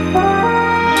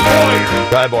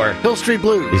 Go ahead, Boyer. Hill Street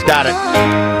Blues. He's got it.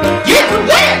 You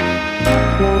win!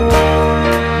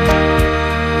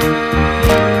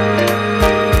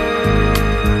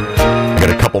 I got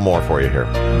a couple more for you here.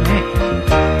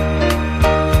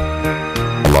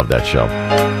 I love that show.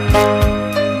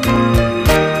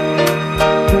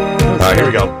 All right, here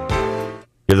we go.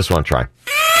 Give this one a try.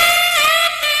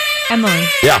 Emily.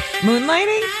 Yeah.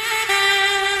 Moonlighting?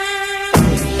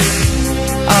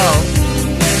 Oh,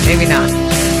 maybe not.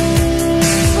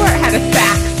 Or it had a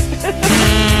sax.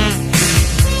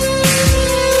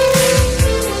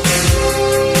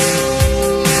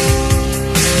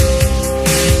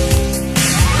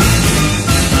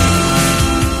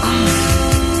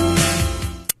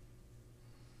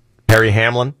 Harry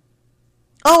Hamlin.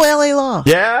 Oh, L.A. Law.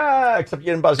 Yeah, except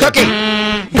you didn't buzz Cookie.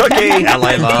 in. Cookie.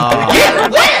 L.A. Law.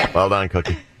 Well done,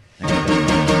 Cookie.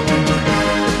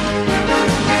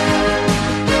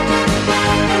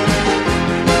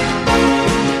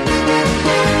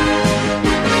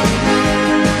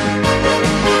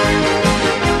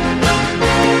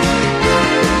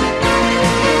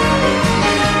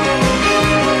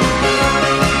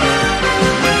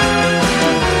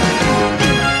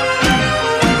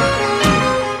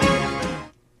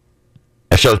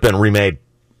 That show's been remade.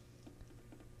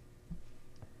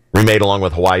 Remade along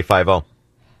with Hawaii Five-0.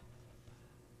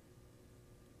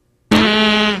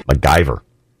 MacGyver.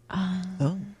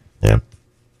 Yeah.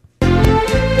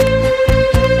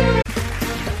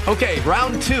 Okay,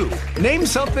 round 2. Name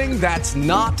something that's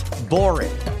not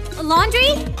boring. A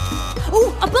laundry?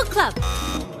 Ooh, a book club.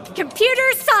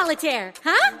 Computer solitaire,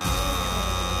 huh?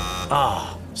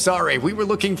 Ah, sorry, we were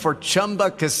looking for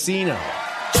Chumba Casino.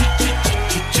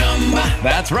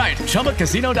 That's right.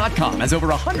 ChumbaCasino.com has over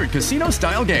 100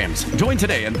 casino-style games. Join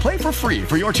today and play for free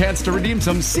for your chance to redeem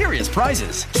some serious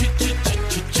prizes.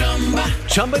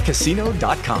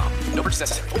 ChumbaCasino.com. No purchase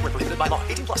necessary. Void where prohibited by law.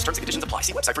 18 plus terms and conditions apply.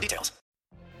 See website for details.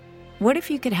 What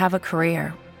if you could have a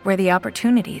career where the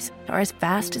opportunities are as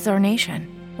vast as our nation,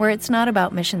 where it's not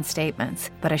about mission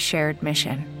statements, but a shared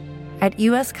mission? At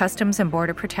U.S. Customs and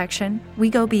Border Protection,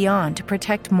 we go beyond to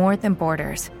protect more than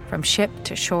borders. From ship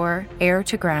to shore, air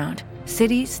to ground,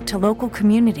 cities to local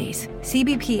communities,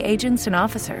 CBP agents and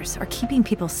officers are keeping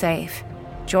people safe.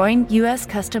 Join U.S.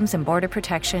 Customs and Border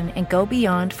Protection and go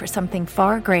beyond for something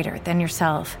far greater than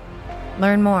yourself.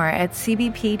 Learn more at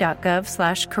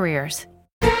cbp.gov/careers.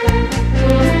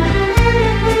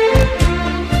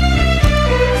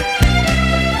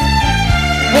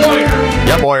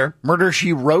 Yeah, Boyer. Murder,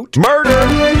 She Wrote. Murder,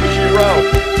 She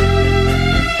Wrote.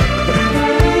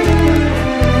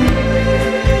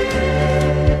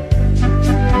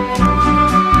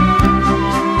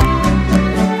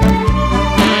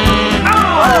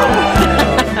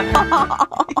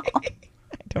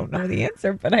 I don't know the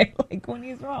answer, but I like when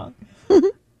he's wrong.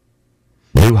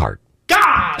 Newhart.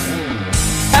 God!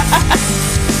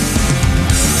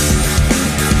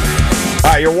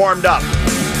 All right, you're warmed up.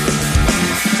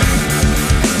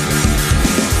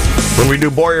 When we do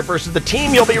Boyer versus the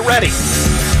team, you'll be ready.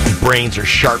 Your brains are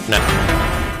sharp now.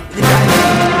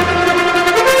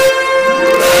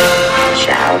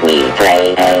 Shall we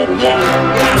play a game?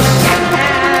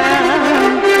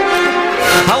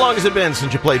 How long has it been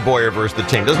since you played Boyer versus the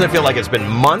team? Doesn't it feel like it's been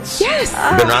months? Yes.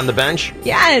 You've been on the bench?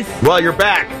 Yes. Well, you're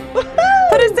back.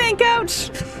 Put his dang couch.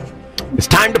 It's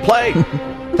time to play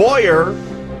Boyer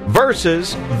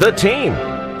versus the team.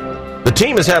 The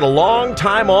team has had a long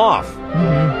time off.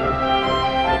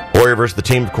 Boyer versus the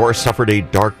team, of course, suffered a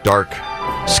dark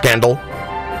scandal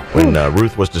when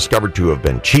Ruth was discovered to have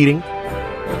been cheating.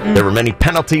 There were many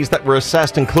penalties that were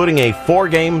assessed, including a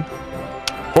four-game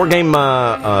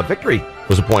victory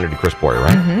was appointed to Chris Boyer,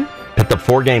 right? Picked up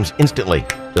 4 games instantly,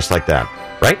 just like that,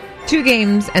 right? 2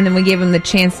 games, and then we gave him the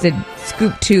chance to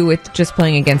scoop 2 with just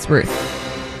playing against Ruth.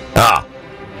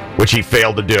 Which he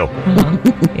failed to do.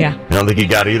 Yeah. I don't think he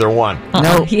got either one.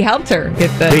 No, he helped her get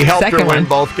the He helped second her win one.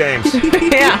 both games.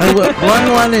 Yeah. I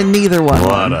won one and neither one.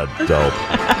 What a dope.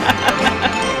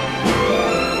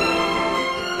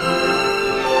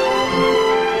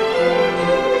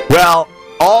 Well,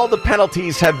 all the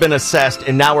penalties have been assessed,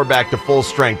 and now we're back to full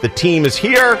strength. The team is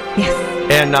here. Yes.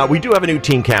 And we do have a new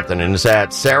team captain, and is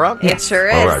that Sarah? It sure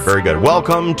is. All right, very good.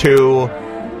 Welcome to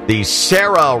the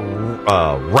Sarah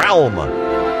realm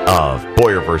of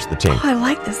Boyer versus the team. Oh, I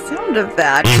like the sound of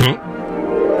that.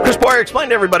 Chris Boyer, explain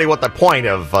to everybody what the point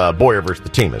of Boyer versus the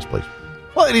team is, please.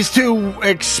 Well, it is to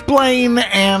explain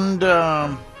and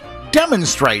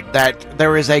demonstrate that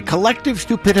there is a collective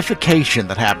stupidification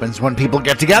that happens when people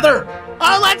get together.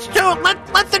 Oh, let's do it.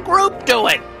 Let the group do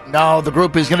it. No, the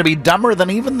group is going to be dumber than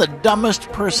even the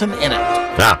dumbest person in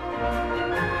it. Now,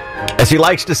 as he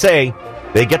likes to say,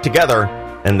 they get together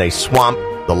and they swamp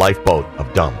the lifeboat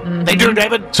of dumb. They do,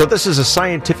 David. So this is a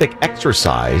scientific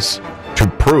exercise to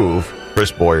prove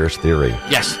Chris Boyer's theory.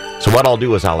 Yes. So what I'll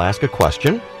do is I'll ask a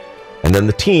question, and then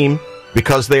the team,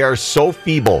 because they are so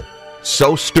feeble,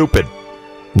 so stupid,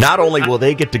 not only will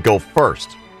they get to go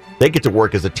first, they get to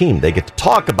work as a team. They get to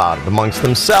talk about it amongst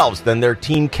themselves. Then their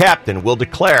team captain will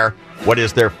declare what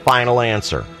is their final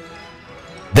answer.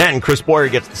 Then Chris Boyer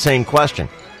gets the same question.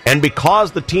 And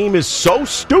because the team is so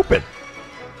stupid,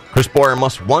 Chris Boyer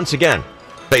must once again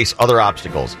face other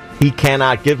obstacles. He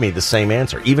cannot give me the same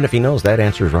answer, even if he knows that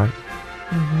answer is right.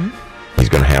 Mm-hmm. He's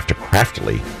going to have to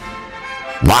craftily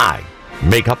lie,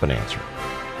 make up an answer.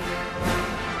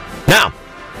 Now,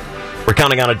 we're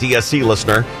counting on a DSC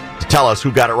listener to tell us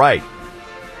who got it right.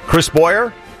 Chris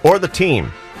Boyer or the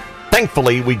team?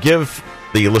 Thankfully, we give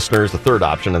the listeners the third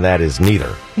option, and that is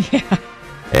neither. Yeah.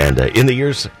 And in the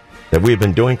years that we've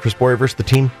been doing Chris Boyer versus the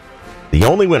team, the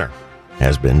only winner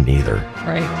has been neither.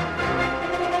 Right.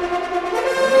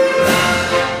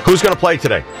 Who's going to play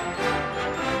today?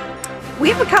 We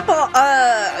have a couple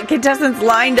contestants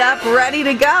lined up, ready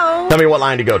to go. Tell me what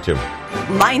line to go to.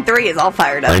 Line 3 is all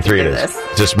fired up. Line to 3 do it is.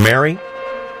 this. Is this Mary?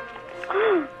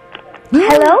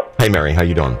 Hello? Hey, Mary, how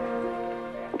you doing?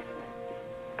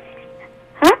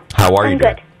 Huh? How are you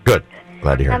doing? Good.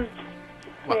 Glad to hear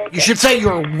it. You should say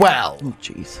you're well. Oh,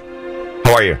 jeez.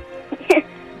 How are you?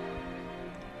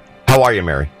 How are you,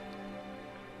 Mary?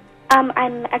 I'm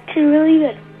actually really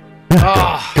good.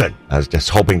 Good. I was just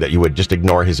hoping that you would just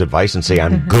ignore his advice and say,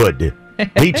 I'm good.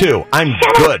 Me too. I'm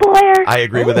Shut good. up, Boyer. I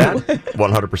agree with that.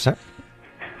 100%.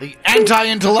 The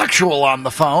anti-intellectual on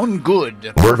the phone.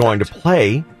 Good. We're going to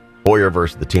play Boyer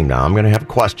versus the team now. I'm going to have a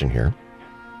question here.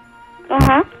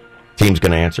 Uh-huh. Team's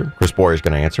going to answer. Chris Boyer's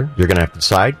going to answer. You're going to have to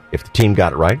decide if the team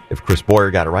got it right, if Chris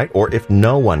Boyer got it right, or if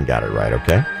no one got it right,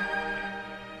 okay?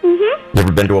 Mm-hmm. You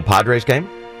ever been to a Padres game?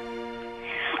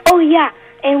 Oh, yeah.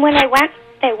 And when I went,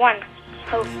 they won.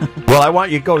 Oh. Well, I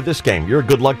want you to go to this game. You're a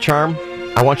good luck charm.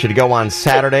 I want you to go on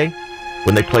Saturday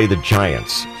when they play the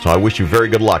Giants. So I wish you very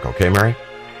good luck, okay, Mary?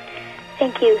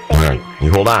 Thank you. All right.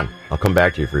 You hold on. I'll come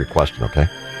back to you for your question, okay?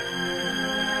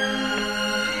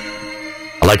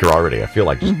 I like her already. I feel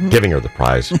like just giving her the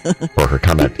prize for her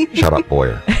comment. Shut up,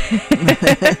 Boyer.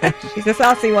 She's a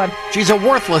saucy one. She's a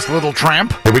worthless little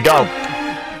tramp. Here we go.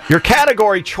 Your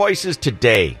category choices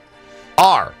today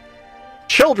are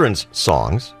children's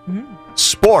songs,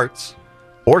 sports,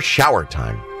 or shower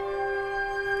time.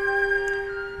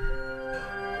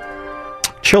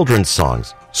 Children's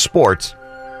songs, sports,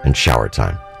 and shower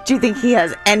time. Do you think he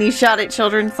has any shot at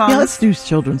children's songs? Yeah, let's do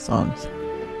children's songs.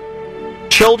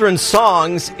 Children's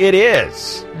songs it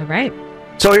is. All right.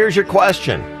 So here's your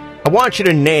question. I want you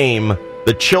to name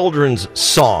the children's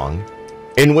song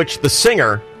in which the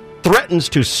singer threatens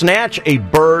to snatch a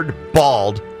bird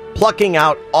bald, plucking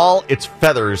out all its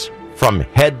feathers from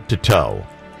head to toe.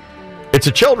 It's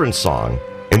a children's song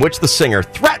in which the singer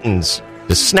threatens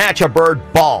to snatch a bird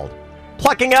bald,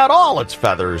 plucking out all its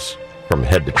feathers from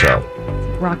head to toe.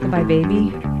 Rockabye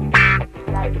Baby.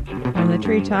 On the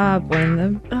treetop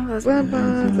when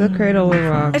the cradle will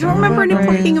rock. I don't remember any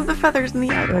plucking of the feathers in the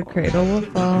apple. The cradle will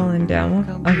fall and down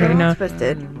will... Okay, no.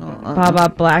 Twisted.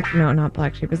 Bob Black... No, not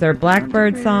Black Sheep. Is there a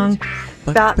Blackbird song?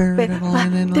 The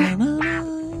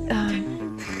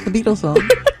Beatles song.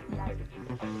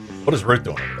 What is Ruth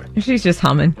doing over there? She's just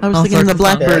humming. I was thinking the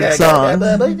Blackbird song.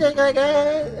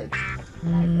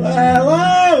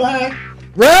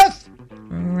 Ruth!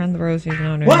 Around the roses.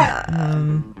 No. What?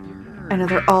 I know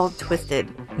they're all twisted.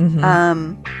 I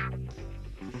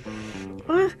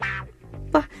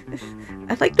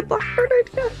like the Blackbird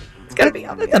idea. It's gotta be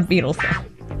obvious. It's a Beatles song.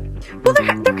 Well,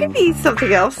 there could be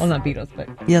something else. Well, not Beatles, but...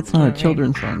 Yeah, it's not a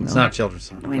children's song, though. It's not a children's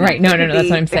song. I mean, Right, no, it could that's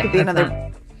what I'm it saying. could be That's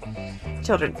another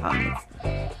children's song.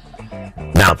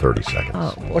 Now 30 seconds.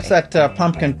 Oh, boy. What's that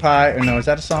pumpkin pie? Or no, is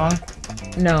that a song?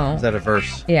 No. Is that a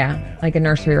verse? Yeah, like a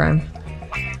nursery rhyme.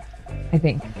 I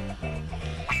think.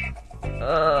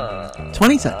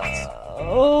 20 seconds.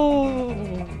 Oh.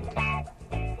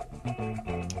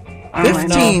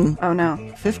 15. Oh, no.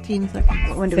 15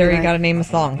 seconds. When do Sarah, we you gotta name a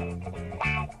song.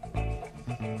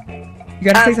 You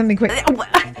gotta say something quick.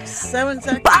 7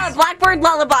 seconds. Blackbird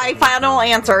Lullaby, final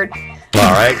answered.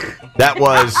 All right. That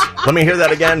was, let me hear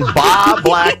that again. Ba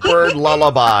Blackbird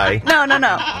Lullaby. No.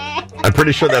 I'm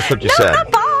pretty sure that's what you said.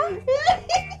 Not Ba.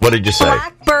 What did you say?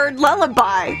 Blackbird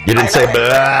Lullaby. You didn't say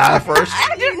blah first?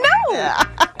 I didn't know.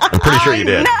 I'm pretty sure you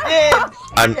did. No.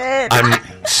 I'm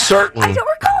certain. I don't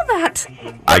recall that.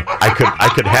 I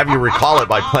could have you recall it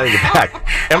by playing it back.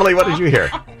 Emily, what did you hear?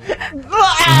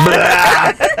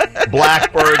 Blah.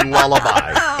 Blackbird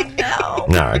Lullaby. Oh,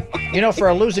 no. All right. You know, for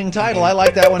a losing title, I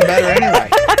like that one better anyway.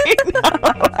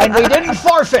 And we didn't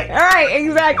forfeit. All right,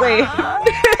 exactly.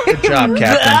 Good job,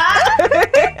 Captain.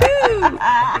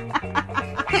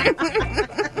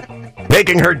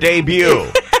 Making her debut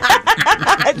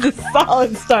It's a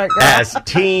solid start, girl. as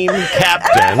team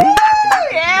captain.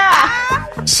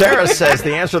 Yeah. Sarah says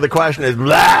the answer to the question is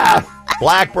blah,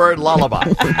 Blackbird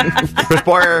Lullaby. Chris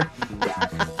Boyer,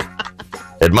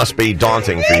 it must be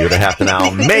daunting for you to have to now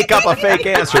make up a fake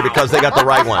answer because they got the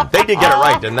right one. They did get it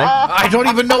right, didn't they? I don't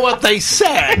even know what they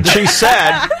said. She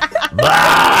said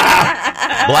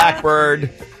blah, Blackbird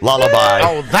Lullaby.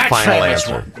 Oh, that final famous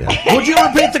answer. one. Would you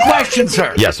repeat the question,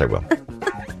 sir? Yes, I will.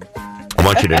 I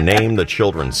want you to name the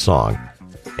children's song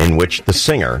in which the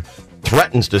singer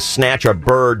threatens to snatch a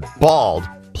bird bald,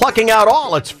 plucking out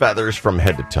all its feathers from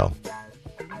head to toe.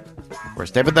 Of course,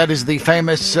 David, that is the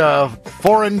famous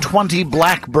 4 and 20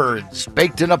 blackbirds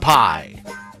baked in a pie.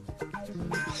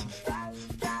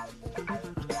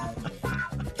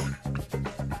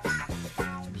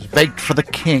 Baked for the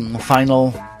king.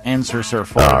 Final answer, sir.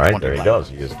 4 All and right, 20 there he goes.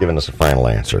 He has given us a final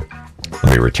answer.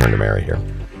 Let me return to Mary here.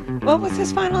 What was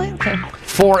his final answer?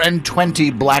 4 and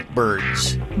 20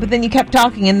 blackbirds. But then you kept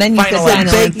talking, and then you Final said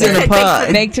answer. baked in a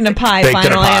pie. Baked in a pie. Baked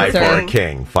in a Final pie answer. for a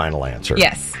king. Final answer.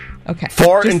 Yes. Okay.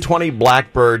 4 and 20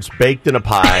 blackbirds baked in a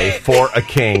pie for a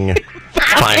king.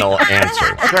 Final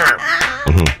answer. Sure.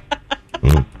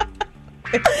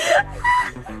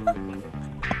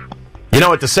 You know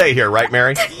what to say here, right,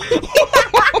 Mary?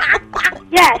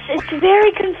 Yes, it's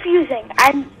very confusing.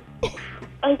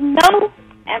 I know,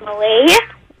 Emily,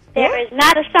 there is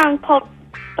not a song called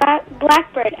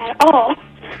Blackbird at all.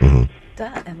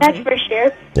 That's for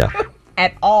sure. Yeah.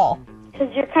 At all.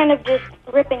 Because you're kind of just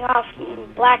ripping off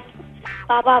Black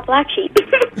Sheep.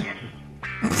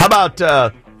 How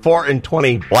about 4 and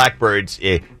 20 blackbirds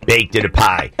baked in a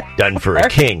pie, done for a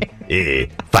king?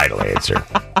 Final answer.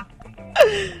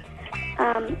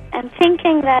 I'm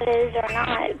thinking that is or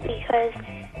not because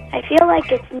I feel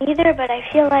like it's neither, but I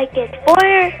feel like it's 4.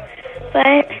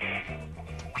 But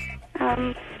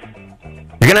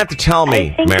You're gonna have to tell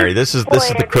me, I think Mary. it's This is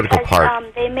the critical because,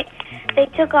 part. They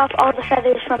took off all the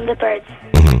feathers from the birds.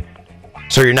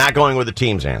 So you're not going with the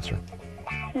team's answer,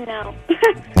 No.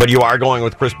 but you are going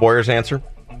with Chris Boyer's answer.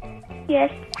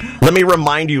 Yes. Let me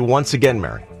remind you once again,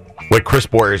 Mary, what Chris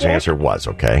Boyer's answer was.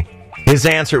 Okay, his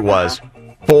answer was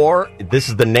 4. This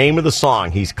is the name of the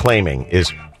song he's claiming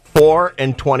is 4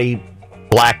 and 20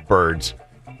 blackbirds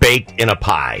baked in a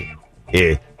pie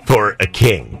for a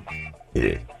king.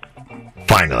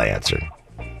 Final answer.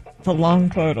 It's a long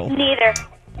total. Neither.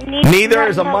 Neither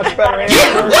is a much better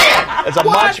answer. It's a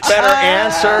much better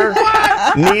answer.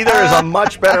 Neither is a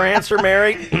much better answer,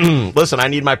 Mary. Listen, I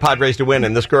need my Padres to win,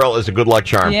 and this girl is a good luck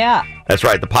charm. Yeah. That's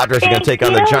right. The Padres are going to take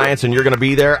on the Giants, and you're going to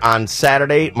be there on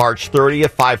Saturday, March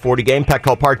 30th, 5:40 game,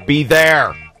 Petco Park. Be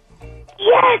there.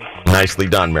 Yes. Nicely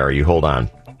done, Mary. You hold on.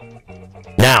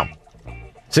 Now,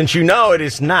 since you know it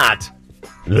is not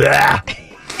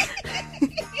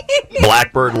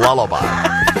Blackbird Lullaby.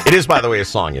 It is, by the way, a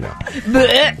song, you know.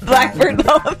 Blackbird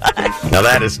Lullaby. Now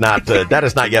that is not that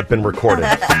has not yet been recorded.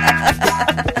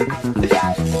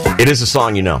 It is a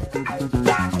song, you know.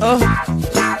 Oh.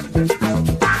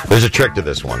 There's a trick to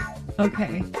this one.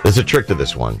 Okay. There's a trick to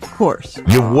this one. Of course.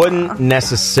 You wouldn't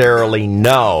necessarily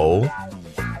know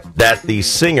that the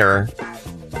singer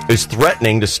is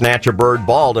threatening to snatch a bird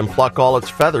bald and pluck all its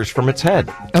feathers from its head.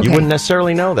 Okay. You wouldn't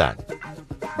necessarily know that.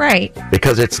 Right.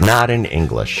 Because it's not in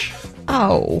English.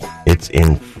 Oh. It's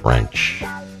in French.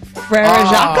 Frere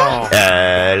Jacques?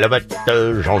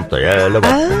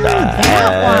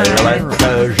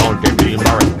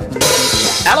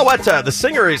 Alouette, the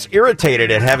singer is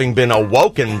irritated at having been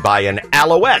awoken by an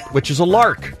alouette, which is a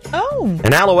lark. Oh.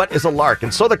 An alouette is a lark,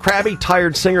 and so the crabby,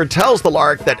 tired singer tells the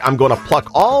lark that I'm going to pluck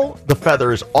all the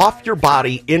feathers off your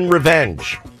body in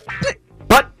revenge.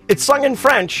 But it's sung in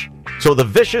French, so the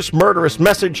vicious, murderous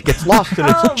message gets lost in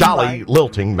its jolly,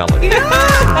 lilting melody.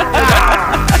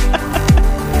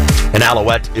 An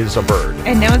alouette is a bird.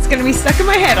 And now it's going to be stuck in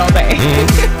my head all day.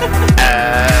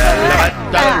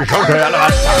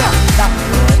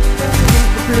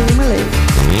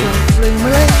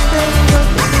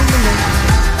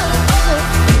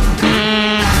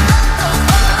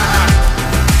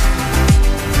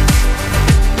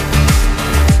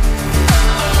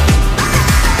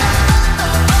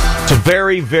 It's a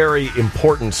very, very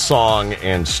important song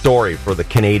and story for the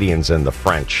Canadians and the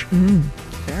French.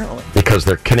 Apparently. Because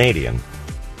they're Canadian.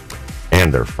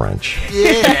 And they're French.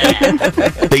 Yeah.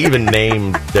 They even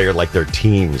named their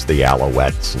teams the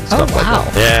Alouettes and stuff like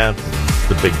that. Yeah,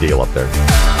 it's a big deal up there.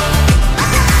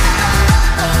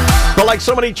 But like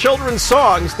so many children's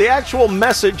songs, the actual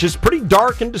message is pretty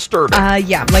dark and disturbing.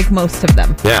 Yeah, like most of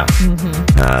them. Yeah.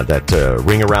 That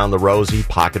Ring Around the Rosy,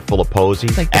 Pocket Full of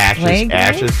Posies, Like the ashes, plague,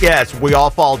 ashes. right? Yes, we all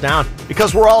fall down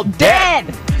because we're all dead.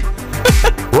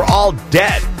 We're all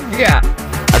dead. Yeah.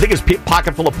 I think it's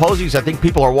Pocket Full of Posies. I think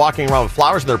people are walking around with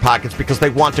flowers in their pockets because they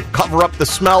want to cover up the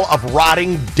smell of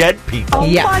rotting dead people. Oh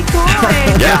my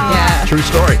God. Yeah. True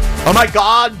story. Oh my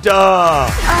God.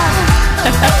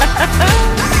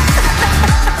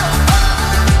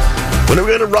 When are we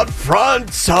going to run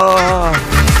fronts?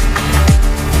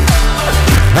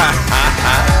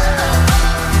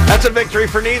 That's a victory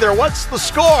for neither. What's the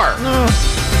score?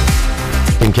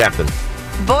 Team captain.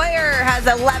 Boyer has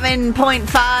 11.5,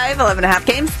 11.5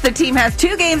 games. The team has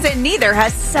 2 games, and neither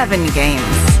has 7 games.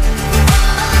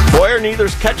 Boyer,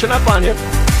 neither's catching up on you.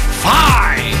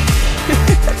 5.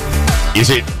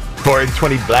 Is it 4 and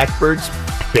 20 blackbirds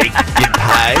baked in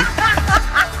pie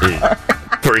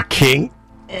for a king?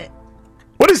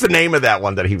 What is the name of that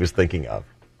one that he was thinking of?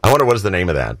 I wonder what is the name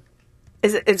of that.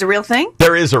 Is it a real thing?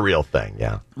 There is a real thing,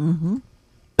 yeah. Mm-hmm.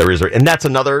 There is, and that's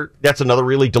another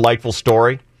really delightful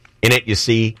story. In it, you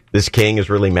see this king is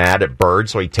really mad at birds,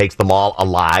 so he takes them all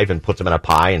alive and puts them in a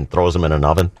pie and throws them in an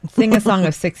oven. Sing a song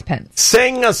of sixpence.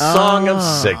 Sing a song of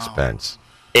sixpence,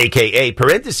 a.k.a.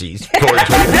 parentheses. Home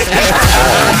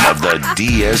of the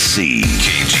DSC.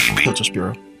 KGB. Census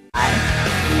Bureau.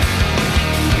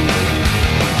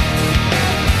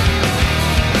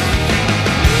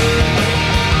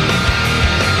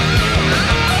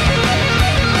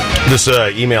 This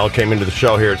email came into the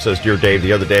show here. It says, Dear Dave,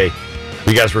 the other day,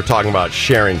 you guys were talking about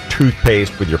sharing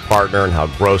toothpaste with your partner and how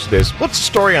gross it is. What's the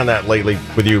story on that lately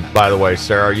with you, by the way,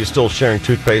 Sarah? Are you still sharing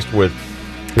toothpaste with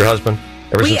your husband?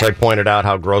 Ever since I pointed out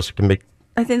how gross it can be?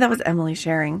 I think that was Emily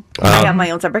sharing. I got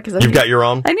my own separate because You've got your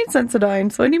own? I need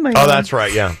Sensodyne, so I need my own. Oh, that's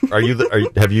right, yeah. Are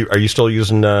you still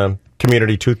using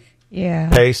community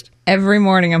toothpaste? Yeah. Every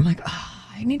morning I'm like,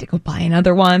 I need to go buy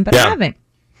another one, but I haven't.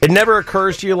 It never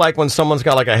occurs to you, like when someone's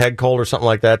got like a head cold or something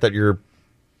like that, that you're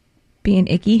being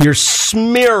icky? You're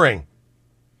smearing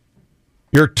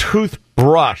your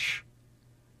toothbrush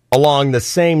along the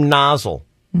same nozzle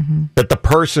that the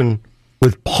person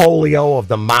with polio of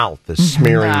the mouth is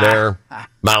smearing their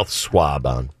mouth swab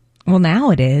on. Well,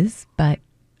 now it is, but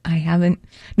I haven't.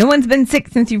 No one's been sick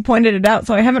since you pointed it out,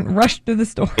 so I haven't rushed to the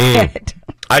store yet.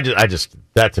 I just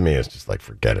that to me is just like,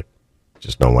 forget it.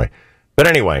 Just no way. But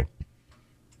anyway,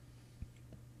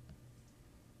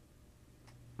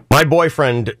 my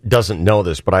boyfriend doesn't know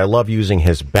this, but I love using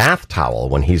his bath towel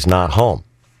when he's not home.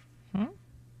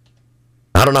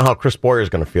 I don't know how Chris Boyer is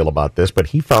going to feel about this, but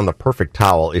he found the perfect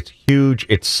towel. It's huge,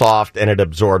 it's soft, and it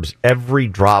absorbs every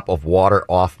drop of water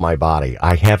off my body.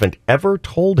 I haven't ever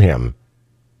told him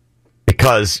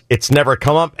because it's never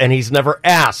come up and he's never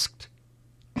asked.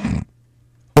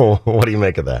 Oh, what do you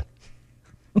make of that?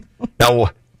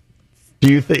 Now,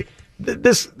 do you think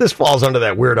this falls under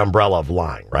that weird umbrella of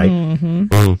lying, right?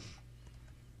 Mm-hmm.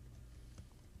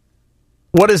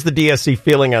 What is the DSC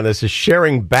feeling on this? Is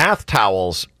sharing bath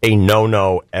towels a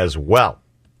no-no as well?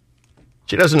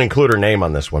 She doesn't include her name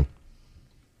on this one.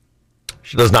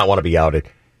 She does not want to be outed.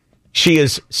 She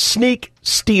is sneak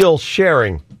steal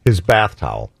sharing his bath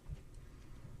towel.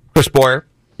 Chris Boyer,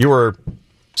 you were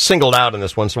singled out in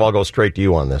this one, so I'll go straight to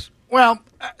you on this. Well,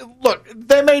 look,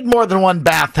 they made more than one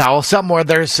bath towel. Somewhere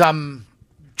there's some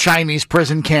Chinese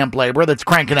prison camp laborer that's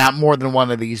cranking out more than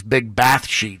one of these big bath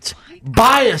sheets.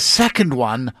 Buy a second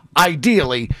one,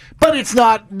 ideally, but it's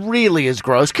not really as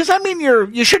gross. Because, I mean,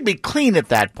 you should be clean at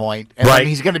that point. And right.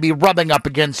 He's going to be rubbing up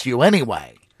against you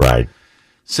anyway. Right.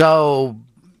 So,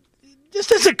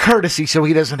 just as a courtesy so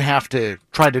he doesn't have to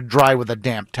try to dry with a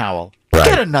damp towel,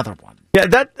 get another one. Yeah,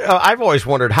 that I've always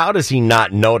wondered, how does he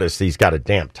not notice he's got a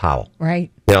damp towel? Right.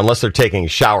 You know, unless they're taking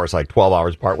showers like 12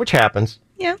 hours apart, which happens.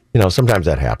 Yeah. You know, sometimes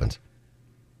that happens.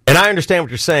 And I understand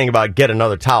what you're saying about get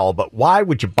another towel, but why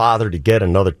would you bother to get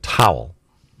another towel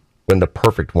when the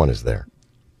perfect one is there?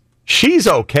 She's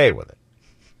okay with it.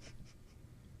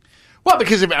 Well,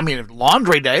 because,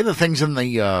 laundry day, the thing's in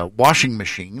the washing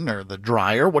machine or the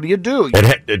dryer. What do?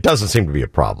 It doesn't seem to be a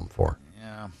problem for her.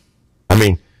 Yeah. I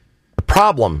mean, the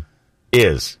problem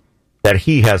is that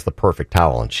he has the perfect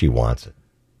towel and she wants it.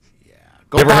 Yeah.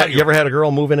 You ever had a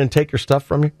girl move in and take your stuff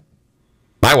from you?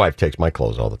 My wife takes my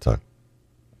clothes all the time.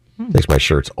 Takes my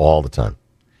shirts all the time.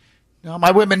 No, my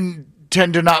women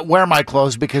tend to not wear my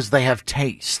clothes because they have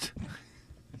taste.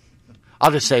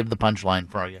 I'll just save the punchline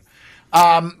for you.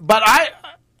 But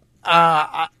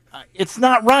it's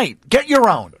not right. Get your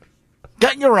own.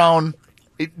 Get your own.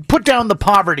 Put down the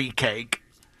poverty cake.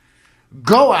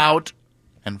 Go out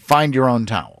and find your own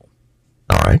towel.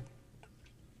 All right.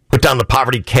 Put down the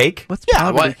poverty cake? What's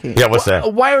poverty cake? Yeah, what's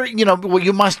that? Why are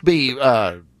you must be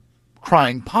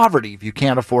crying poverty if you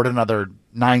can't afford another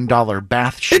 $9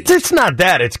 bath sheet. It's not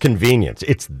that. It's convenience.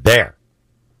 It's there.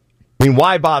 I mean,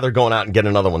 why bother going out and get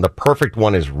another one? The perfect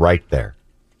one is right there.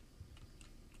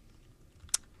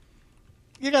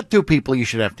 You got two people, you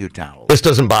should have two towels. This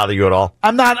doesn't bother you at all?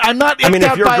 I'm not icked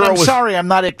out by it. I'm sorry, I'm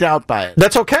not icked out by it.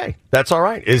 That's okay. That's all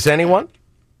right. Is anyone?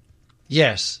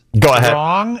 Yes. Go ahead.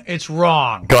 Wrong. It's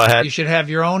wrong. Go ahead. You should have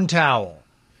your own towel.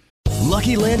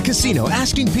 Lucky Land Casino,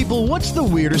 asking people, what's the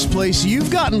weirdest place you've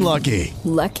gotten lucky?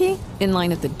 Lucky? In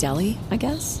line at the deli, I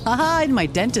guess? Aha, in my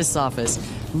dentist's office.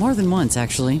 More than once,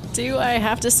 actually. Do I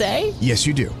have to say? Yes,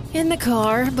 you do. In the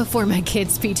car before my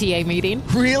kids' PTA meeting.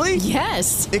 Really?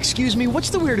 Yes. Excuse me,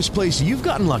 what's the weirdest place you've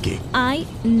gotten lucky? I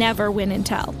never win and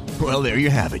tell. Well, there you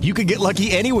have it. You can get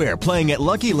lucky anywhere, playing at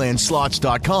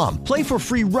LuckyLandSlots.com. Play for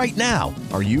free right now.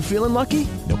 Are you feeling lucky?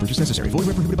 No purchase necessary. Void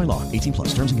where prohibited by law. 18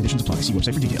 plus. Terms and conditions apply. See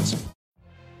website for details.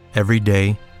 Every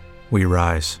day, we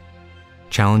rise,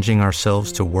 challenging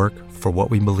ourselves to work for what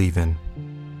we believe in.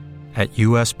 At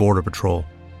U.S. Border Patrol,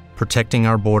 protecting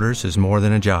our borders is more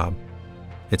than a job.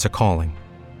 It's a calling.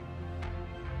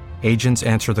 Agents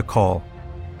answer the call,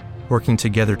 working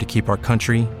together to keep our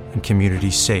country and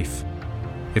communities safe.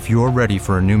 If you're ready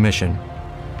for a new mission,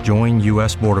 join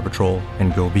U.S. Border Patrol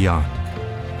and go beyond.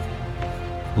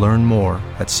 Learn more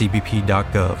at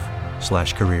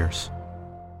cbp.gov/careers.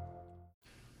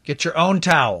 Get your own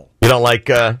towel. You don't like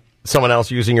someone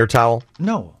else using your towel?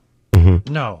 No.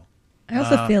 Mm-hmm. No. I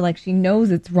also feel like she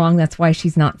knows it's wrong. That's why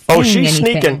she's not saying she's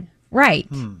anything. sneaking. Right.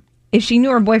 If she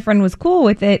knew her boyfriend was cool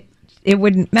with it, it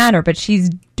wouldn't matter. But she's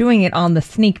doing it on the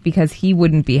sneak because he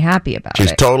wouldn't be happy about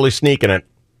She's it. totally sneaking it.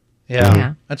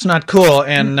 Yeah. That's not cool.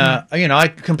 And, I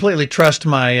completely trust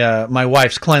my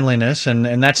wife's cleanliness,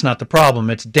 and that's not the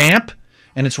problem. It's damp,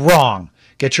 and it's wrong.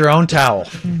 Get your own towel.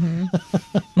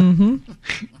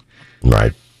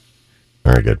 Right.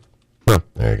 Very good. Well,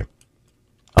 there you go.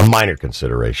 A minor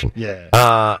consideration.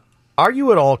 Yeah. Are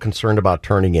you at all concerned about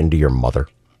turning into your mother?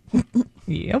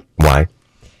 Yep. Why?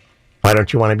 Why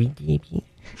don't you want to be baby?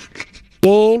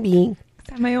 Baby.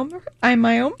 I'm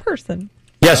my own person.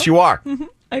 Yes, you are.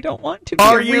 I don't want to be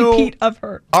a repeat of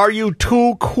her. Are you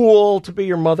too cool to be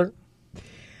your mother?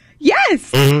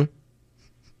 Yes. Mm-hmm.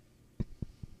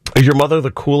 Is your mother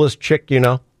the coolest chick you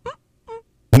know?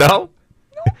 No?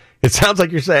 It sounds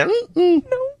like you're saying, No.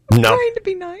 I'm trying to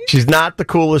be nice. She's not the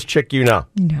coolest chick you know.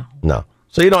 No.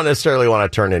 So you don't necessarily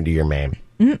want to turn into your man.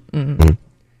 Mm.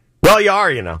 Well, you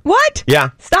are, you know. What?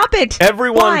 Yeah. Stop it.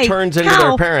 Everyone Why? turns into How?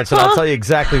 their parents, and I'll tell you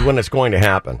exactly when it's going to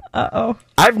happen. Uh-oh.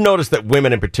 I've noticed that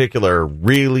women in particular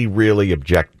really, really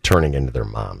object to turning into their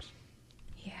moms.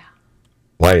 Yeah.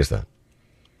 Why is that?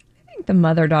 I think the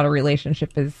mother-daughter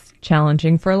relationship is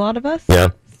challenging for a lot of us. Yeah.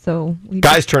 So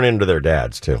Guys turn into their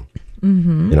dads, too.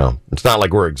 Mm-hmm. You know, it's not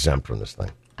like we're exempt from this thing.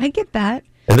 I get that.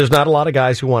 And there's not a lot of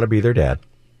guys who want to be their dad.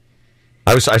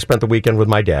 I spent the weekend with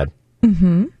my dad.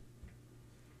 Mm-hmm.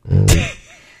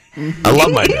 I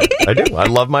love my dad. I do. I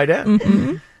love my dad.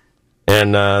 Mm-hmm.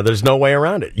 And there's no way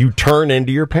around it. You turn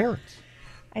into your parents.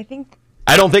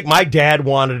 I don't think my dad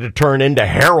wanted to turn into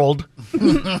Harold,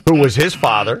 who was his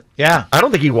father. Yeah. I don't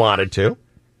think he wanted to.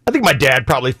 I think my dad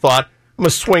probably thought, I'm a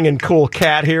swinging cool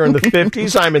cat here in the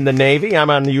 50s. I'm in the Navy.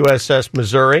 I'm on the USS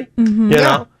Missouri. Mm-hmm. You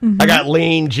know, I got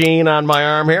Lean Gene on my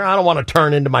arm here. I don't want to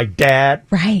turn into my dad.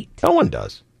 Right. No one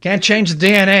does. Can't change the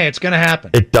DNA. It's going to happen.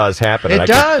 It does happen. It and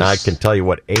does. I can tell you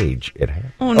what age it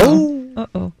happens. Oh, no.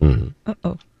 Uh-oh. Mhm.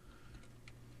 Uh-oh.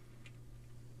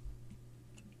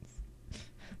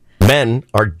 Men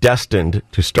are destined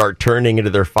to start turning into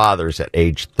their fathers at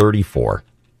age 34.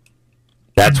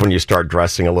 That's when you start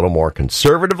dressing a little more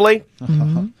conservatively.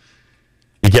 Mm-hmm.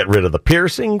 You get rid of the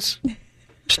piercings.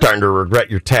 Starting to regret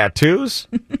your tattoos.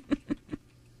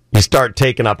 You start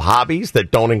taking up hobbies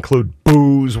that don't include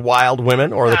booze, wild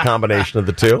women, or the combination of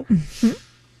the two.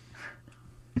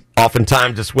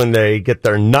 Oftentimes it's when they get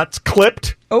their nuts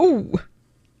clipped. Oh.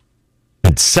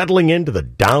 And settling into the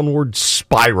downward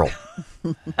spiral.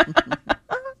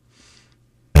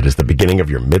 That is the beginning of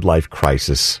your midlife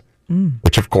crisis,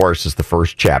 which, of course, is the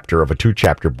first chapter of a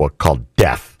 2-chapter book called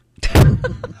Death.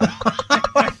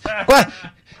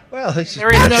 Well, there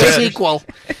is no sequel.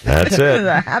 That's This it. is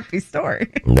a happy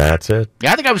story. That's it.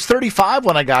 Yeah, I think I was 35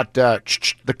 when I got the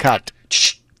cut.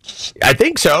 I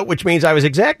think so, which means I was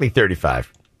exactly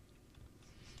 35.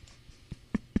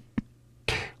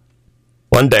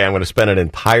 One day I'm going to spend an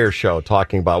entire show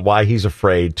talking about why he's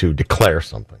afraid to declare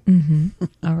something. Mm-hmm.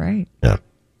 All right. Yeah.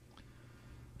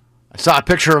 I saw a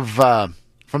picture of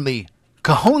from the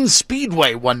Cajon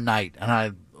Speedway one night,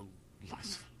 and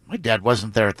my dad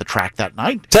wasn't there at the track that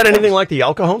night. Is that anything like the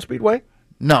El Cajon Speedway?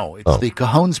 No, it's the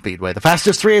Cajon Speedway, the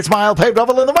fastest 3/8 mile paved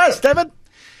oval in the West, David.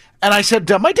 And I said,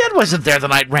 my dad wasn't there the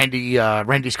night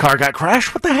Randy's car got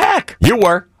crashed. What the heck? You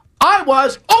were. I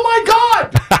was. Oh, my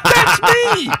God. That's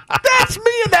me. That's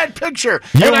me in that picture.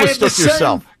 You and mistook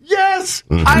yourself. Yes.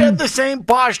 Mm-hmm. I had the same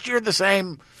posture, the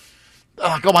same.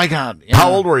 Like, oh, my God.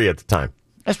 How old were you at the time?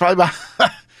 That's probably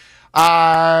about.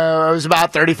 I was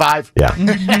about 35. Yeah.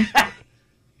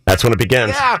 That's when it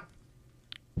begins. Yeah.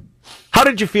 How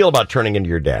did you feel about turning into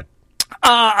your dad?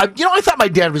 I thought my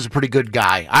dad was a pretty good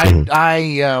guy.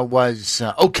 I was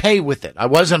okay with it. I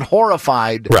wasn't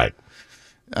horrified. Right.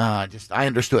 I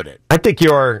understood it. I think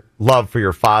your love for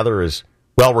your father is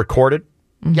well recorded.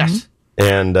 Mm-hmm. Yes.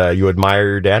 And you admire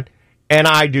your dad. And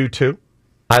I do, too.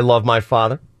 I love my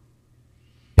father.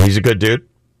 He's a good dude.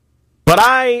 But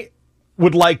I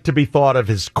would like to be thought of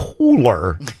as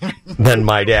cooler than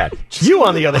my dad. You,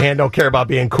 on the other hand, don't care about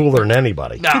being cooler than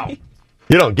anybody. No.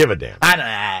 You don't give a damn. I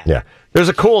know. Yeah. There's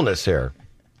a coolness here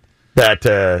that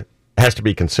has to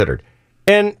be considered.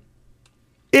 And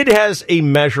it has a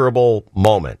measurable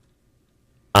moment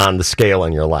on the scale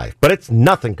in your life. But it's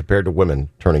nothing compared to women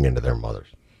turning into their mothers.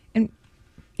 And,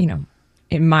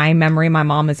 in my memory, my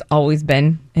mom has always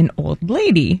been an old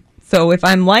lady. So if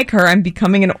I'm like her, I'm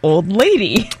becoming an old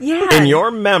lady. Yeah. In your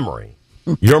memory,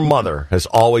 your mother has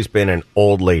always been an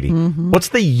old lady. Mm-hmm. What's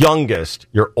the youngest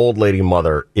your old lady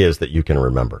mother is that you can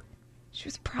remember? She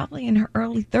was probably in her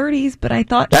early 30s, but I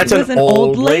thought That's she was an an old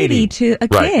old lady lady. to a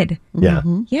Right. kid. Yeah.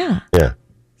 Yeah. Yeah.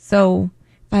 So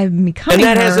if I'm becoming And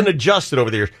that her, hasn't adjusted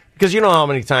over the years. Because you know how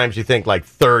many times you think like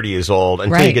 30 is old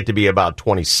until you Right. get to be about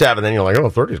 27. Then you're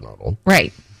like, 30 is not old.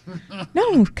 Right.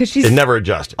 No, because she's It never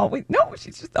adjusted.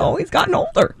 she's just always gotten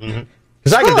older.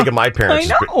 Because I can think of my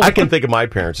parents. I know. I can think of my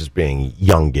parents as being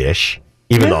youngish,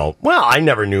 even though, I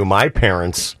never knew my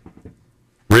parents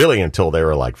really until they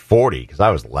were like 40, because I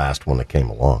was the last one that came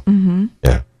along. Mm-hmm.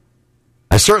 Yeah.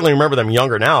 I certainly remember them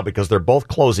younger now because they're both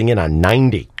closing in on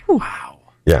 90. Wow.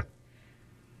 Yeah.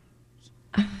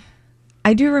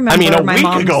 I do remember. I mean, a my week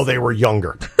mom's... ago they were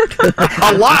younger.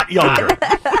 A lot younger.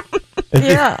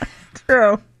 Yeah,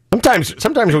 true.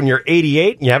 Sometimes when you're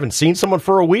 88 and you haven't seen someone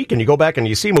for a week and you go back and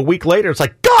you see them a week later, it's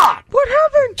like, God! What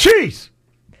happened? Jeez!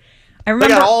 I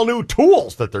remember They got all new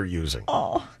tools that they're using.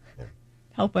 Oh,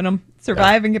 helping them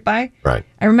survive and get by. Right.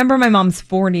 I remember my mom's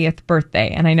 40th birthday,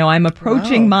 and I know I'm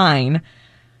approaching mine.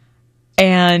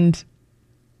 And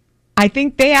I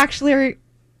think they actually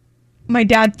my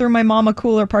dad threw my mom a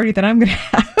cooler party than I'm going to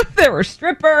have. There were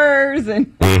strippers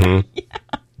and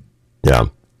Yeah.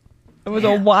 it was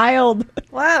a wild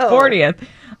 40th.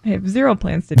 I have zero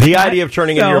plans to do The that. idea of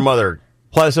turning into your mother,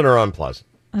 pleasant or unpleasant?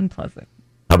 Unpleasant.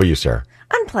 How about you, Sarah?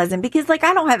 Unpleasant because I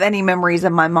don't have any memories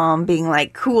of my mom being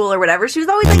cool or whatever. She was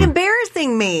always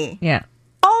embarrassing me. Yeah.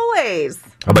 Always.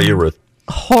 How about you, Ruth?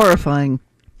 Horrifying.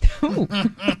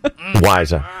 Why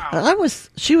is that?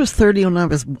 She was 30 when I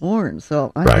was born,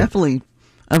 so I've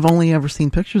only ever seen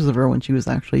pictures of her when she was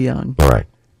actually young. All right.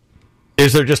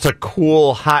 Is there just a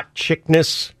cool, hot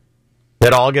chickness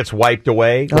that all gets wiped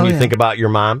away when you think about your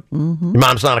mom? Mm-hmm. Your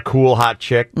mom's not a cool, hot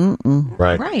chick?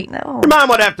 Right. Right. No. Your mom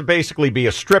would have to basically be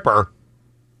a stripper,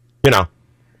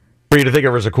 for you to think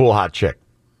of her as a cool, hot chick.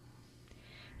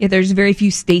 Yeah, there's very few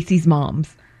Stacy's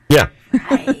moms. Yeah.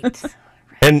 Right.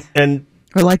 And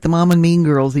Or like the Mom and Mean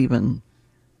Girls, even.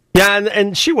 yeah,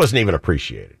 and she wasn't even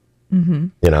appreciated. Mm-hmm.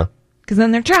 Because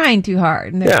then they're trying too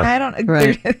hard. And Yeah. I don't.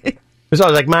 Right. It was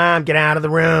always like, Mom, get out of the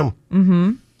room.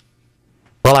 Mm-hmm.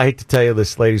 Well, I hate to tell you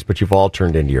this, ladies, but you've all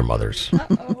turned into your mothers.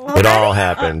 It all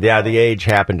happened. Yeah, the age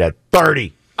happened at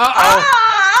 30.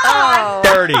 Oh.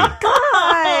 30.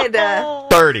 God.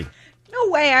 30. No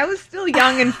way. I was still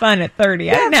young and fun at 30.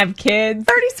 I didn't have kids.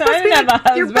 30's so I supposed to didn't be have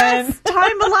a your husband. best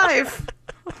time of life.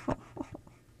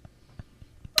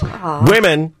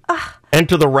 Women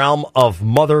enter the realm of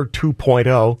Mother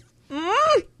 2.0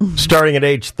 starting at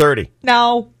age 30.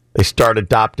 No. They start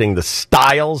adopting the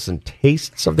styles and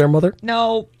tastes of their mother,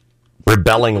 No.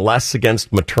 rebelling less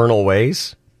against maternal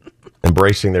ways,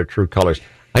 embracing their true colors.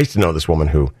 I used to know this woman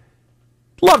who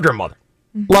loved her mother,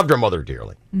 loved her mother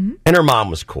dearly. And her mom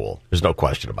was cool. There's no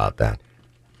question about that.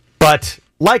 But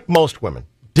like most women,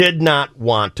 did not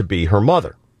want to be her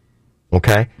mother.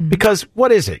 Okay? Because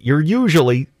what is it? You're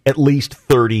usually at least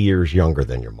 30 years younger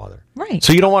than your mother. Right.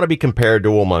 So you don't want to be compared to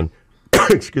a woman,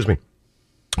 excuse me,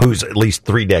 who's at least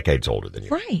 3 decades older than you.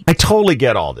 Right. I totally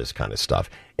get all this kind of stuff.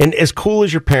 And as cool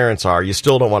as your parents are, you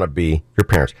still don't want to be your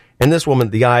parents. And this woman,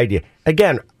 the idea,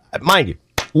 again, mind you,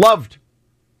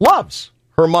 loves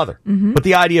her mother. But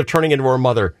the idea of turning into her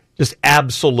mother just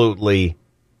absolutely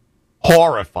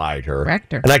horrified her.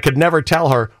 Wrecked her. And I could never tell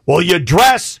her, well, you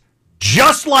dress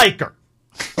just like her.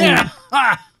 Yeah.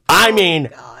 I mean,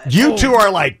 you two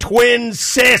are like twin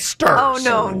sisters. Oh,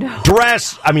 no.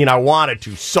 Dress. I mean, I wanted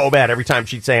to so bad. Every time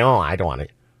she'd say, oh, I don't want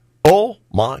it. Oh,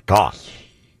 my God.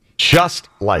 Just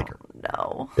like her.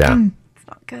 No. Yeah. It's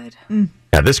not good.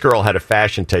 Now, this girl had a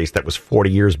fashion taste that was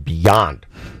 40 years beyond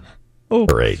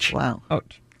her age. Wow.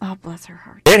 Ouch. Oh, bless her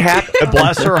heart. It happened.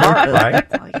 Bless her heart, right?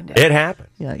 That's all you can do. It happened.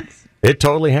 Yikes. It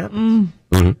totally happened.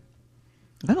 I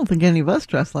don't think any of us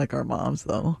dress like our moms,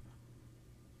 though.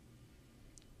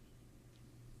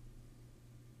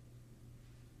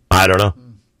 I don't know.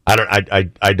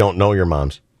 I don't know your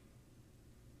moms.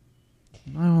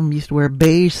 My mom used to wear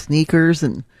beige sneakers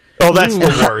and that's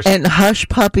the worst. And hush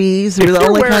puppies were If the you're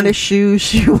only wearing- kind of shoes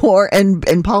she wore, and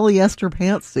polyester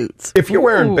pantsuits. If you're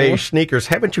wearing beige sneakers,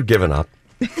 haven't you given up?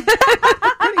 Pretty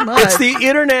much. It's the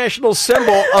international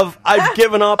symbol of I've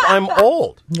given up, I'm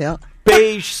old. Yeah.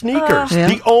 Beige sneakers. Yeah.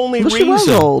 The only Well, she was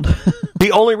reason old.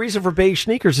 the only reason for beige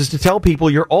sneakers is to tell people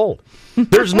you're old.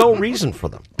 There's no reason for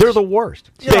them. They're the worst.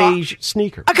 Yeah. Beige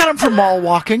sneakers. I got them from mall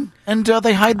walking, and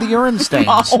they hide the urine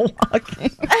stains.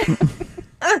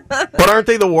 But aren't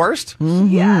they the worst?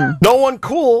 Yeah. No one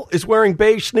cool is wearing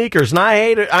beige sneakers, and I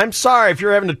hate it. I'm sorry if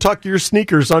you're having to tuck your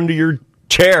sneakers under your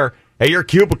chair at your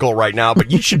cubicle right now,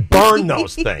 but you should burn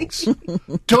those things.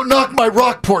 Don't knock my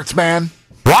Rockports, man.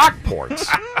 Rockports?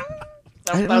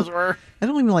 I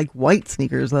don't even like white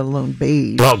sneakers, let alone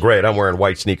beige. Oh, great. I'm wearing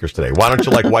white sneakers today. Why don't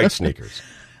you like white sneakers?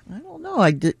 I don't know.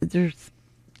 There's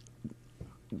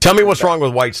Tell me what's wrong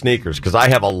with white sneakers, because I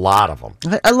have a lot of them.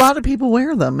 a lot of people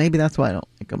wear them. Maybe that's why I don't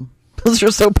like them. Those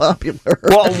are so popular.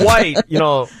 Well,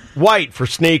 white for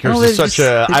sneakers Oh, is they such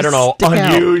a, just I don't know, stick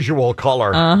out. unusual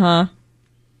color. Uh-huh.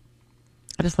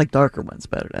 I just like darker ones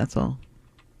better, that's all.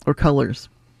 Or colors.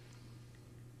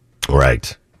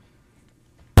 Right.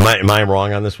 Am I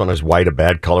wrong on this one? Is white a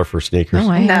bad color for sneakers?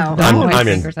 No, I have white I'm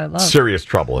in sneakers I love. serious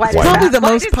trouble. if White white. is Probably the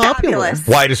White most is popular. fabulous.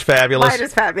 White is fabulous. White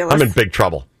is fabulous. I'm in big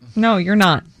trouble. No, you're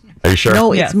not. Are you sure?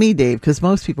 No, it's Yes. me, Dave, because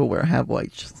most people have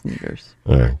white sneakers.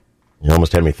 All right. You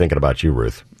almost had me thinking about you,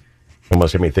 Ruth. You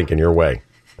almost had me thinking your way.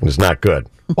 And it's not good.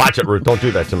 Watch it, Ruth. Don't do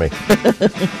that to me.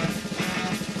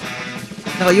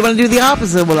 No, you want to do the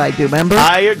opposite of what I do, remember?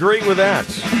 I agree with that.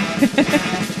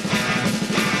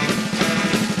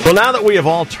 Well, now that we have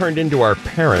all turned into our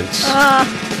parents,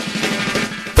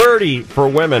 30 for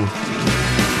women.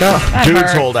 That Dudes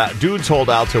hurts. hold out. Dudes hold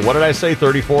out to, what did I say,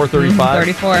 34, 35?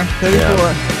 34. 34.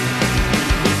 Yeah.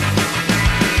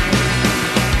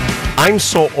 I'm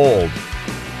so old.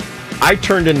 I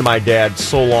turned into my dad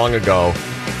so long ago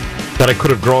that I could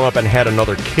have grown up and had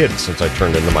another kid since I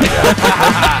turned into my dad.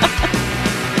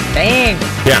 Dang.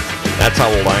 Yeah, that's how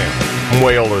old I am. I'm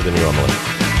way older than you, Emily.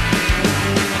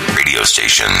 Radio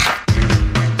station.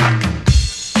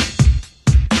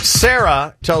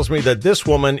 Sarah tells me that this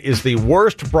woman is the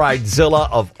worst bridezilla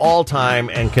of all time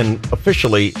and can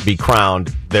officially be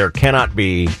crowned. There cannot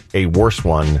be a worse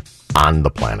one on the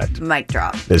planet. Mic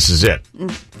drop. This is it.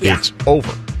 Yeah. It's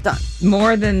over. Done.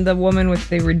 More than the woman with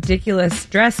the ridiculous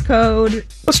dress code.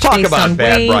 Let's talk based about on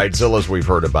bad weight. bridezillas we've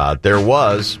heard about. There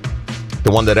was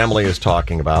the one that Emily is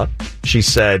talking about. She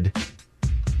said,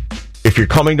 if you're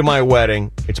coming to my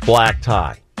wedding, it's black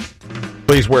tie.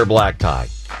 Please wear black tie,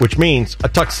 which means a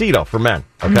tuxedo for men,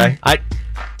 okay?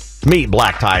 To me,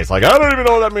 black tie is like, I don't even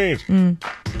know what that means.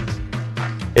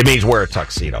 It means wear a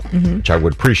tuxedo, which I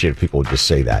would appreciate if people would just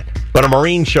say that. But a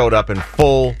Marine showed up in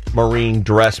full Marine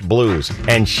dress blues,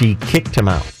 and she kicked him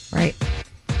out Right.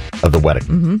 of the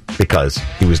wedding because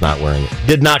he was not wearing it.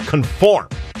 Did not conform.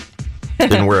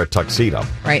 Didn't wear a tuxedo.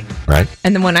 Right. Right?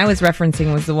 And the one I was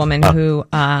referencing was the woman who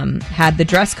had the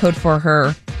dress code for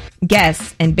her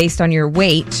guests, and based on your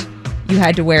weight, you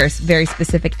had to wear a very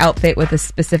specific outfit with a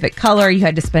specific color. You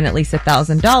had to spend at least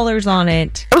 $1,000 on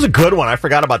it. That was a good one. I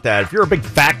forgot about that. If you're a big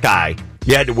fat guy,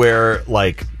 you had to wear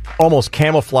like almost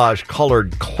camouflage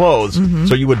colored clothes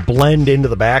so you would blend into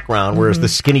the background, whereas the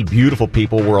skinny, beautiful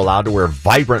people were allowed to wear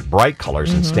vibrant, bright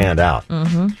colors and stand out.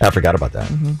 I forgot about that.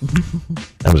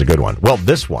 That was a good one. Well,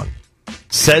 this one,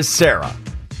 says Sarah,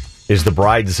 is the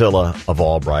bridezilla of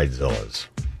all bridezillas.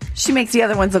 She makes the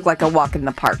other ones look like a walk in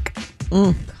the park.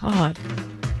 God.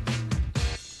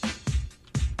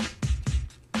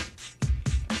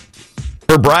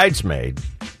 Her bridesmaid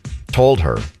told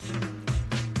her,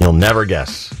 you'll never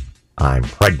guess, I'm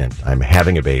pregnant. I'm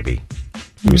having a baby.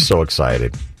 He was so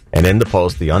excited. And in the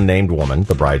post, the unnamed woman,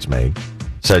 the bridesmaid,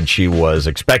 said she was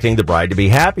expecting the bride to be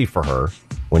happy for her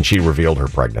when she revealed her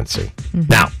pregnancy.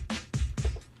 Now,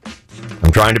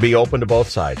 I'm trying to be open to both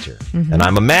sides here. And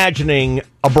I'm imagining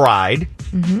a bride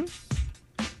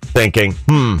thinking,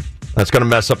 that's going to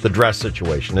mess up the dress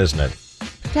situation, isn't it?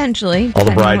 Potentially. All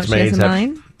the depending on what she has bridesmaids in have,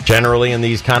 mind. generally in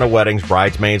these kind of weddings,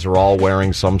 bridesmaids are all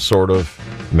wearing some sort of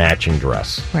matching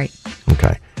dress. Right.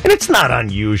 Okay. And it's not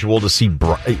unusual to see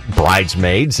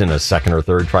bridesmaids in a second or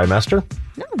third trimester.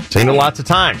 No. Seen it lots of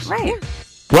times. Right.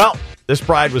 Well, this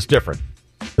bride was different.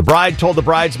 The bride told the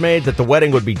bridesmaid that the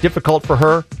wedding would be difficult for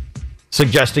her,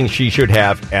 suggesting she should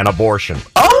have an abortion.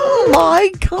 Oh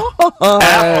my God!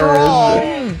 After all,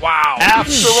 wow.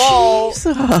 After all,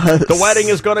 Jesus. the wedding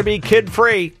is going to be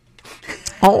kid-free.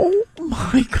 Oh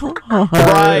my God! The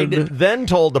bride then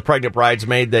told the pregnant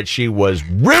bridesmaid that she was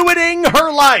ruining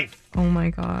her life. Oh my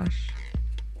gosh.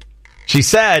 She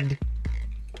said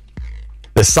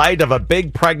the sight of a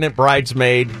big pregnant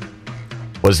bridesmaid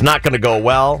was not going to go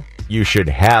well. You should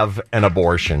have an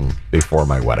abortion before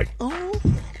my wedding. Oh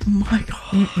my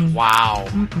God! Wow.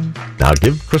 Now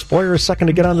give Chris Boyer a second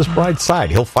to get on this bride's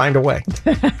side. He'll find a way.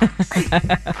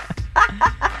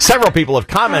 Several people have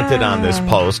commented on this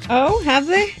post. Oh, have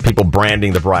they? People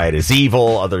branding the bride as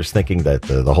evil, others thinking that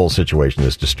the whole situation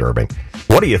is disturbing.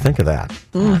 What do you think of that?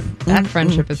 That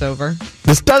friendship is over.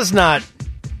 This does not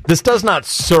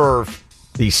serve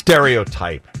the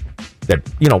stereotype that,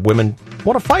 women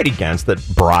want to fight against, that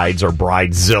brides are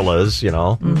bridezillas,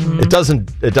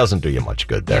 It doesn't do you much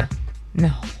good there.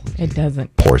 No, it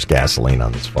doesn't. Pours gasoline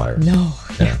on this fire. No.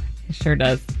 Yeah. It sure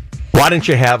does. Why don't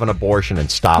you have an abortion and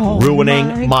stop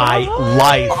ruining my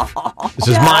life? This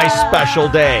is my special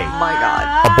day. Oh my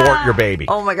God. Abort your baby.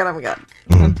 Oh my God, oh my God.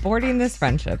 Aborting this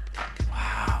friendship.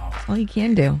 Wow. That's all you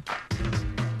can do.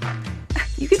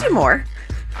 You could do more.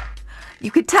 You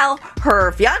could tell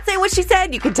her fiance what she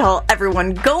said. You could tell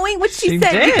everyone going what she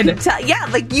said. did. You could tell,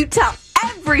 you tell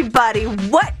everybody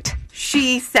what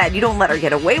she said. You don't let her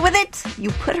get away with it. You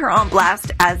put her on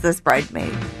blast as this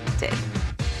bridesmaid did.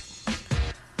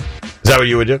 Is that what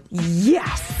you would do?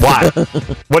 Yes. Why?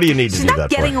 What do you need to She's do not that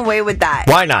getting for? away with that.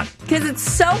 Why not? Because it's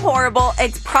so horrible.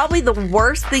 It's probably the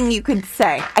worst thing you could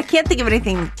say. I can't think of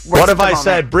anything worse. What if at the I moment.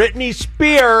 said Britney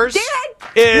Spears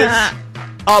is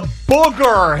a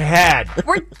booger head?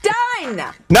 We're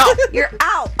done. No. You're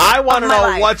out. I want to of my know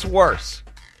life. what's worse.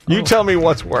 You tell me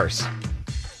what's worse.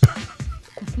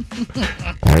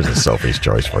 There's a Sophie's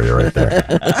choice for you right there.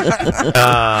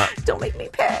 Don't make me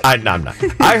pick. I'm not.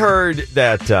 I heard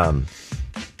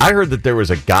that there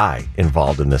was a guy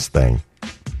involved in this thing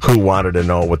who wanted to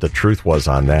know what the truth was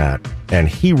on that, and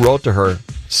he wrote to her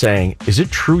saying, "Is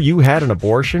it true you had an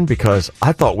abortion? Because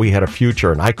I thought we had a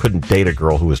future, and I couldn't date a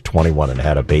girl who was 21 and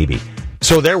had a baby."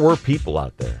 So there were people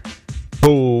out there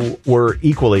who were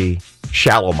equally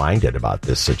shallow-minded about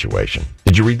this situation.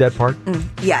 Did you read that part?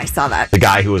 Yeah, I saw that. The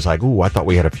guy who was like, "Ooh, I thought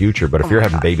we had a future, but if you're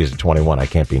having babies at 21, I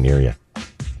can't be near you."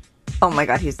 Oh my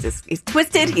God, he's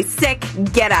twisted. He's sick.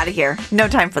 Get out of here. No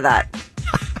time for that.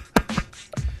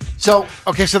 So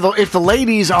if the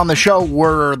ladies on the show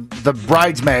were the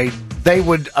bridesmaid, they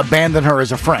would abandon her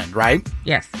as a friend, right?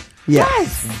 Yes.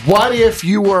 Yes. What if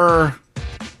you were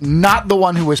not the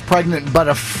one who was pregnant, but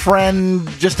a friend,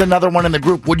 just another one in the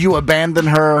group? Would you abandon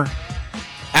her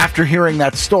after hearing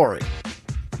that story?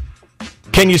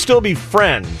 Can you still be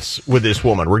friends with this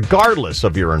woman, regardless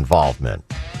of your involvement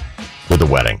with the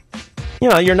wedding?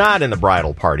 You're not in the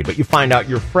bridal party, but you find out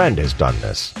your friend has done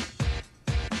this.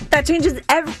 That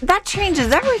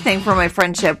changes everything for my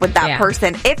friendship with that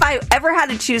person. If I ever had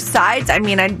to choose sides,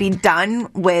 I'd be done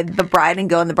with the bride and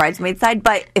go on the bridesmaid side.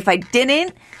 But if I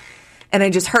didn't, and I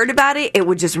just heard about it, it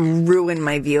would just ruin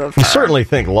my view of her. You certainly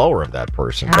think lower of that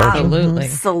person, don't you?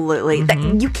 Absolutely.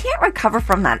 You can't recover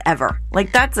from that ever.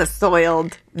 That's a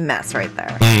soiled mess right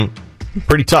there.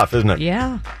 Pretty tough, isn't it?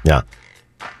 Yeah. Yeah.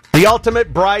 The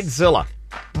ultimate bridezilla.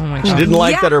 Oh my God. She didn't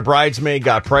like that her bridesmaid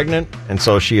got pregnant, and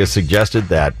so she has suggested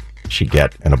that she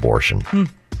get an abortion.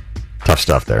 Tough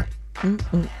stuff there.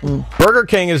 Burger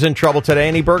King is in trouble today.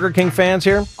 Any Burger King fans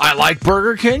here? I like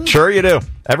Burger King. Sure you do.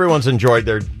 Everyone's enjoyed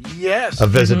a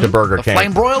visit to Burger King.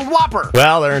 Flame broiled Whopper.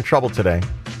 Well, they're in trouble today.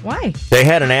 Why? They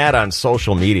had an ad on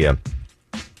social media,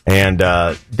 and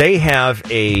they have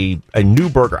a new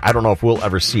burger. I don't know if we'll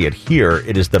ever see it here.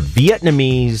 It is the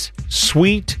Vietnamese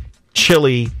sweet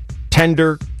chili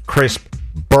tender crisp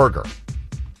burger.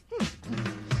 All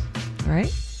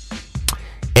right.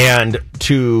 And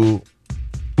to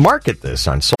market this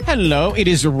on social. Hello, it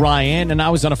is Ryan, and I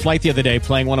was on a flight the other day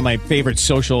playing one of my favorite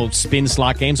social spin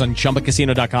slot games on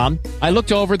ChumbaCasino.com. I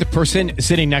looked over at the person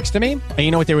sitting next to me, and you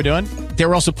know what they were doing? They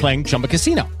were also playing Chumba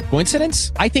Casino.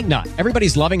 Coincidence? I think not.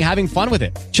 Everybody's loving having fun with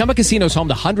it. Chumba Casino is home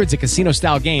to hundreds of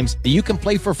casino-style games that you can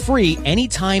play for free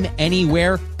anytime,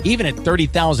 anywhere, even at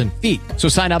 30,000 feet. So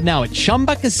sign up now at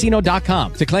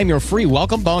ChumbaCasino.com to claim your free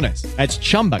welcome bonus. That's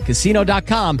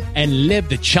ChumbaCasino.com and live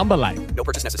the Chumba life. No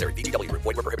purchase necessary. VGW Group.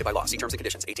 Void where prohibited by law. See terms and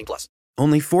conditions. 18+.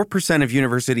 Only 4% of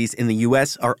universities in the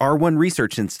U.S. are R1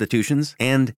 research institutions,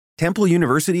 and Temple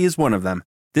University is one of them.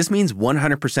 This means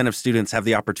 100% of students have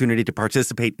the opportunity to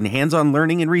participate in hands-on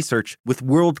learning and research with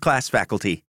world-class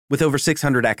faculty. With over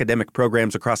 600 academic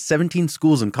programs across 17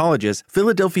 schools and colleges,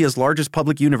 Philadelphia's largest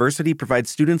public university provides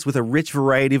students with a rich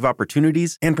variety of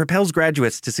opportunities and propels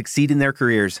graduates to succeed in their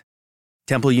careers.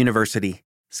 Temple University.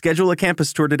 Schedule a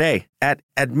campus tour today at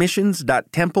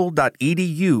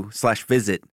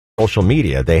admissions.temple.edu/visit. Social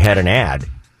media, they had an ad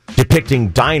depicting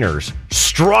diners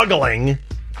struggling.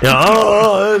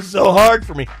 Oh, it's so hard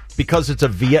for me because it's a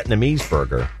Vietnamese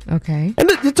burger. Okay.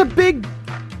 And it's a big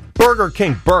Burger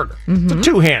King burger. It's a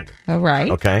two-hander. All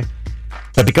right. Okay.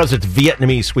 But because it's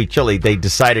Vietnamese sweet chili, they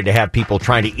decided to have people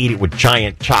trying to eat it with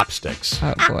giant chopsticks.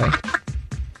 Oh, boy.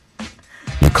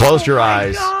 You closed your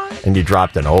eyes and you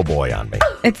dropped an oh boy on me.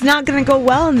 It's not going to go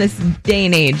well in this day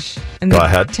and age. In the Go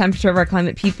ahead. temperature of our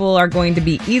climate, people are going to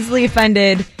be easily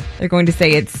offended. They're going to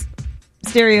say it's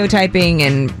stereotyping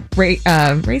and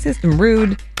racist and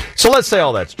rude. So let's say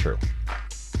all that's true.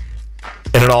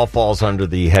 And it all falls under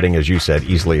the heading, as you said,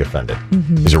 easily offended.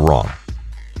 Mhm. Is it wrong?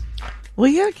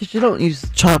 Well, yeah, because you don't use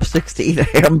chopsticks to eat a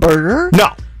hamburger. No.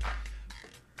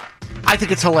 I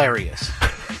think it's hilarious.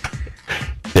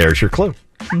 There's your clue.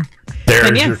 There's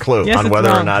And yes, your clue yes, on it's whether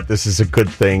or wrong. not this is a good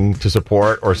thing to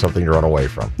support or something to run away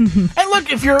from. And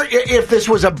look, if this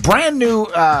was a brand new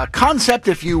concept,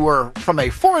 if you were from a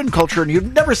foreign culture and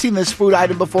you've never seen this food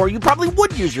item before, you probably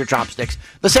would use your chopsticks.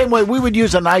 The same way we would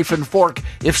use a knife and fork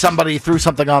if somebody threw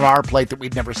something on our plate that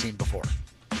we'd never seen before.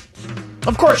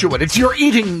 Of course you would. It's your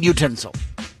eating utensil.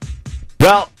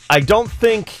 Well, I don't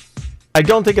think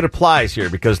it applies here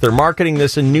because they're marketing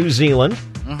this in New Zealand,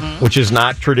 which is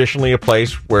not traditionally a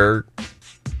place where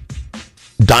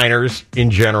diners in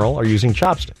general are using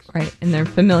chopsticks. Right, and they're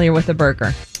familiar with a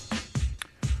burger.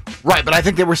 Right, but I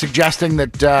think they were suggesting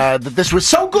that that this was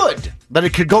so good that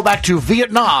it could go back to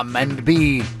Vietnam and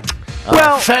be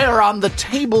fair on the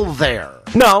table there.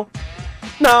 No,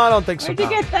 I don't think so. Where'd you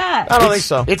get that? I don't think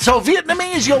so. It's so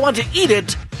Vietnamese you'll want to eat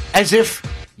it as if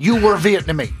you were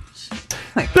Vietnamese.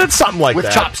 That's something like with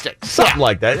that. chopsticks. Something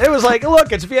like that. It was like,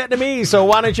 look, it's Vietnamese, so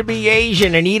why don't you be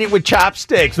Asian and eat it with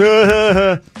chopsticks?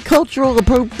 Cultural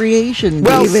appropriation,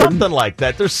 Well, David. something like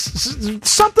that. There's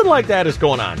something like that is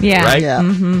going on. Yeah. Right? Yeah.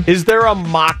 Mhm. Is there a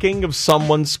mocking of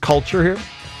someone's culture here?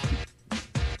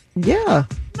 Yeah.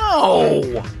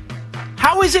 No.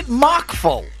 How is it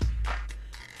mockful?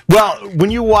 Well,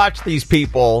 when you watch these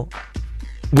people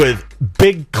with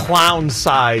big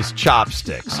clown-sized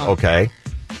chopsticks, okay?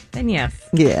 Then yes.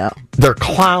 Yeah. They're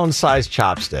clown-sized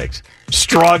chopsticks,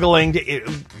 struggling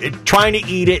trying to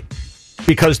eat it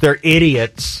because they're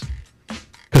idiots.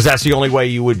 Because that's the only way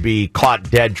you would be caught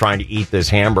dead trying to eat this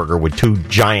hamburger with two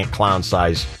giant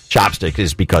clown-sized chopsticks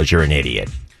is because you're an idiot.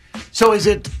 So is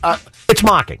it... it's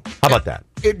mocking. How about that?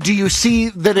 Do you see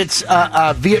that it's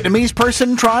a Vietnamese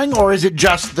person trying, or is it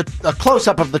just a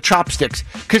close-up of the chopsticks?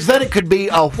 Because then it could be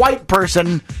a white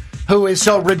person who is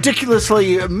so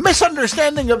ridiculously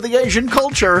misunderstanding of the Asian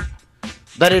culture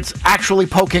that it's actually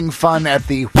poking fun at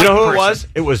the white You know who person. it was?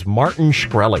 It was Martin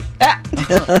Shkreli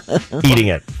eating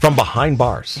it from behind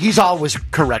bars. He's always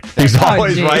correct. He's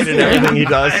always right in everything he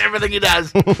does. Everything he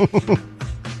does.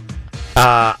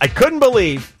 I couldn't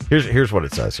believe. Here's what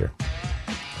it says here.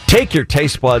 Take your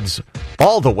taste buds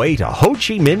all the way to Ho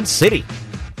Chi Minh City.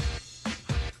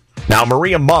 Now,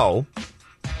 Maria Mo,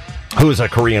 who is a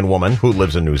Korean woman who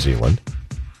lives in New Zealand,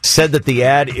 said that the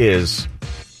ad is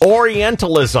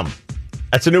Orientalism.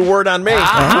 That's a new word on me.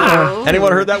 Oh.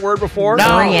 Anyone heard that word before?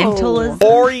 No. Orientalism?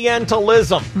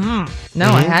 Orientalism. No,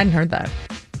 I hadn't heard that.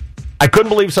 I couldn't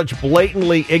believe such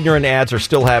blatantly ignorant ads are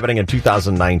still happening in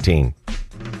 2019.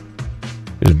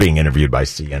 She was being interviewed by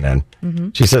CNN.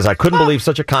 She says, I couldn't believe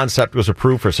such a concept was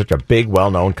approved for such a big,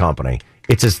 well-known company.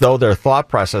 It's as though their thought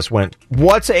process went,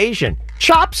 what's Asian?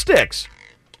 Chopsticks.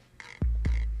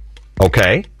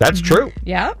 Okay, that's true.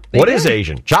 Yeah. What is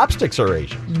Asian? Chopsticks are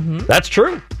Asian. Mm-hmm. That's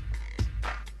true.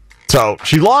 So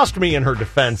she lost me in her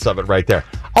defense of it right there.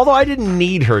 Although I didn't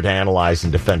need her to analyze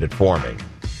and defend it for me.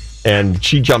 And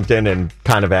she jumped in and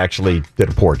kind of actually did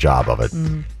a poor job of it.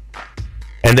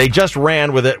 And they just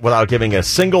ran with it without giving a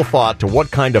single thought to what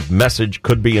kind of message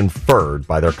could be inferred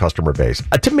by their customer base.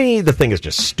 To me, the thing is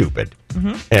just stupid.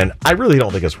 And I really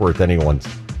don't think it's worth anyone's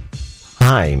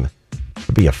time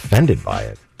to be offended by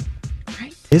it.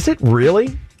 Right. Is it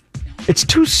really? It's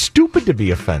too stupid to be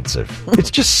offensive.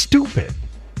 It's just stupid.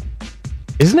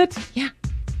 Isn't it? Yeah.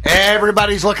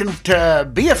 Everybody's looking to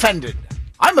be offended.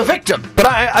 I'm a victim. But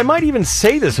I might even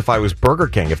say this if I was Burger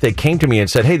King. If they came to me and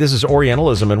said, hey, this is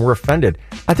Orientalism and we're offended,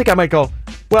 I think I might go,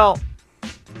 well,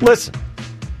 listen,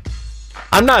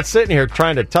 I'm not sitting here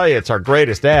trying to tell you it's our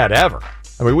greatest ad ever.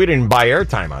 I mean, we didn't buy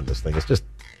airtime on this thing. It's just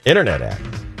internet ad.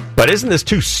 But isn't this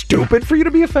too stupid for you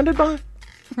to be offended by?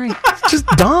 Right. It's just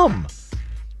dumb.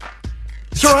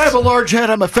 Sir, I have a large head.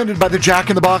 I'm offended by the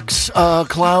Jack-in-the-Box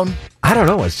clown. I don't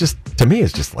know. It's just, to me,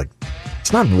 it's just like,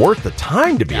 it's not worth the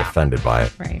time to be offended by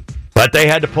it. Right. But they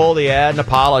had to pull the ad and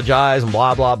apologize and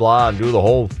blah, blah, blah, and do the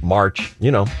whole march,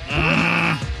 you know.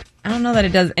 I don't know that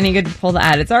it does any good to pull the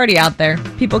ad. It's already out there.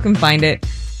 People can find it.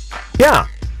 Yeah.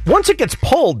 Once it gets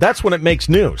pulled, that's when it makes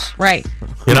news. Right.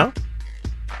 You know?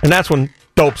 And that's when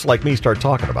dopes like me start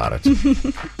talking about it.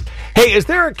 Hey, is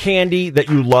there a candy that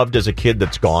you loved as a kid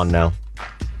that's gone now?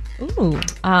 Ooh.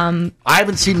 I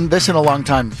haven't seen this in a long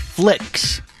time.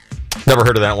 Flicks. Never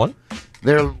heard of that one.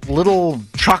 They're little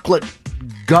chocolate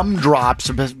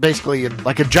gumdrops, basically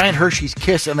like a giant Hershey's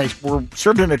Kiss, and they were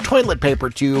served in a toilet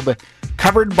paper tube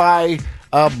covered by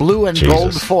blue and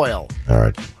gold foil. All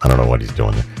right. I don't know what he's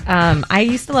doing there. I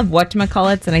used to love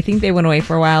whatchamacallits, and I think they went away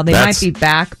for a while. They might be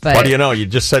back, but... What do you know? You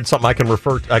just said something I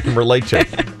can relate to.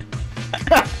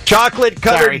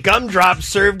 Chocolate-covered gumdrops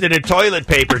served in a toilet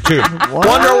paper tube.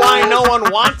 Wonder why no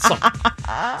one wants them.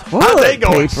 How'd they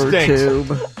go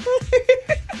extinct?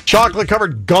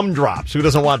 Chocolate-covered gumdrops. Who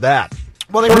doesn't want that?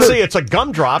 Well, let's see. It's a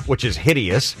gumdrop, which is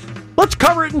hideous. Let's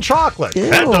cover it in chocolate. Ew.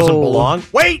 That doesn't belong.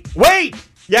 Wait!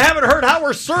 You haven't heard how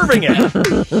we're serving it.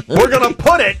 We're going to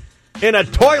put it in a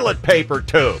toilet paper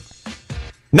tube.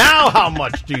 Now how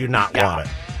much do you not want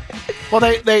it? Well,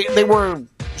 they were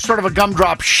sort of a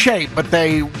gumdrop shape, but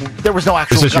there was no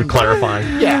actual Is this you gumdrop.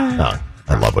 clarifying? Yeah. Oh,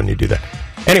 I love when you do that.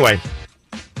 Anyway,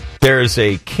 there's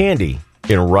a candy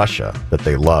in Russia that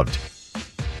they loved.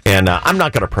 And I'm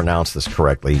not going to pronounce this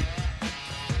correctly.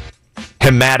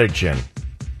 Hematogen.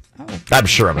 I'm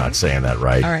sure I'm not saying that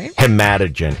right. All right.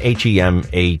 Hematogen. Hematogen.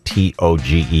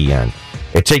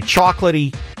 It's a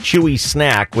chocolatey, chewy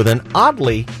snack with an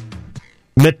oddly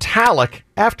metallic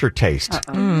aftertaste.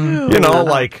 You know,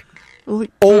 like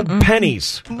old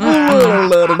pennies. You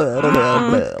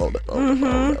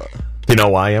know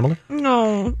why, Emily?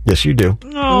 No. Yes, you do.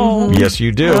 No. Yes,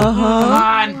 you do.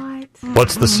 Uh-huh.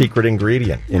 What's the secret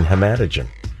ingredient in hematogen?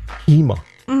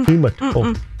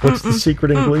 Hematol. What's the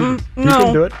secret ingredient? You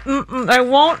can do it. I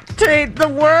won't take the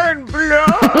word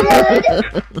blood.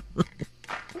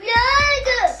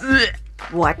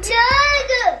 What?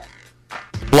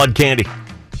 Blood candy.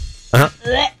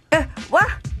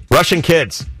 What? Russian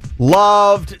kids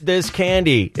loved this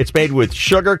candy. It's made with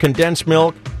sugar, condensed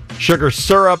milk, sugar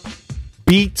syrup,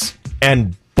 beets,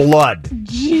 and blood.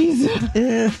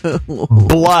 Jesus.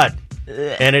 Blood.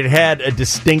 And it had a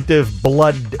distinctive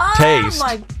blood taste. Oh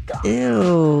my god.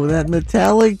 Ew, that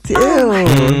metallic. Ew.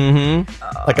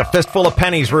 Mm-hmm. Like a fistful of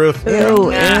pennies, Ruth.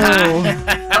 Ew,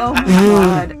 Oh my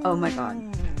god. Oh my god.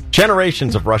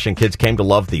 Generations of Russian kids came to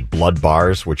love the blood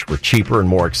bars, which were cheaper and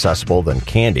more accessible than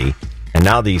candy. And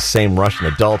now these same Russian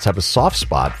adults have a soft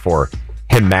spot for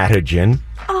hematogen,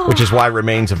 which is why it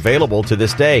remains available to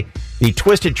this day. The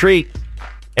Twisted Treat,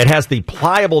 it has the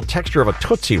pliable texture of a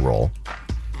Tootsie Roll.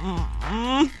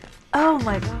 Oh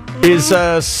my god. Is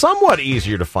somewhat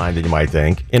easier to find than you might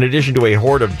think. In addition to a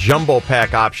horde of jumbo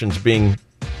pack options being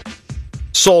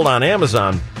sold on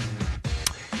Amazon,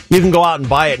 you can go out and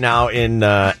buy it now in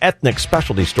ethnic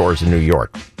specialty stores in New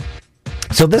York.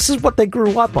 So this is what they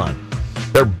grew up on.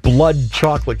 They're blood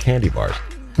chocolate candy bars.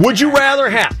 Would you rather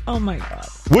have? Oh my god.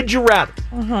 Would you rather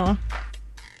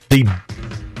the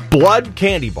blood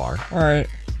candy bar, Right.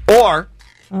 or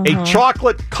a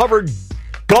chocolate-covered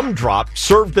gumdrop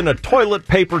served in a toilet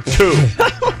paper tube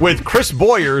with Chris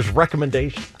Boyer's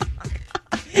recommendation?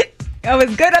 I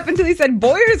was good up until he said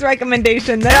Boyer's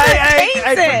recommendation. Then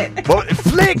I taste it. Well,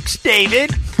 Flicks,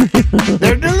 David.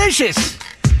 They're delicious.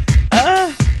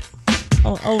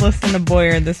 I'll listen to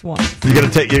Boyer this one. You're gonna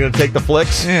take the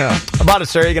Flicks? Yeah. How about it,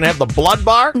 Sarah? You gonna have the blood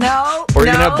bar? No. Or are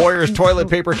you gonna have Boyer's toilet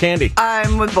paper candy?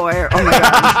 I'm with Boyer. Oh my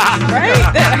god.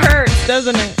 Right? That hurts,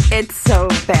 doesn't it? It's so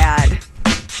bad.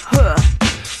 Huh.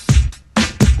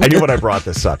 I knew when I brought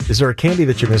this up. Is there a candy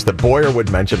that you missed that Boyer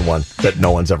would mention one that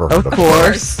no one's ever heard of? Of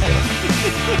course.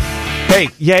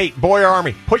 Hey, Boy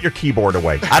Army, put your keyboard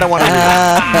away. I don't want to hear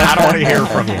that. I don't want to hear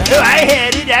from you. I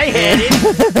had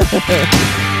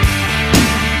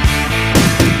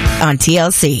it. On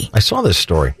TLC. I saw this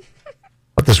story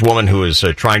about this woman who is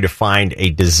trying to find a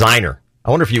designer.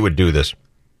 I wonder if you would do this.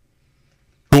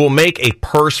 Who will make a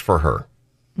purse for her.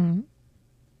 Mm-hmm.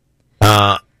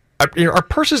 Are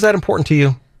purses that important to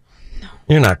you? No.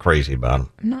 You're not crazy about them.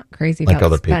 I'm not crazy Like about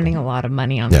other people. spending a lot of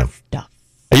money on Yeah. stuff.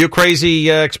 Are you a crazy,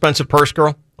 expensive purse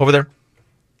girl over there?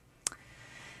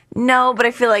 No, but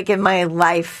I feel like in my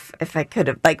life, if I could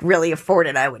have really afford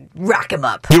it, I would rack them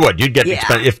up. You would. You'd get Yeah.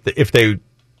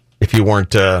 if you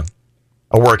weren't a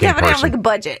working Yeah, but I have person. a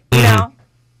budget, you know,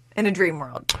 in a dream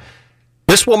world.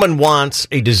 This woman wants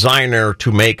a designer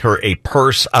to make her a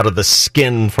purse out of the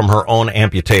skin from her own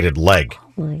amputated leg.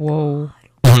 Whoa.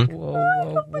 Mhm.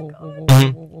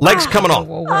 Whoa. Legs coming off.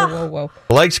 Whoa.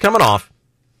 Legs coming off.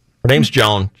 Her name's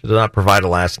Joan. She does not provide a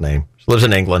last name. She lives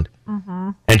in England.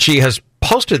 And she has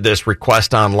posted this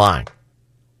request online.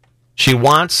 She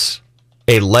wants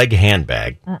a leg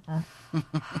handbag.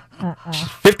 She's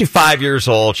 55 years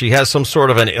old. She has some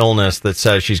sort of an illness that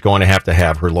says she's going to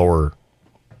have her lower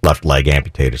left leg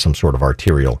amputated, some sort of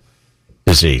arterial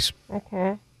disease.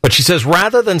 Okay. But she says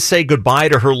rather than say goodbye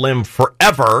to her limb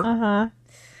forever,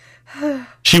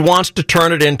 she wants to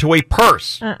turn it into a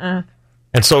purse.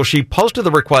 And so she posted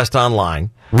the request online,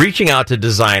 reaching out to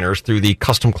designers through the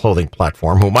custom clothing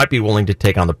platform who might be willing to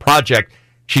take on the project.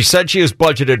 She said she has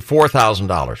budgeted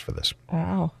 $4,000 for this.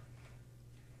 Wow.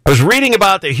 I was reading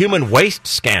about the human waste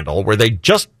scandal where they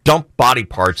just dump body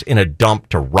parts in a dump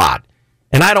to rot.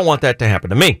 And I don't want that to happen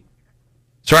to me.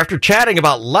 So after chatting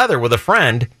about leather with a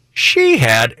friend, she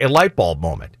had a light bulb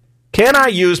moment. Can I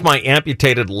use my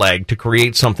amputated leg to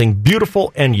create something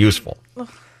beautiful and useful? So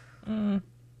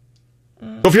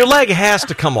if your leg has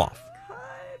to come off.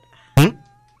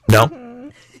 No?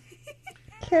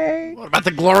 Okay. What about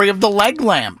the glory of the leg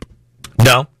lamp?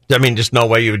 No? I mean, just no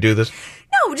way you would do this?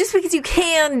 No, just because you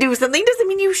can do something doesn't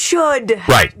mean you should.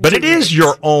 Right. But it is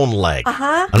your own leg.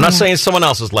 Uh-huh. I'm not saying someone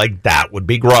else's leg. That would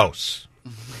be gross.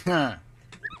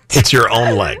 It's your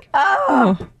own leg.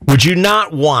 Oh. Would you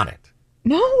not want it?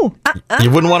 No.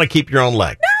 You wouldn't want to keep your own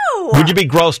leg? No. Would you be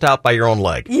grossed out by your own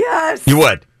leg? Yes. You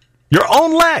would? Your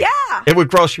own leg? Yeah. It would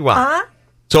gross you out. Uh-huh.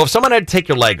 So if someone had to take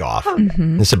your leg off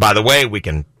and said, by the way, we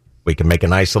can make a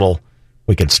nice little,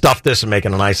 we can stuff this and make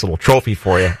it a nice little trophy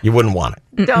for you, you wouldn't want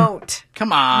it. Don't.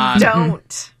 Come on.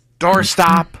 Don't.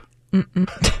 Doorstop.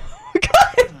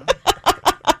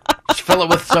 Just fill it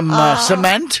with some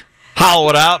cement. Hollow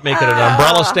it out, make it an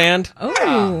umbrella stand.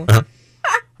 Oh. Uh-huh.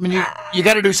 I mean, you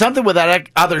got to do something with that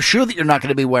other shoe that you're not going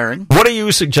to be wearing. What are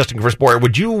you suggesting, Chris Boyer?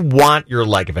 Would you want your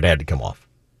leg if it had to come off?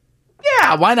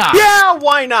 Yeah, why not? Yeah,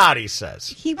 why not, he says.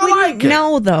 He wouldn't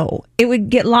know, though. It would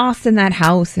get lost in that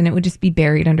house, and it would just be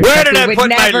buried under Where stuff. did We I would put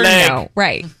my never leg? know.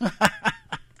 Right.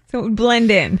 So it would blend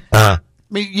in. I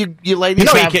mean, you ladies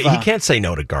You know, have... he can't say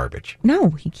no to garbage. No,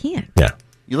 he can't. Yeah.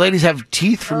 You ladies have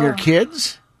teeth from your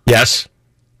kids? Yes.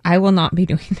 I will not be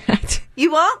doing that.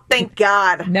 You won't? Thank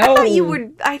God. No. I thought you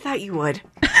would. I thought you were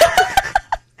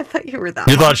that.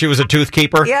 You thought she was a tooth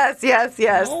keeper? Yes.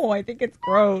 Oh, I think it's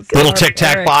gross. Little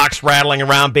tic-tac box rattling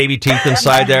around, baby teeth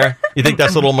inside there. You think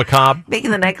that's a little macabre?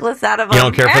 Making the necklace out of them. You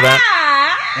don't care for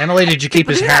that? Emily, did you keep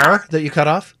his hair that you cut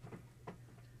off?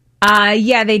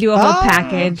 Yeah, they do a whole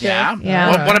package.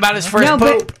 Yeah. What about his first no,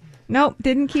 poop? But, nope,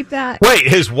 didn't keep that. Wait,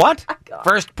 his what?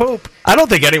 First poop. I don't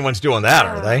think anyone's doing that,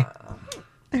 are they?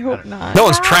 I hope not. No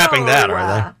one's trapping that,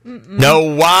 are they?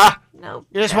 No.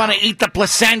 You just want to eat the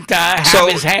placenta, have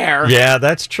his hair. Yeah,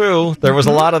 that's true. There was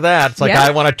a lot of that. It's like, Yeah. I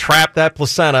want to trap that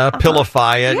placenta,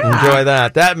 pillify it, enjoy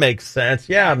that. That makes sense.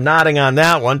 Yeah, I'm nodding on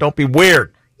that one. Don't be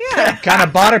weird. Kind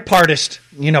of body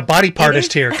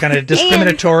partist here, kind of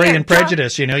discriminatory and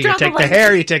prejudice. You know, you drop take a the leg.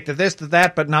 hair, you take the this, the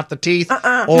that, but not the teeth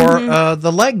or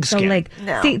the leg The skin. leg.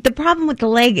 No. See, the problem with the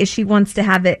leg is she wants to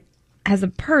have it as a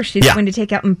purse. She's Yeah. going to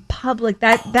take out in public.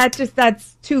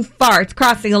 That's too far. It's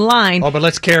crossing a line. Oh, but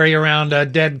let's carry around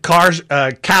dead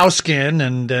cow skin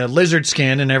and lizard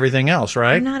skin and everything else,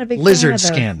 right? I'm not a big fan lizard of those.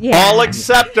 skin. Yeah. All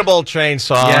acceptable,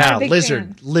 Chainsaw. Yeah, a big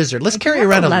lizard. Let's carry have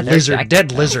around a a leather lizard, jacket, dead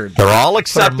though. lizard. They're all Put our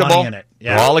acceptable. money in it.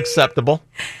 Yeah. They're all acceptable.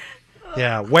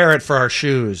 Yeah, wear it for our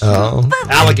shoes. Oh.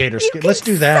 Alligator skin. Let's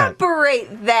do that.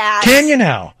 Separate that. Can you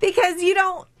now? Because you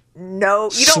don't. No,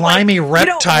 you don't. Slimy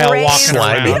reptile walking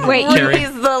around. You don't Wait,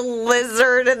 raise the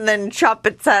lizard and then chop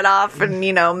its head off and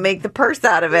make the purse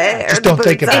out of it. Just or the don't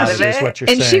think boots about out of it, is what you're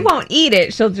And saying. she won't eat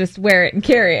it. She'll just wear it and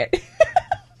carry it.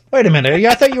 Wait a minute.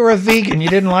 I thought you were a vegan. You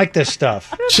didn't like this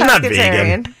stuff. She's not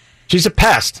vegan. She's a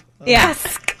pest.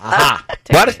 Yes. Aha.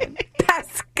 What? Pest.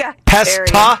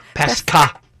 Pesta?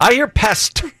 Pesca. I hear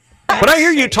pest. When I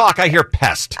hear you talk, I hear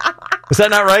pest. Is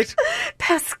that not right?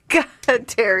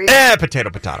 Pescatarian. Potato.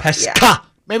 Pesca. Yeah.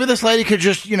 Maybe this lady could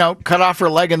just, cut off her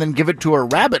leg and then give it to a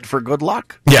rabbit for good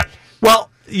luck. Yeah. Well,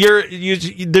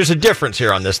 there's a difference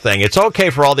here on this thing. It's okay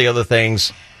for all the other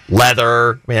things.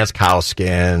 Leather, that's cow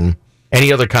skin,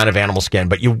 any other kind of animal skin,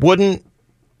 but you wouldn't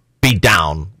be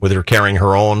down with her carrying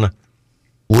her own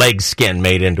leg skin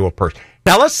made into a purse.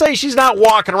 Now, let's say she's not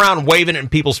walking around waving it in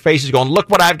people's faces going, look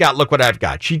what I've got, look what I've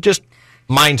got. She just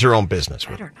minds her own business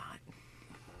with it.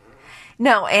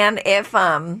 No, and if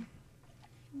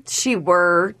she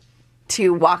were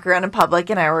to walk around in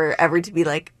public and I were ever to be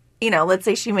like, let's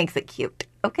say she makes it cute.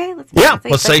 Okay, let's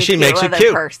say she makes it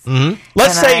cute. Mm-hmm.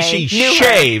 Let's say she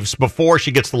shaves before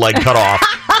she gets the leg cut off.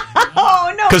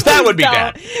 Oh, no. Because that would be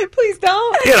bad. Please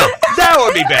don't. That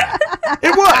would be bad. It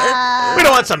would. We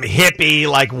don't want some hippie,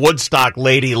 like Woodstock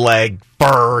lady leg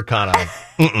fur kind of.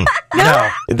 No.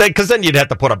 Because then you'd have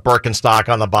to put a Birkenstock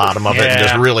on the bottom of it and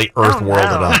just really earth world it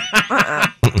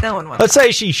up. No one wants Let's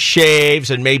say she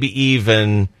shaves and maybe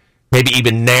even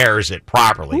nares it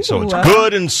properly, so it's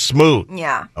good and smooth.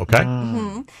 Yeah. Okay.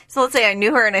 Mm-hmm. So let's say I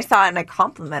knew her and I saw it and I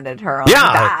complimented her on the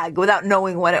bag without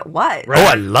knowing what it was. Right. Oh,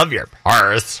 I love your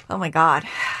purse. Oh my God.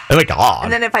 Oh my God.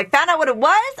 And then if I found out what it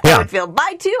was, I would feel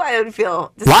lied to. I would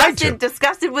feel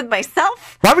disgusted with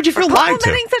myself. Why would you feel lied to?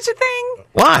 Complimenting such a thing.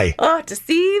 Why? Oh,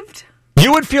 deceived.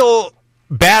 You would feel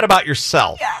bad about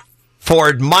yourself for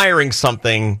admiring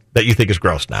something that you think is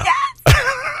gross now. Yes.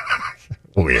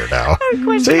 Weirdo. I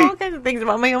question all kinds of things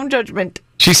about my own judgment.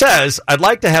 She says, I'd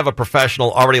like to have a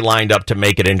professional already lined up to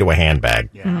make it into a handbag.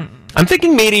 Yeah. I'm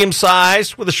thinking medium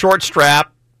size with a short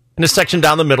strap and a section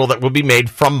down the middle that will be made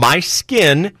from my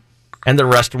skin, and the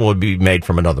rest will be made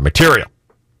from another material.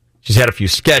 She's had a few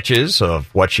sketches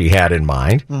of what she had in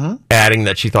mind, adding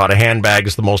that she thought a handbag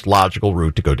is the most logical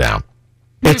route to go down.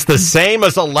 It's the same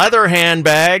as a leather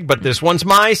handbag, but this one's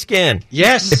my skin.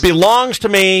 Yes. It belongs to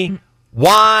me.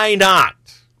 Why not?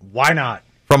 Why not?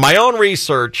 From my own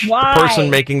research, the person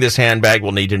making this handbag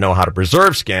will need to know how to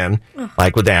preserve skin,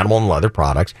 like with animal and leather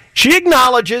products. She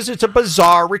acknowledges it's a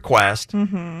bizarre request.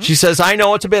 Mm-hmm. She says, I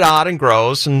know it's a bit odd and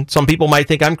gross, and some people might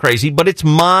think I'm crazy, but it's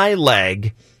my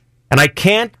leg, and I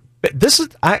can't...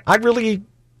 I really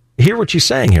hear what she's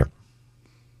saying here.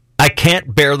 I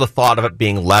can't bear the thought of it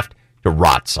being left to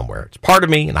rot somewhere. It's part of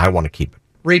me, and I want to keep it.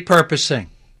 Repurposing.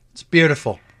 It's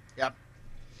beautiful. Yep.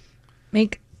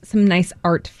 Make some nice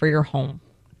art for your home.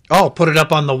 Oh, put it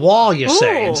up on the wall, you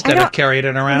say, instead of carrying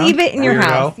it around? Leave it in your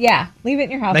house. Yeah, leave it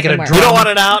in your house. Make it somewhere. a drum. You don't want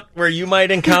it out where you might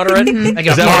encounter it? Like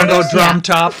a bongo drum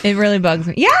top. It really bugs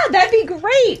me. Yeah, that'd be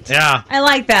great. Yeah. I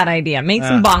like that idea. Make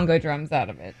some bongo drums out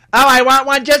of it. Oh, I want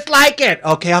one just like it.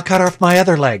 Okay, I'll cut off my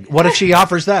other leg. What if she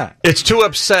offers that? It's too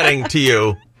upsetting to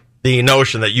you, the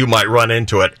notion that you might run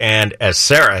into it, and as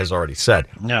Sarah has already said,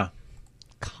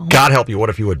 God help you, what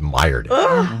if you admired it?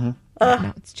 No,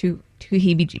 it's too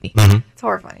heebie-jeebie. Mm-hmm. It's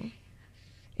horrifying.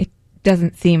 It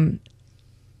doesn't seem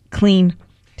clean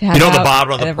to have. You know the out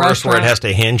bottom of at the a purse where it restaurant. has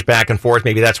to hinge back and forth?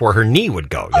 Maybe that's where her knee would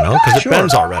go, because it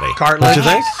bends already. Cartilage. Don't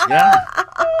you think? Yeah.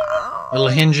 A little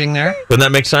hinging there. Doesn't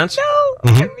that make sense? No.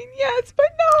 Mm-hmm. I mean, yes, but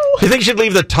no. Do you think she'd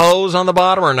leave the toes on the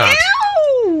bottom or not?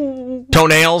 Ew.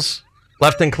 Toenails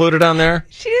left included on there?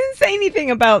 She didn't say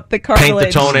anything about the cartilage. Paint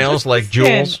the toenails like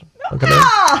jewels? Look at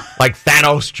that. Like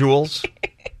Thanos jewels?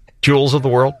 Jewels of the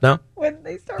world? No? When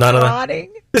they start None of that?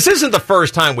 rotting. This isn't the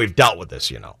first time we've dealt with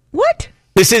this, What?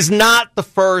 This is not the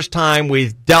first time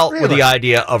we've dealt with the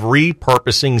idea of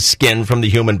repurposing skin from the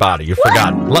human body. You've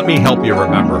forgotten. Let me help you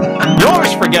remember. You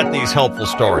always forget these helpful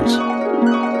stories.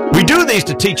 We do these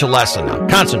to teach a lesson now.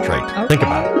 Concentrate. Okay. Think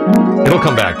about it. It'll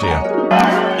come back to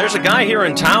you. There's a guy here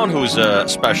in town who's a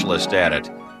specialist at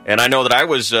it. And I know that I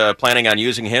was planning on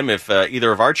using him if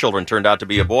either of our children turned out to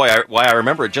be a boy. I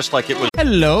remember it just like it was.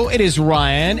 Hello, it is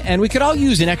Ryan, and we could all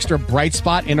use an extra bright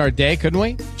spot in our day, couldn't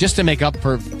we? Just to make up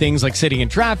for things like sitting in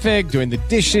traffic, doing the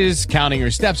dishes, counting your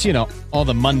steps, all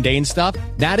the mundane stuff.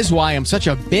 That is why I'm such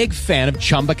a big fan of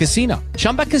Chumba Casino.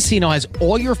 Chumba Casino has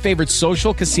all your favorite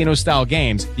social casino-style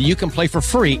games that you can play for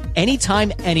free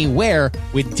anytime, anywhere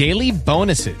with daily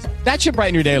bonuses. That should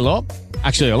brighten your day a little.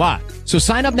 Actually, a lot. So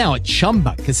sign up now at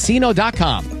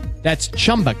ChumbaCasino.com. That's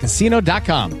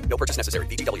ChumbaCasino.com. No purchase necessary.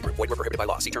 VGW Group. Void where prohibited by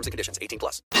law. See terms and conditions.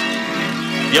 18+.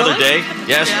 The other day,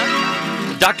 yes,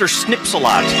 Dr.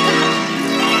 Snipsalot.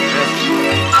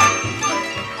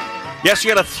 Yes, he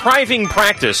had a thriving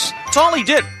practice. That's all he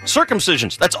did.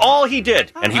 Circumcisions. That's all he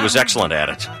did. And he was excellent at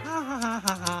it.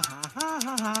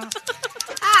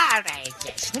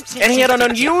 And he had an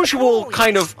unusual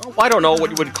kind of, I don't know what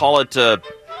you would call it,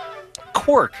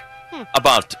 quirk.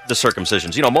 about the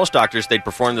circumcisions. You know, most doctors, they'd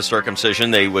perform the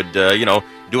circumcision. They would,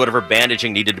 do whatever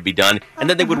bandaging needed to be done. And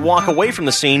then they would walk away from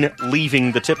the scene,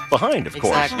 leaving the tip behind, of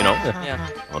course. Exactly. Yeah.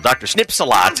 Well, Dr.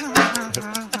 Snips-a-Lot,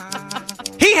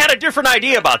 he had a different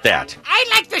idea about that. I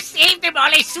like to save them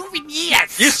all as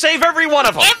souvenirs. You save every one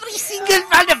of them. Every single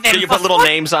one of them. Do you put little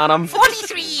names on them?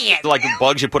 43 years. Like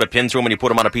bugs, you put a pin through them and you put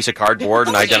them on a piece of cardboard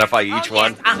and identify each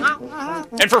one.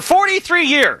 And for 43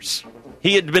 years,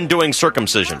 he had been doing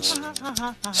circumcisions.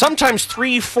 Sometimes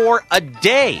 3-4 a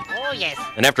day. Oh, yes.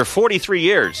 And after 43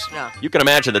 years, you can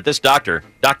imagine that this doctor,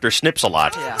 Dr.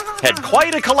 Snips-a-Lot, had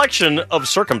quite a collection of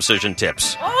circumcision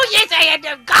tips. Oh, yes, I had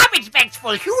garbage bags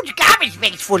full, huge garbage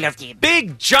bags full of them.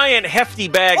 Big, giant, hefty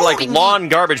bag, lawn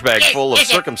garbage bag full of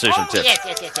circumcision tips.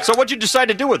 Yes. So what'd you decide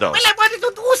to do with those? Well, I wanted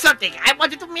to do something. I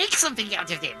wanted to make something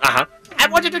out of them. Uh-huh. I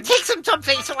wanted to take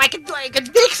something so I could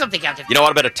make something out of them. You know what?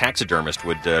 I bet a taxidermist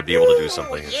would be able to do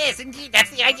something. Yes, indeed.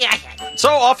 That's the idea I had. So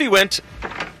off he went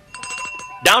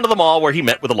down to the mall where he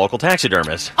met with a local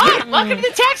taxidermist. Hi, welcome to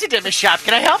the taxidermist shop.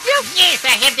 Can I help you? Yes, I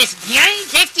have this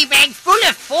giant hefty bag full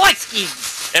of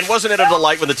foreskins. And wasn't it a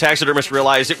delight when the taxidermist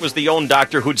realized it was the own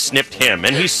doctor who'd snipped him,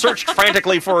 and he searched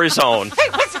frantically for his own. Hey,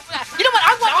 you know what?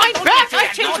 I want mine back. I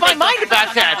changed my mind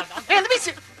about that. Hey, let me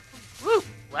see. Woo,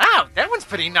 wow, that one's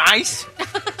pretty nice.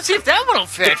 See if that one will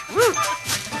fit.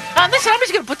 Listen, I'm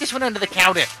just going to put this one under the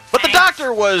counter. But the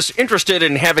doctor was interested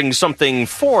in having something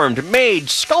formed, made,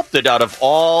 sculpted out of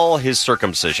all his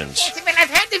circumcisions. Yes, well, I've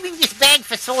had them in this bag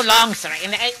for so long, sir.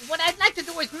 And what I'd like to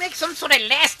do is make some sort of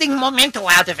lasting memento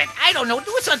out of it. I don't know,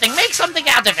 do something, make something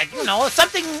out of it. You know,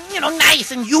 something,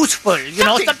 nice and useful.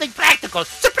 Something practical.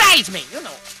 Surprise me,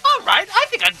 All right, I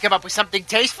think I can come up with something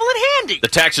tasteful and handy. The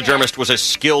taxidermist was a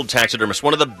skilled taxidermist,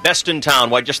 one of the best in town.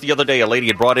 Why, just the other day, a lady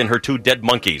had brought in her 2 dead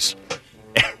monkeys.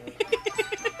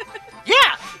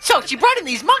 Yeah, so she brought in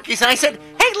these monkeys, and I said,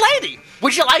 hey, lady,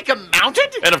 would you like them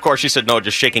mounted? And, of course, she said, no,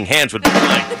 just shaking hands would be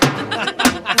fine.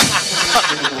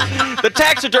 The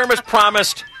taxidermist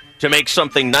promised to make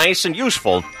something nice and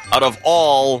useful out of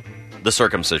all the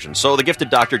circumcision. So the gifted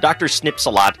doctor, Dr.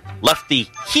 Snips-a-Lot, left the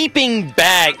heaping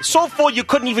bag so full you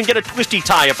couldn't even get a twisty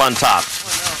tie up on top.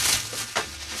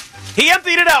 He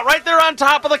emptied it out right there on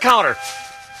top of the counter.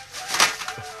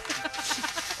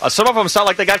 Some of them sound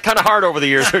like they got kind of hard over the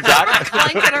years, Doc.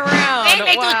 Clanking around.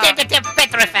 They do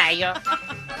petrify you.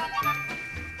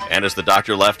 And as the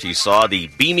doctor left, he saw the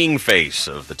beaming face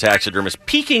of the taxidermist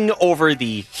peeking over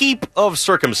the heap of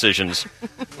circumcisions,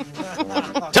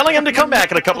 telling him to come back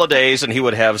in a couple of days and he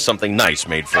would have something nice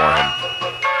made for him.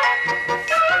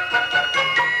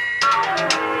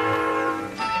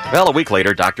 Well, a week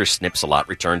later, Dr. Snips-a-Lot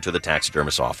returned to the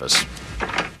taxidermist's office.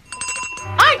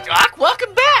 Hi, Doc.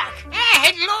 Welcome back.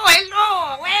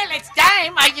 Hello. Well, it's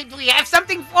time. Do you have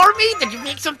something for me? Did you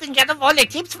make something out of all the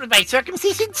tips for my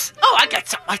circumcisions? Oh, I got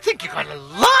something I think you're going to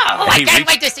love. Oh, I can't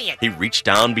wait to see it. He reached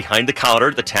down behind the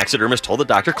counter. The taxidermist told the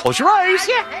doctor, close your eyes.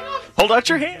 Yeah. Hold out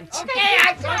your hands. Okay,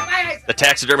 I close my eyes. The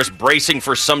taxidermist bracing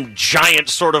for some giant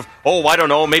sort of, I don't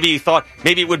know, maybe he thought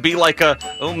maybe it would be like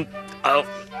I'm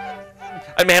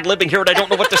ad-libbing here and I don't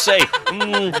know what to say.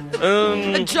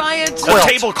 A giant quilt. A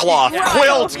tablecloth,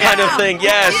 quilt kind of thing,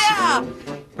 yes. Yeah.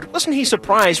 But wasn't he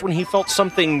surprised when he felt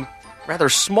something rather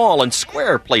small and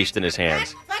square placed in his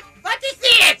hands? What is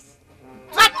this?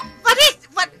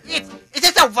 Is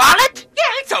this a wallet? Yeah,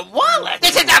 it's a wallet.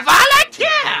 This is a wallet?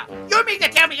 Yeah. You mean to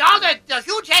tell me all the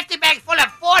huge hefty bag full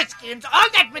of foreskins, all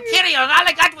that material, and all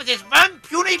I got was this one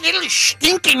puny little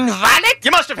stinking wallet? You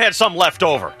must have had some left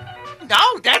over.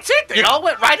 No, that's it. They all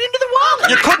went right into the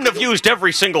wallet. You couldn't have used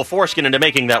every single foreskin into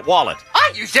making that wallet.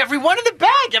 I used every one in the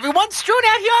bag. Every one strewn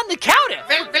out here on the counter.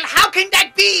 Well, how can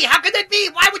that be? How can that be?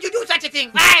 Why would you do such a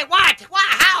thing? Why? What? Why?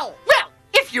 How? Well,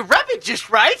 if you rub it just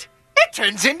right, it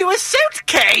turns into a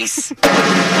suitcase. You're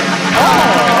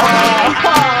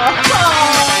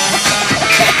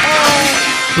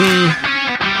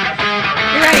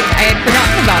right. I had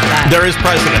forgotten about that. There is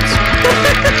precedence.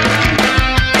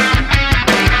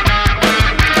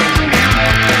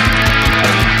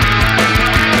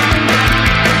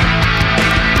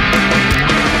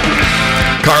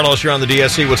 Carlos, you're on the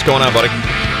DSC. What's going on, buddy?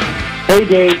 Hey,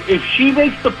 Dave. If she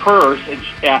makes the purse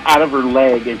out of her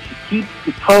leg and she keeps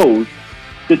the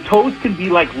toes can be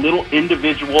like little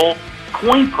individual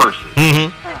coin purses.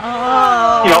 Mm-hmm.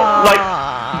 Like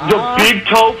the big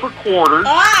toe for quarters,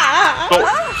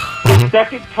 the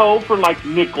second toe for like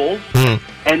nickels,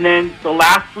 and then the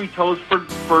last 3 toes for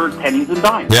pennies and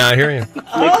dimes. Yeah, I hear you.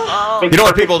 You know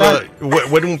what people do?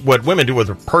 What women do with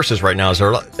their purses right now is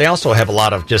they also have a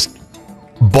lot of just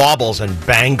baubles and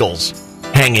bangles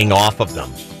hanging off of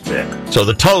them. So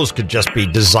the toes could just be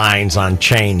designs on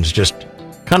chains, just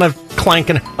kind of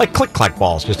clanking, like click-clack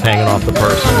balls just hanging off the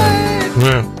person.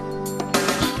 Yeah.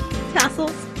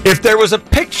 Tassels. If there was a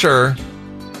picture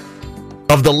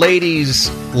of the lady's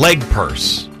leg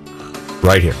purse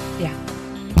right here, Yeah,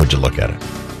 would you look at it?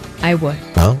 I would.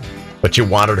 No. But you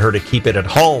wanted her to keep it at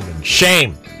home in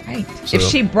shame. Right. So- If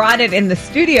she brought it in the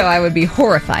studio, I would be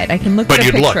horrified. I can look at a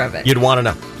you'd picture look. of it. You'd want to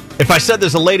know. If I said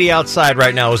there's a lady outside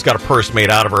right now who's got a purse made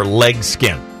out of her leg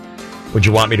skin, would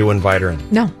you want me to invite her in?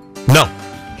 No. No.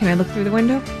 Can I look through the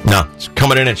window? No. She's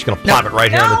coming in and she's going to plop it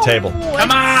right here on the table. Come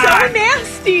on! So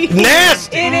nasty.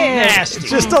 Nasty. It is. Nasty. It's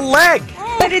just a leg.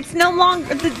 But it's no longer.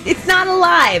 It's not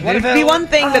alive. What It'd if be it- one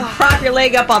thing to prop your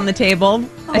leg up on the table,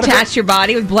 attach your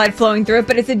body with blood flowing through it,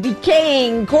 but it's a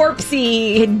decaying,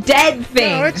 corpsey, dead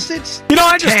thing. No, it's You know,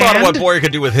 I just thought of what Boyer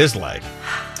could do with his leg.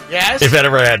 Yes? If it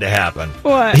ever had to happen.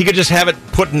 What? He could just have it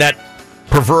put in that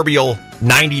proverbial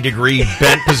 90-degree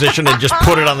bent position and just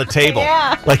put it on the table.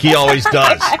 Yeah. Like he always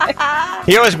does.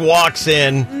 He always walks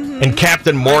in and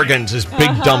Captain Morgan's his big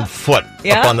dumb foot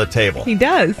up on the table. He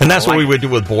does. And that's what we would do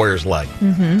with Boyer's leg.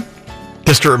 Mm-hmm.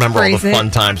 Just to remember all Freeze the it. fun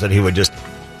times that he would just,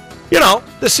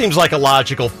 this seems like a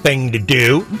logical thing to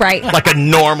do. Right. Like a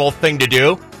normal thing to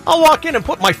do. I'll walk in and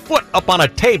put my foot up on a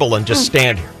table and just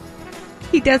stand here.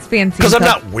 He does fancy. Because I'm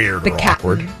himself not weird the or cat.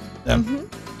 awkward. Yeah.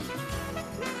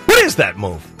 What is that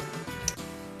move?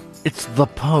 It's the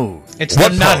pose. It's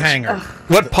What the nut pose? hanger.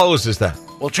 What pose is that?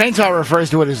 Well, Chainsaw refers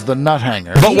to it as the nut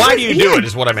hanger. But why do you do it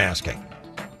is what I'm asking.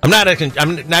 I'm not asking,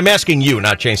 I'm asking you,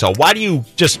 not Chainsaw. Why do you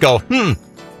just go,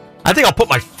 I think I'll put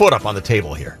my foot up on the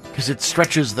table here? Because it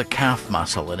stretches the calf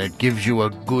muscle and it gives you a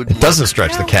good It doesn't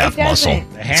stretch the calf muscle.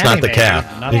 It's not the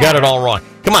calf. You got it all wrong.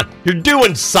 Come on, you're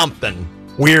doing something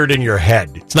weird in your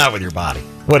head. It's not with your body.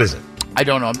 What is it? I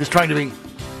don't know. I'm just trying to be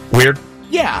weird.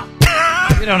 Yeah.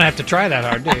 You don't have to try that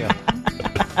hard, do you?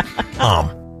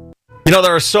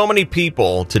 There are so many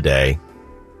people today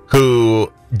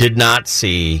who did not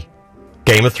see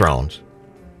Game of Thrones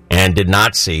and did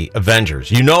not see Avengers.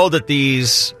 You know that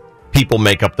these people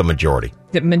make up the majority.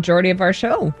 The majority of our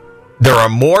show. There are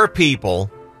more people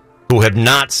who have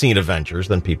not seen Avengers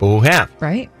than people who have.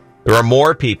 Right. There are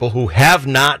more people who have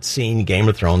not seen Game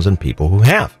of Thrones than people who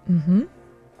have. Mm-hmm.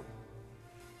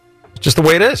 It's just the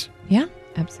way it is. Yeah,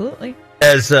 absolutely.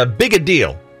 As big a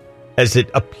deal as it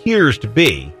appears to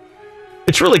be,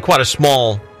 it's really quite a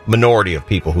small minority of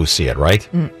people who see it, right?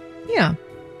 Yeah.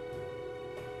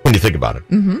 When you think about it.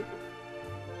 Mm-hmm.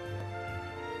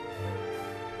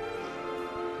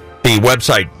 The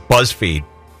website BuzzFeed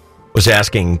was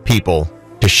asking people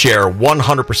to share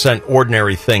 100%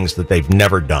 ordinary things that they've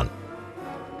never done.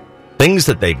 Things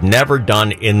that they've never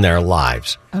done in their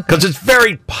lives. Because it's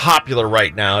very popular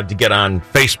right now to get on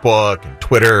Facebook and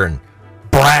Twitter and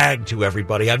brag to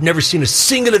everybody. I've never seen a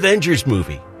single Avengers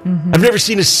movie. Mm-hmm. I've never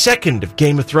seen a second of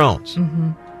Game of Thrones.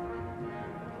 Mm-hmm.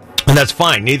 And that's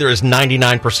fine. Neither is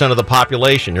 99% of the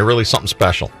population. You're really something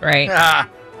special. Right.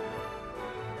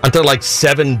 Aren't there like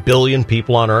 7 billion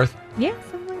people on Earth? Yeah,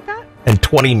 something like that. And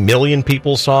 20 million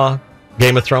people saw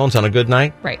Game of Thrones on a good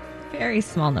night? Right. Very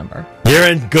small number. You're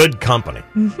in good company.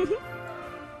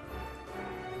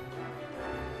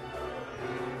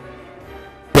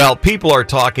 Well, people are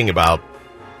talking about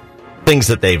things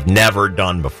that they've never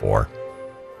done before.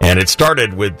 And it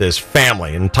started with this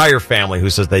family, an entire family, who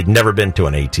says they'd never been to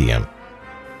an ATM.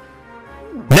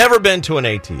 Never been to an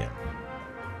ATM.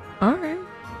 All right.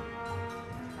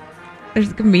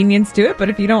 There's a convenience to it, but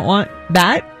if you don't want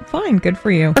that, fine. Good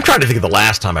for you. I'm trying to think of the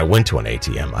last time I went to an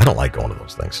ATM. I don't like going to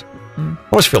those things. I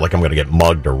always feel like I'm going to get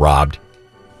mugged or robbed.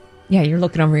 Yeah, you're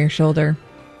looking over your shoulder.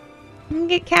 You can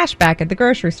get cash back at the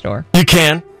grocery store. You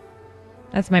can.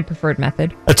 That's my preferred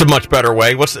method. That's a much better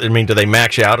way. Do they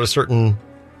max you out a certain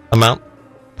amount?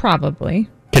 Probably.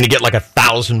 Can you get like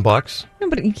 $1,000? No,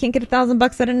 but you can't get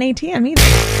 $1,000 at an ATM either.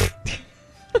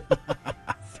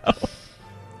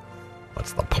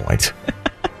 What's the point?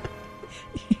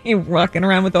 You're walking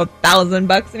around with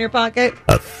 $1,000 in your pocket.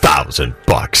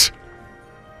 $1,000.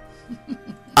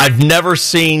 I've never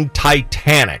seen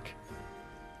Titanic.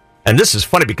 And this is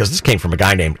funny because this came from a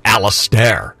guy named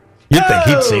Alistair. You'd think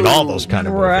he'd seen all those kind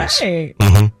of movies. Right.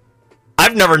 Mm-hmm.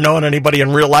 I've never known anybody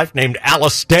in real life named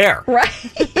Alistair. Right.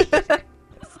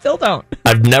 Still don't.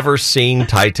 I've never seen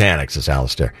Titanic, says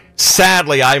Alistair.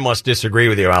 Sadly, I must disagree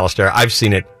with you, Alistair. I've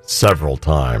seen it several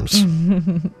times.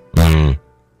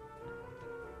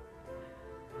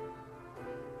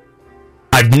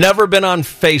 I've never been on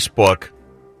Facebook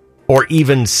or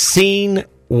even seen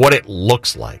what it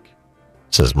looks like,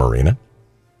 says Marina.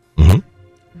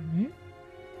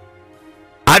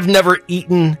 I've never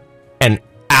eaten an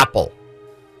apple.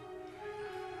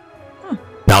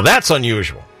 Now, that's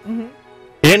unusual. Mm-hmm.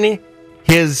 In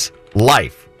his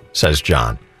life, says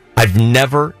John, I've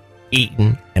never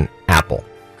eaten an apple.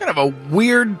 What kind of a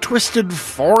weird, twisted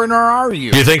foreigner are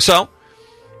you? You think so?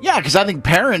 Yeah, because I think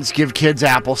parents give kids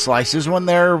apple slices when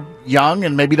they're young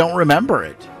and maybe don't remember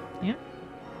it.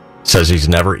 Says he's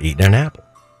never eaten an apple.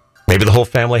 Maybe the whole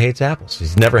family hates apples.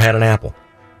 He's never had an apple.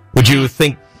 Would you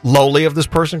think lowly of this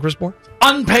person, Chris Bohr?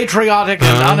 Unpatriotic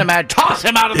and unimagined. Toss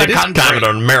him out of the country. It is kind of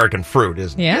an American fruit,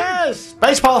 isn't it? Yes.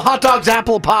 Baseball, hot dogs,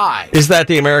 apple pie. Is that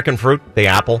the American fruit, the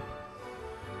apple?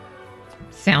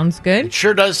 Sounds good. It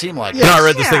sure does seem like it. You know, I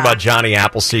read this thing about Johnny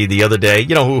Appleseed the other day.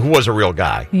 You know, who was a real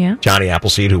guy. Yeah. Johnny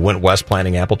Appleseed, who went west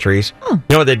planting apple trees. You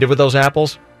know what they did with those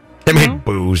apples? They made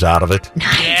booze out of it.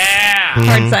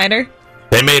 Hard cider.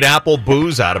 They made apple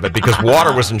booze out of it because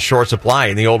water was in short supply.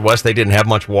 In the Old West, they didn't have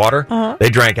much water. They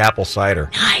drank apple cider.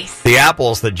 Nice. The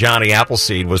apples that Johnny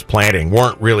Appleseed was planting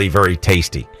weren't really very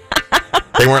tasty.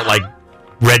 They weren't like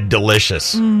Red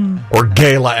Delicious or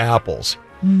Gala apples.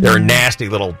 They're nasty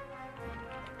little,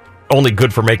 only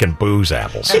good for making booze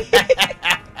apples.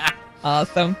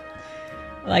 Awesome.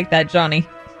 I like that, Johnny.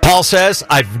 Paul says,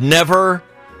 I've never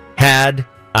had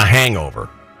a hangover.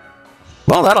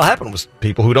 Well, that'll happen with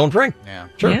people who don't drink. Yeah.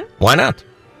 Sure. Yeah. Why not?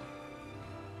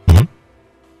 Mhm.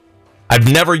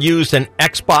 I've never used an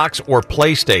Xbox or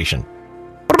PlayStation.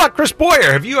 What about Chris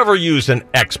Boyer? Have you ever used an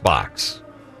Xbox?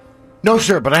 No,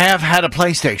 sir, but I have had a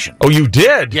PlayStation. Oh, you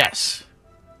did? Yes.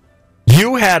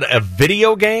 You had a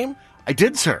video game? I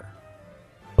did, sir.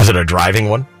 Was it a driving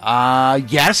one?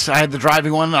 Yes, I had the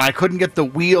driving one, and I couldn't get the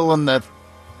wheel and the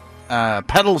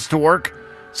pedals to work,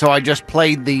 so I just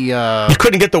played the... You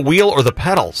couldn't get the wheel or the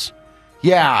pedals?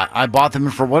 Yeah, I bought them,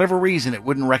 and for whatever reason, it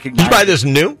wouldn't recognize... Did you buy this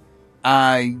new?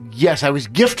 Yes, I was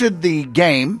gifted the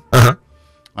game,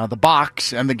 the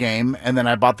box and the game, and then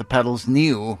I bought the pedals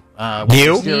new. With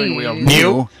New? the steering wheel.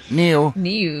 New?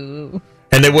 New.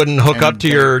 And they wouldn't hook up to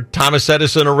your Thomas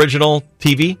Edison original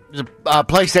TV?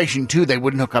 PlayStation 2, they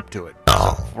wouldn't hook up to it.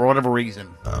 For whatever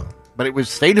reason. But it was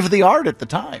state of the art at the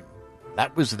time.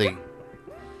 That was the...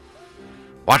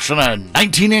 Watched on a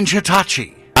 19-inch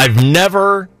Hitachi. I've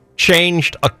never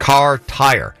changed a car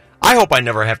tire. I hope I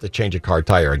never have to change a car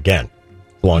tire again,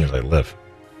 as long as I live.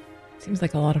 Seems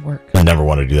like a lot of work. I never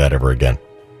want to do that ever again.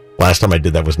 Last time I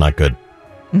did that was not good.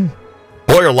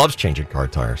 Boyer loves changing car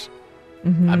tires.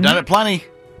 I've done it plenty.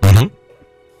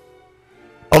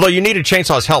 Although you needed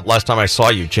Chainsaw's help last time I saw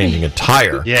you changing a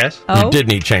tire. Yes. You did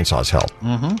need Chainsaw's help.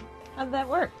 How'd that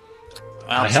work?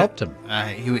 I helped him.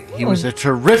 He was a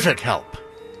terrific help.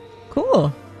 Cool.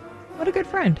 What a good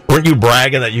friend. Weren't you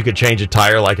bragging that you could change a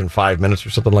tire like in 5 minutes or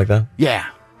something like that? Yeah.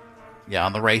 Yeah,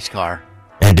 on the race car.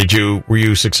 And were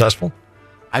you successful?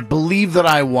 I believe that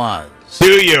I was.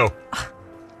 Do you?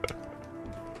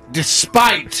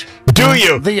 Despite Do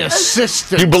you? the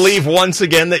assistance. You believe once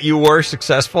again that you were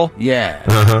successful?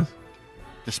 Yeah.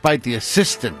 Despite the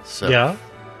assistance of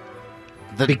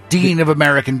the Dean of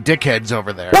American Dickheads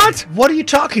over there. What? What are you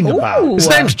talking about? His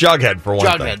name's Jughead, for one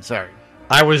thing. Jughead, sorry.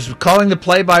 I was calling the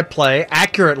play-by-play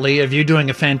accurately of you doing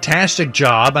a fantastic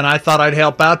job, and I thought I'd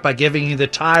help out by giving you the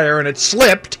tire, and it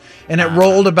slipped, and it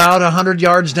rolled about 100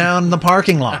 yards down the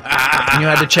parking lot, and you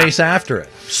had to chase after it.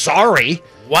 Sorry.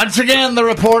 Once again, the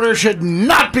reporter should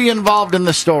not be involved in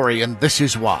the story, and this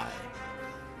is why.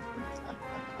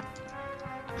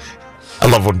 I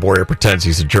love when Boyer pretends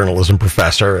he's a journalism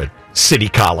professor at City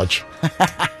College.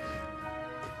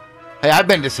 Hey, I've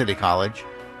been to City College.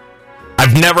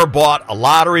 I've never bought a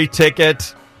lottery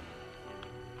ticket.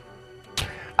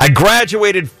 I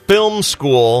graduated film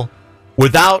school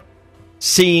without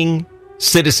seeing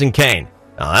Citizen Kane.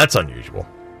 Now, that's unusual.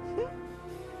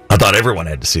 I thought everyone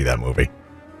had to see that movie.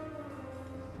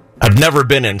 I've never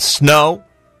been in snow.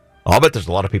 I'll bet there's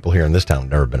a lot of people here in this town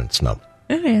who've never been in snow.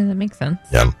 Oh, yeah, that makes sense.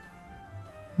 Yeah.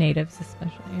 Natives,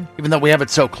 especially. Even though we have it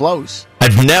so close.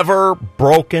 I've never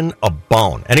broken a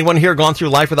bone. Anyone here gone through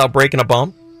life without breaking a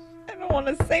bone? I don't want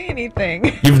to say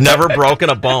anything. You've never broken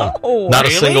a bone? No. Not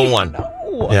Really? a single one?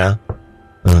 No. Yeah.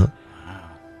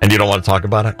 And you don't want to talk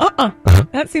about it?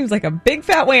 That seems like a big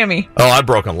fat whammy. Oh, I've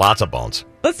broken lots of bones.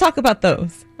 Let's talk about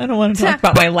those. I don't want to talk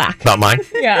about my lack. Not mine?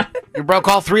 Yeah. You broke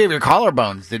all 3 of your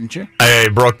collarbones, didn't you? I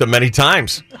broke them many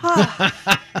times.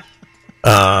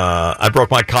 I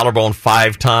broke my collarbone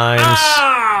 5 times.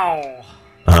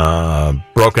 Ow!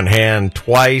 Broken hand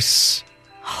twice.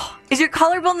 Is your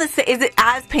collarbone is it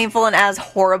as painful and as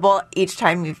horrible each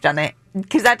time you've done it?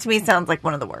 Because that to me sounds like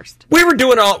one of the worst. We were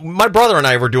doing my brother and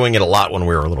I were doing it a lot when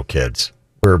we were little kids.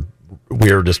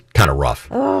 We were just kind of rough.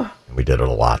 We did it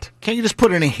a lot. Can't you just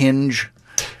put in a hinge?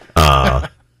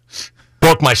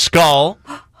 Broke my skull.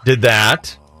 Did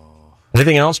that.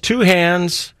 Anything else? 2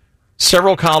 hands,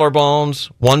 several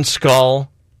collarbones, 1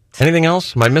 skull. Anything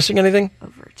else? Am I missing anything?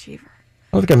 Overachiever.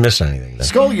 I don't think I missed anything. Then.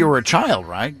 Skull, you were a child,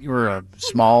 right? You were a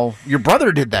small... Your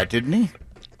brother did that, didn't he?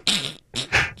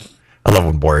 I love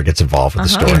when Boyer gets involved with the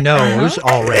story. He knows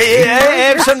already. Hey,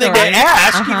 I have something to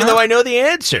ask, even though I know the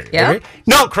answer. Yeah. Okay?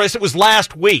 No, Chris, it was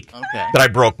last week that I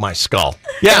broke my skull.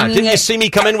 Yeah, didn't you see me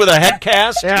come in with a head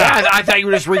cast? Yeah, I thought you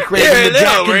were just recreating the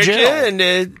Jack and Jill. And,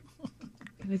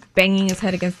 He was banging his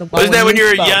head against the wall. wasn't that when you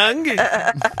were spoke. young?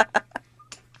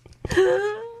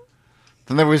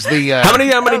 And there was the... How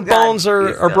many bones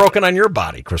are broken on your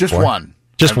body, Chris? Just Boyer? one.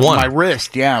 Just one? My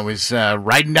wrist, yeah. I was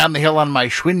riding down the hill on my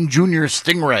Schwinn Jr.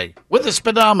 Stingray with a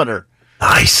speedometer.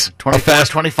 Nice.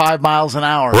 25 miles an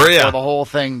hour. Were ya? before the whole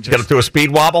thing. Did you get up to a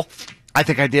speed wobble? I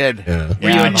think I did. Yeah. Were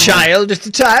you a child at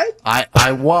the time?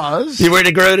 I was. You were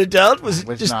a grown adult? Was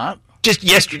not. Just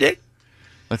yesterday?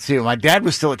 Let's see. My dad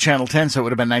was still at Channel 10, so it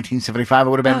would have been 1975. It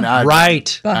would have been...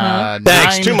 right.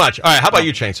 Thanks. 9 Too much. All right. How about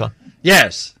you, Chainsaw?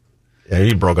 Yes. Yeah,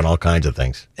 you've broken all kinds of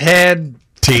things. Head,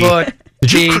 Teeth. foot,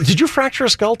 teeth. Did you fracture a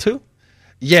skull, too?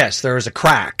 Yes, there was a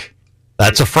crack.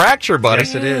 That's a fracture, buddy.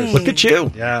 Yes, it is. Look at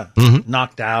you. Yeah. Mm-hmm.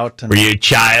 Knocked out. And Were you a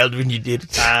child when you did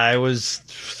it? I was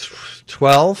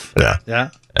 12. Yeah. Yeah.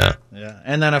 Yeah. Yeah.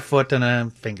 And then a foot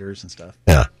and fingers and stuff.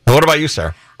 Yeah. And what about you,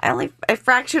 Sarah? I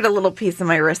fractured a little piece of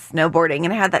my wrist snowboarding,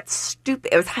 and I had that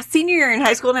stupid. It was senior year in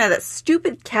high school, and I had that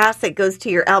stupid cast that goes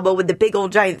to your elbow with the big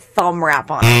old giant thumb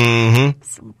wrap on it. Mm-hmm.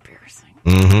 So embarrassing.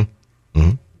 Mm-hmm.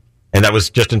 Mm-hmm. And that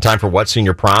was just in time for what,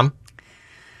 senior prom?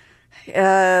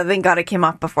 Thank God it came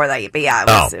off before that. But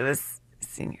yeah, it was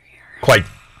senior year. Quite.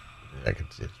 I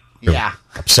could see it. Yeah.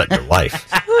 Upset your life.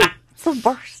 It's the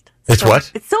worst. It's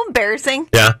what? It's so embarrassing.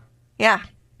 Yeah. Yeah.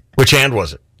 Which hand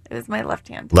was it? It was my left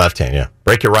hand. Left hand, yeah.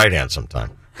 Break your right hand sometime.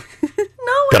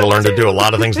 No. Got to learn to do a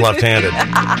lot of things left-handed.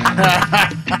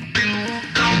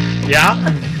 Yeah.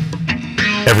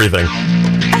 Everything.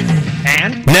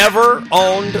 And? Never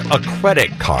owned a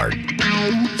credit card.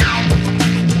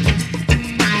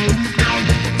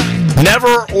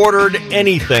 Never ordered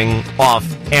anything off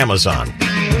Amazon.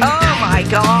 Oh my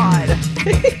God.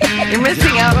 You're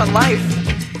missing out on life.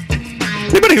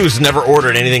 Anybody who's never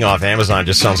ordered anything off Amazon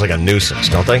just sounds like a nuisance,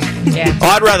 don't they? Yeah. Oh,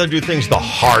 I'd rather do things the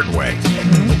hard way.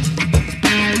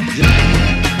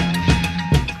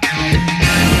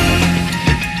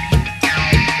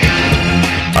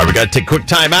 All right, we got to take a quick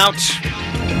time out.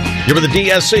 You're with the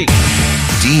DSC.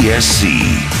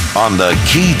 DSC on the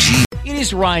KG. It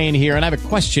is Ryan here, and I have a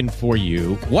question for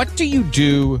you. What do you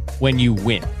do when you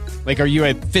win? Like, are you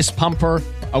a fist pumper,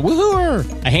 a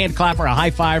woohooer, a hand clapper, a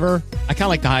high fiver? I kind of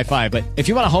like the high five, but if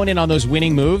you want to hone in on those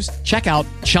winning moves, check out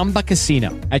Chumba Casino.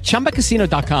 At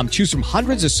ChumbaCasino.com, choose from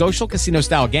hundreds of social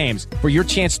casino-style games for your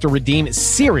chance to redeem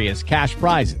serious cash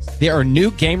prizes. There are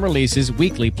new game releases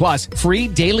weekly, plus free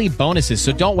daily bonuses,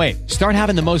 so don't wait. Start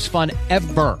having the most fun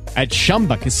ever at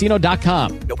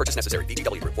ChumbaCasino.com. No purchase necessary.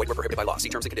 VGW Group. Void where prohibited by law. See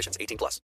terms and conditions. 18+.